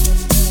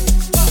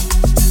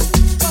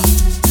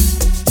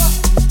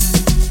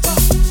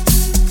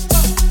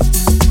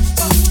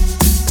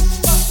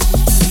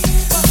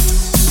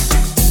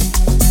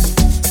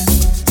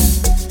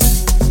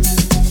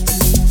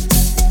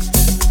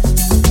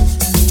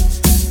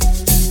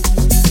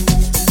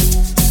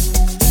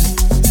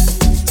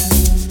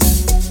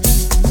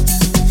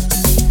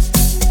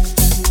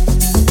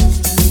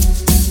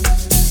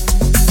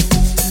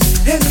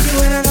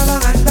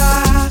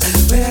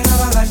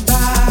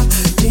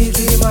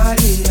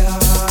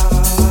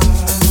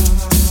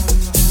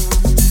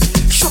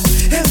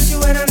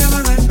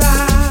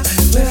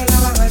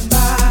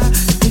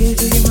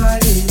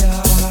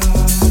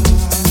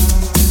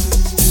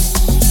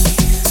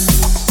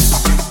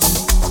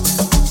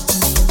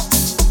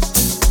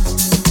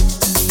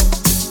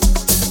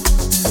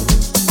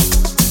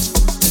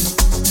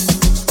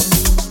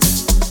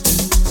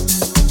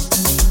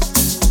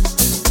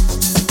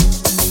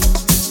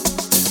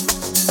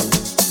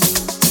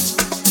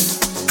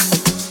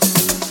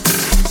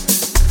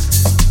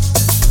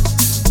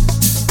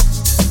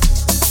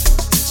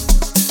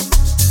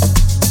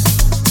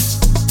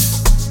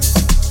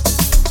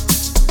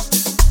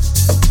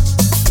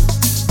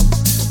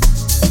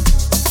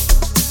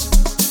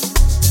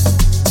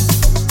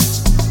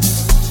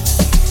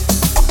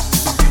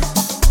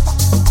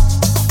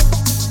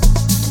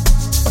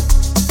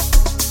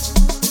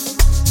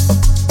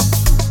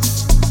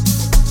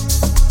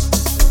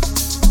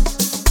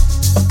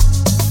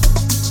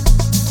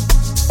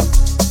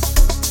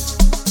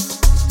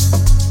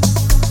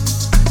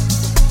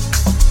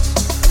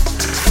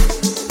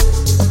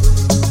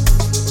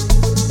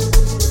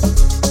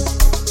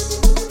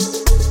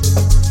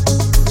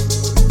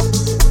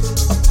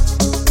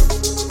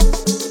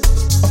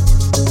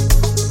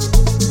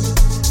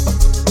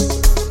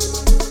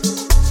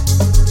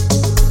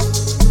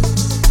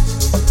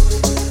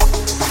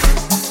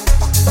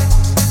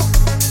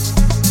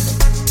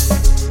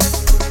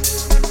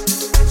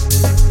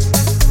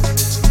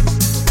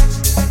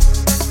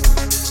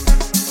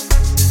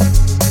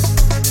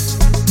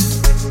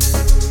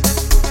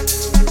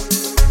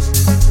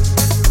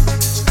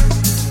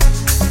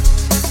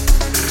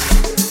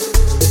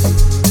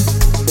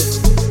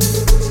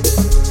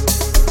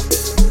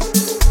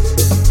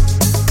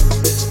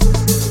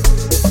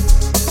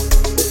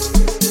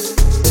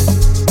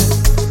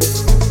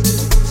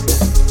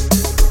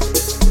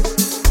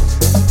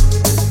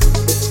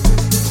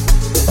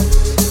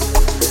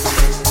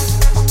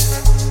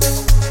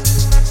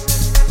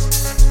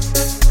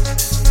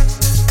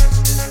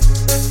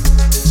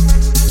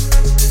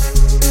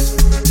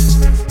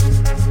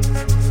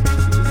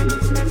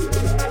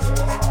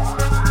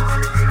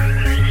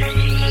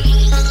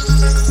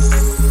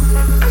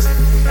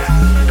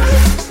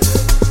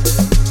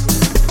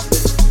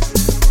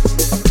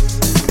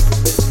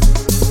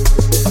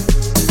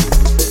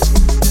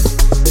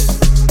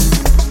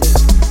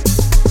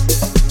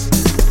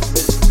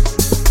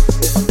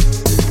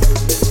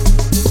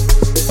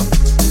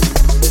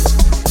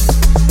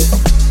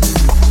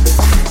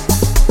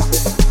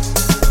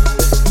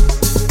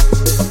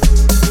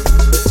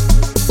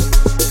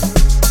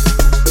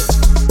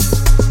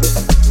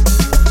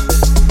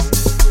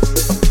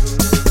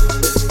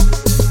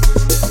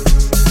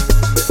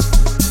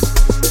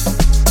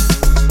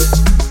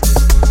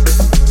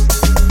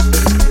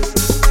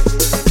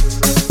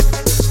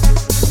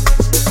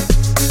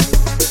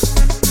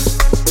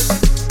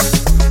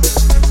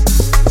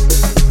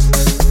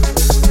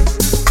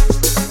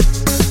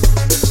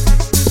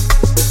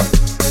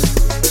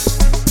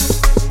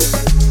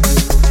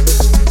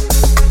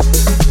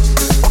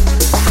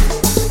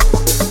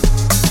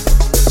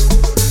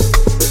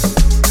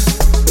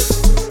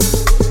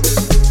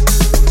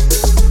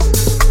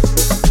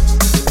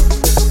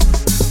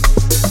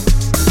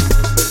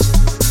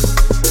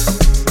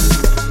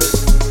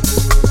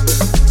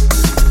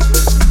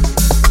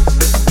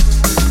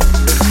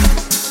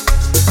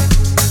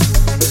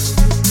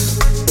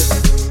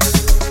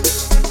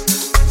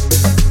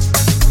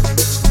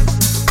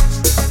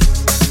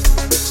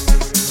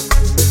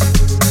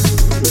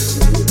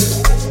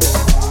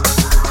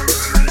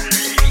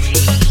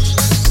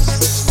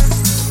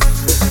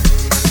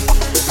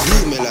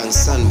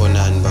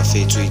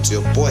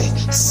 your boy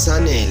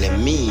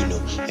Sanele Mino,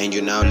 and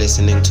you're now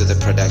listening to the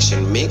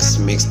production mix,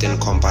 mixed and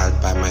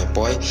compiled by my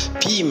boy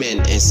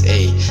P-Man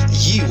SA.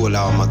 Yiwo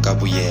lawa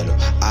makabuyelo.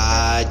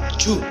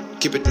 Aju,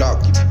 keep it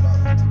locked.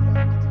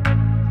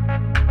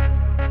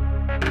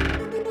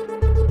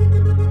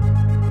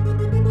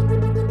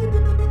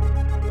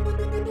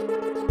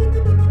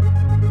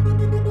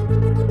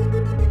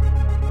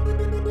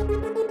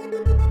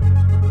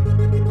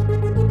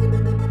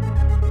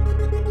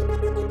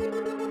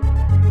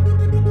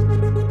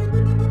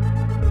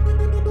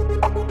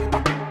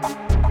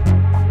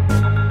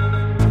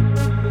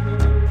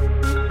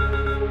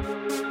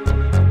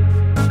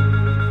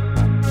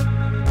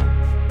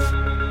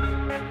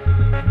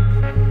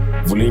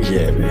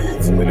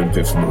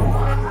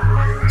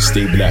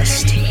 Stay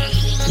blessed.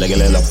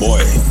 Legalela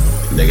boy.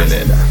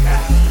 Legalela.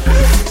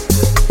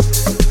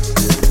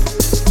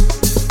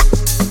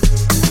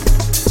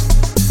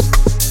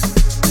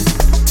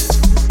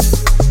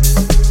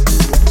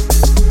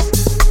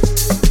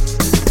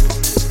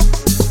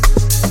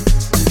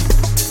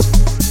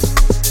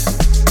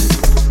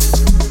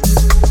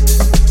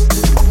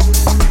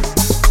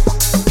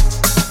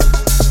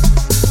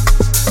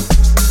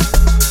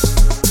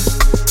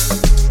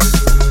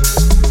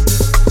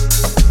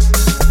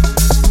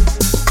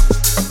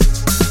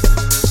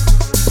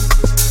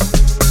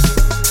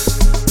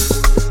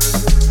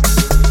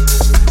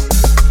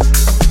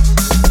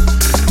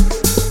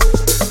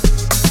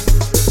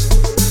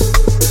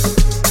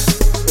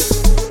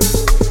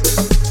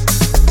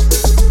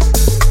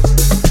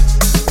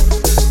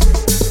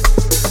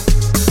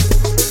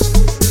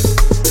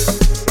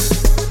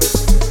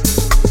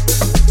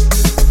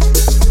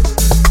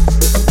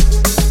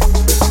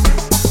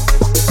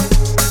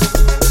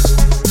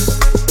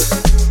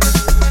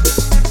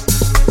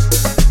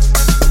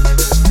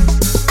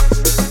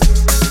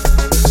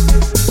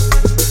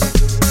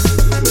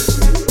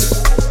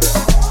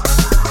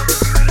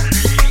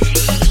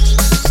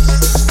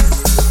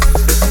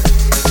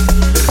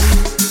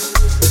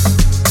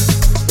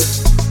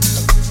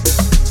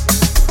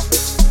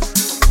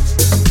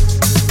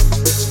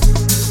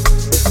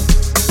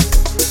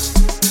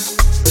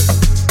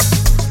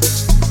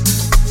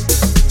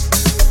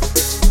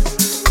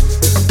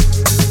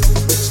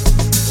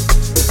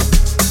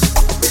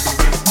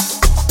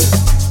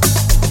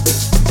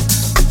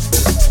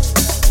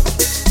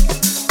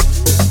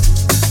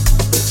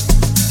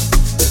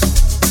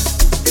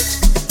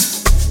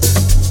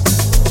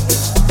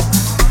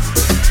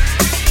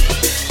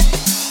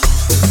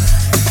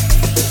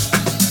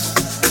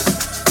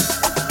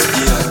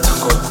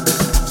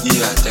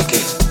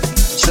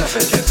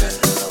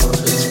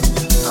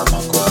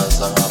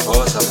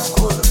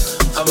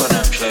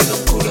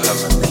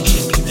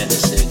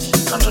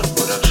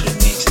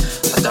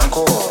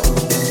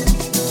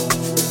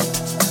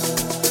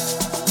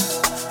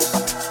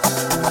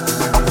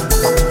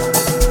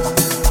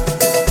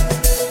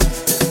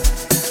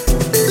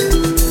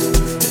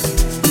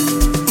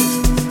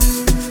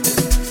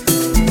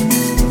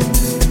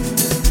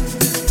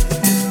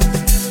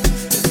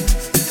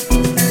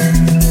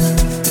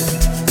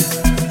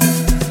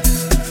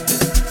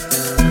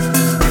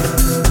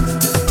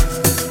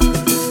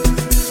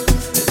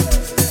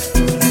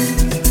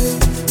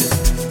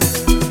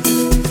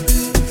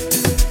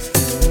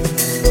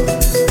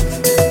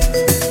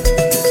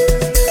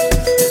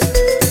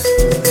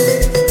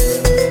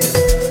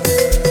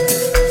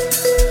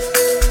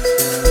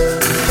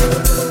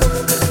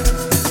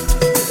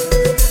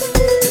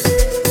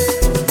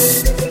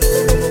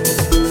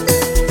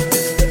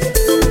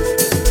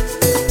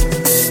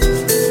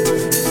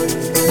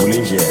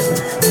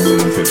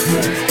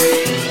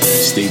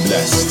 Stay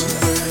blessed.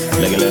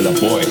 Legalela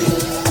boy.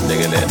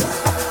 Legalela.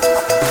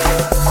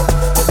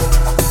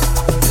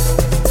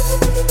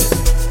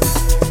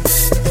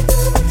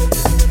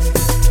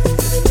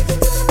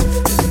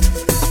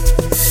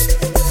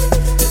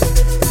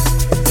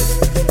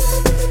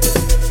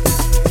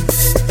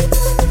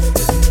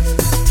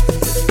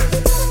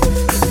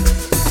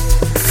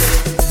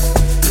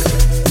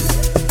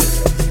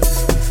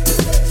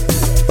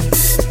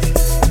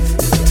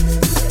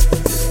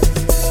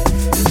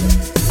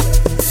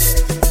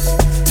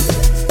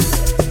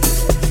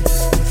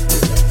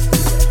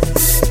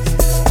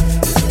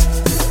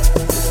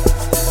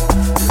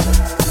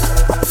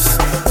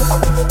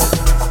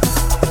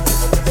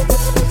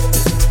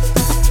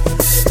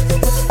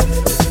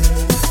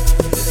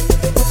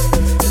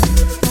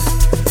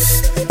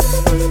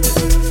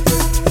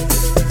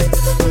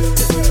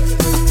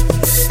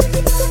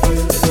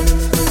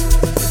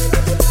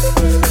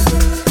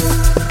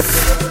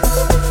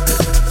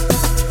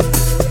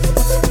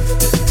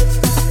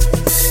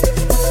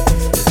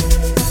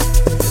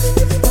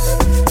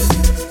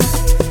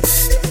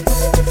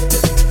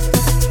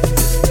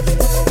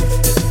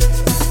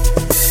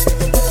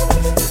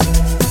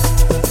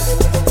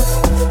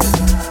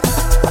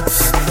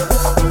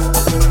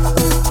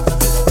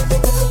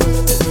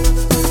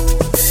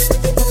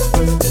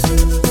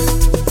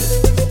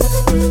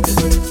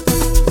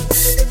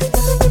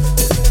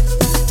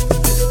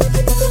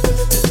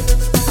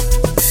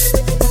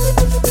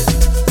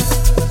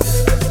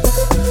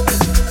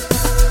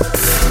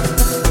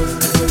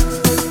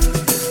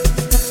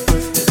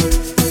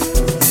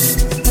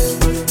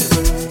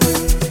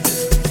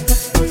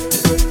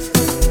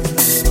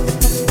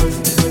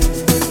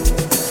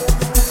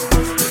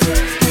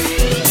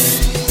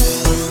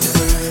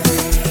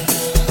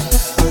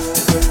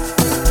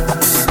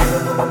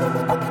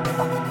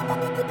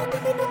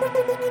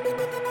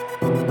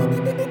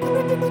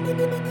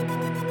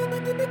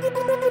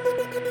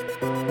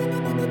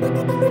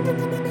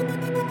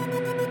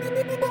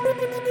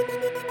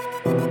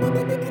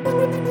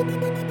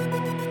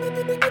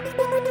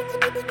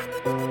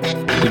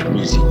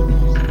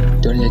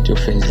 Don't let your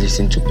friends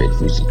listen to Pet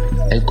Music.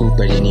 I go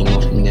by the name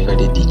of Never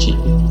the DJ,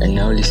 and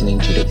now listening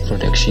to the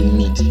production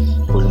mix,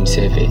 volume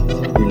 7.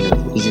 You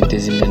know, isn't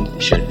as in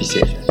shall be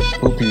said.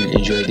 Hope you will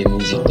enjoy the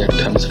music that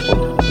comes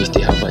from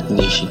Mr. Harvard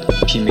Nation,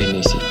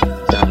 Pimenese,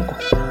 Tango.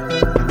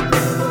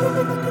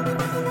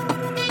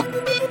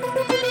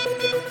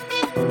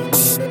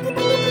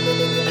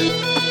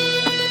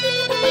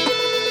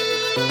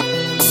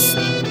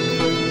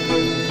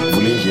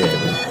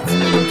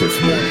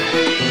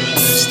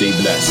 Stay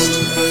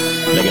blessed.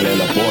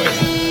 Legalela boy,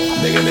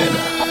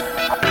 legalela.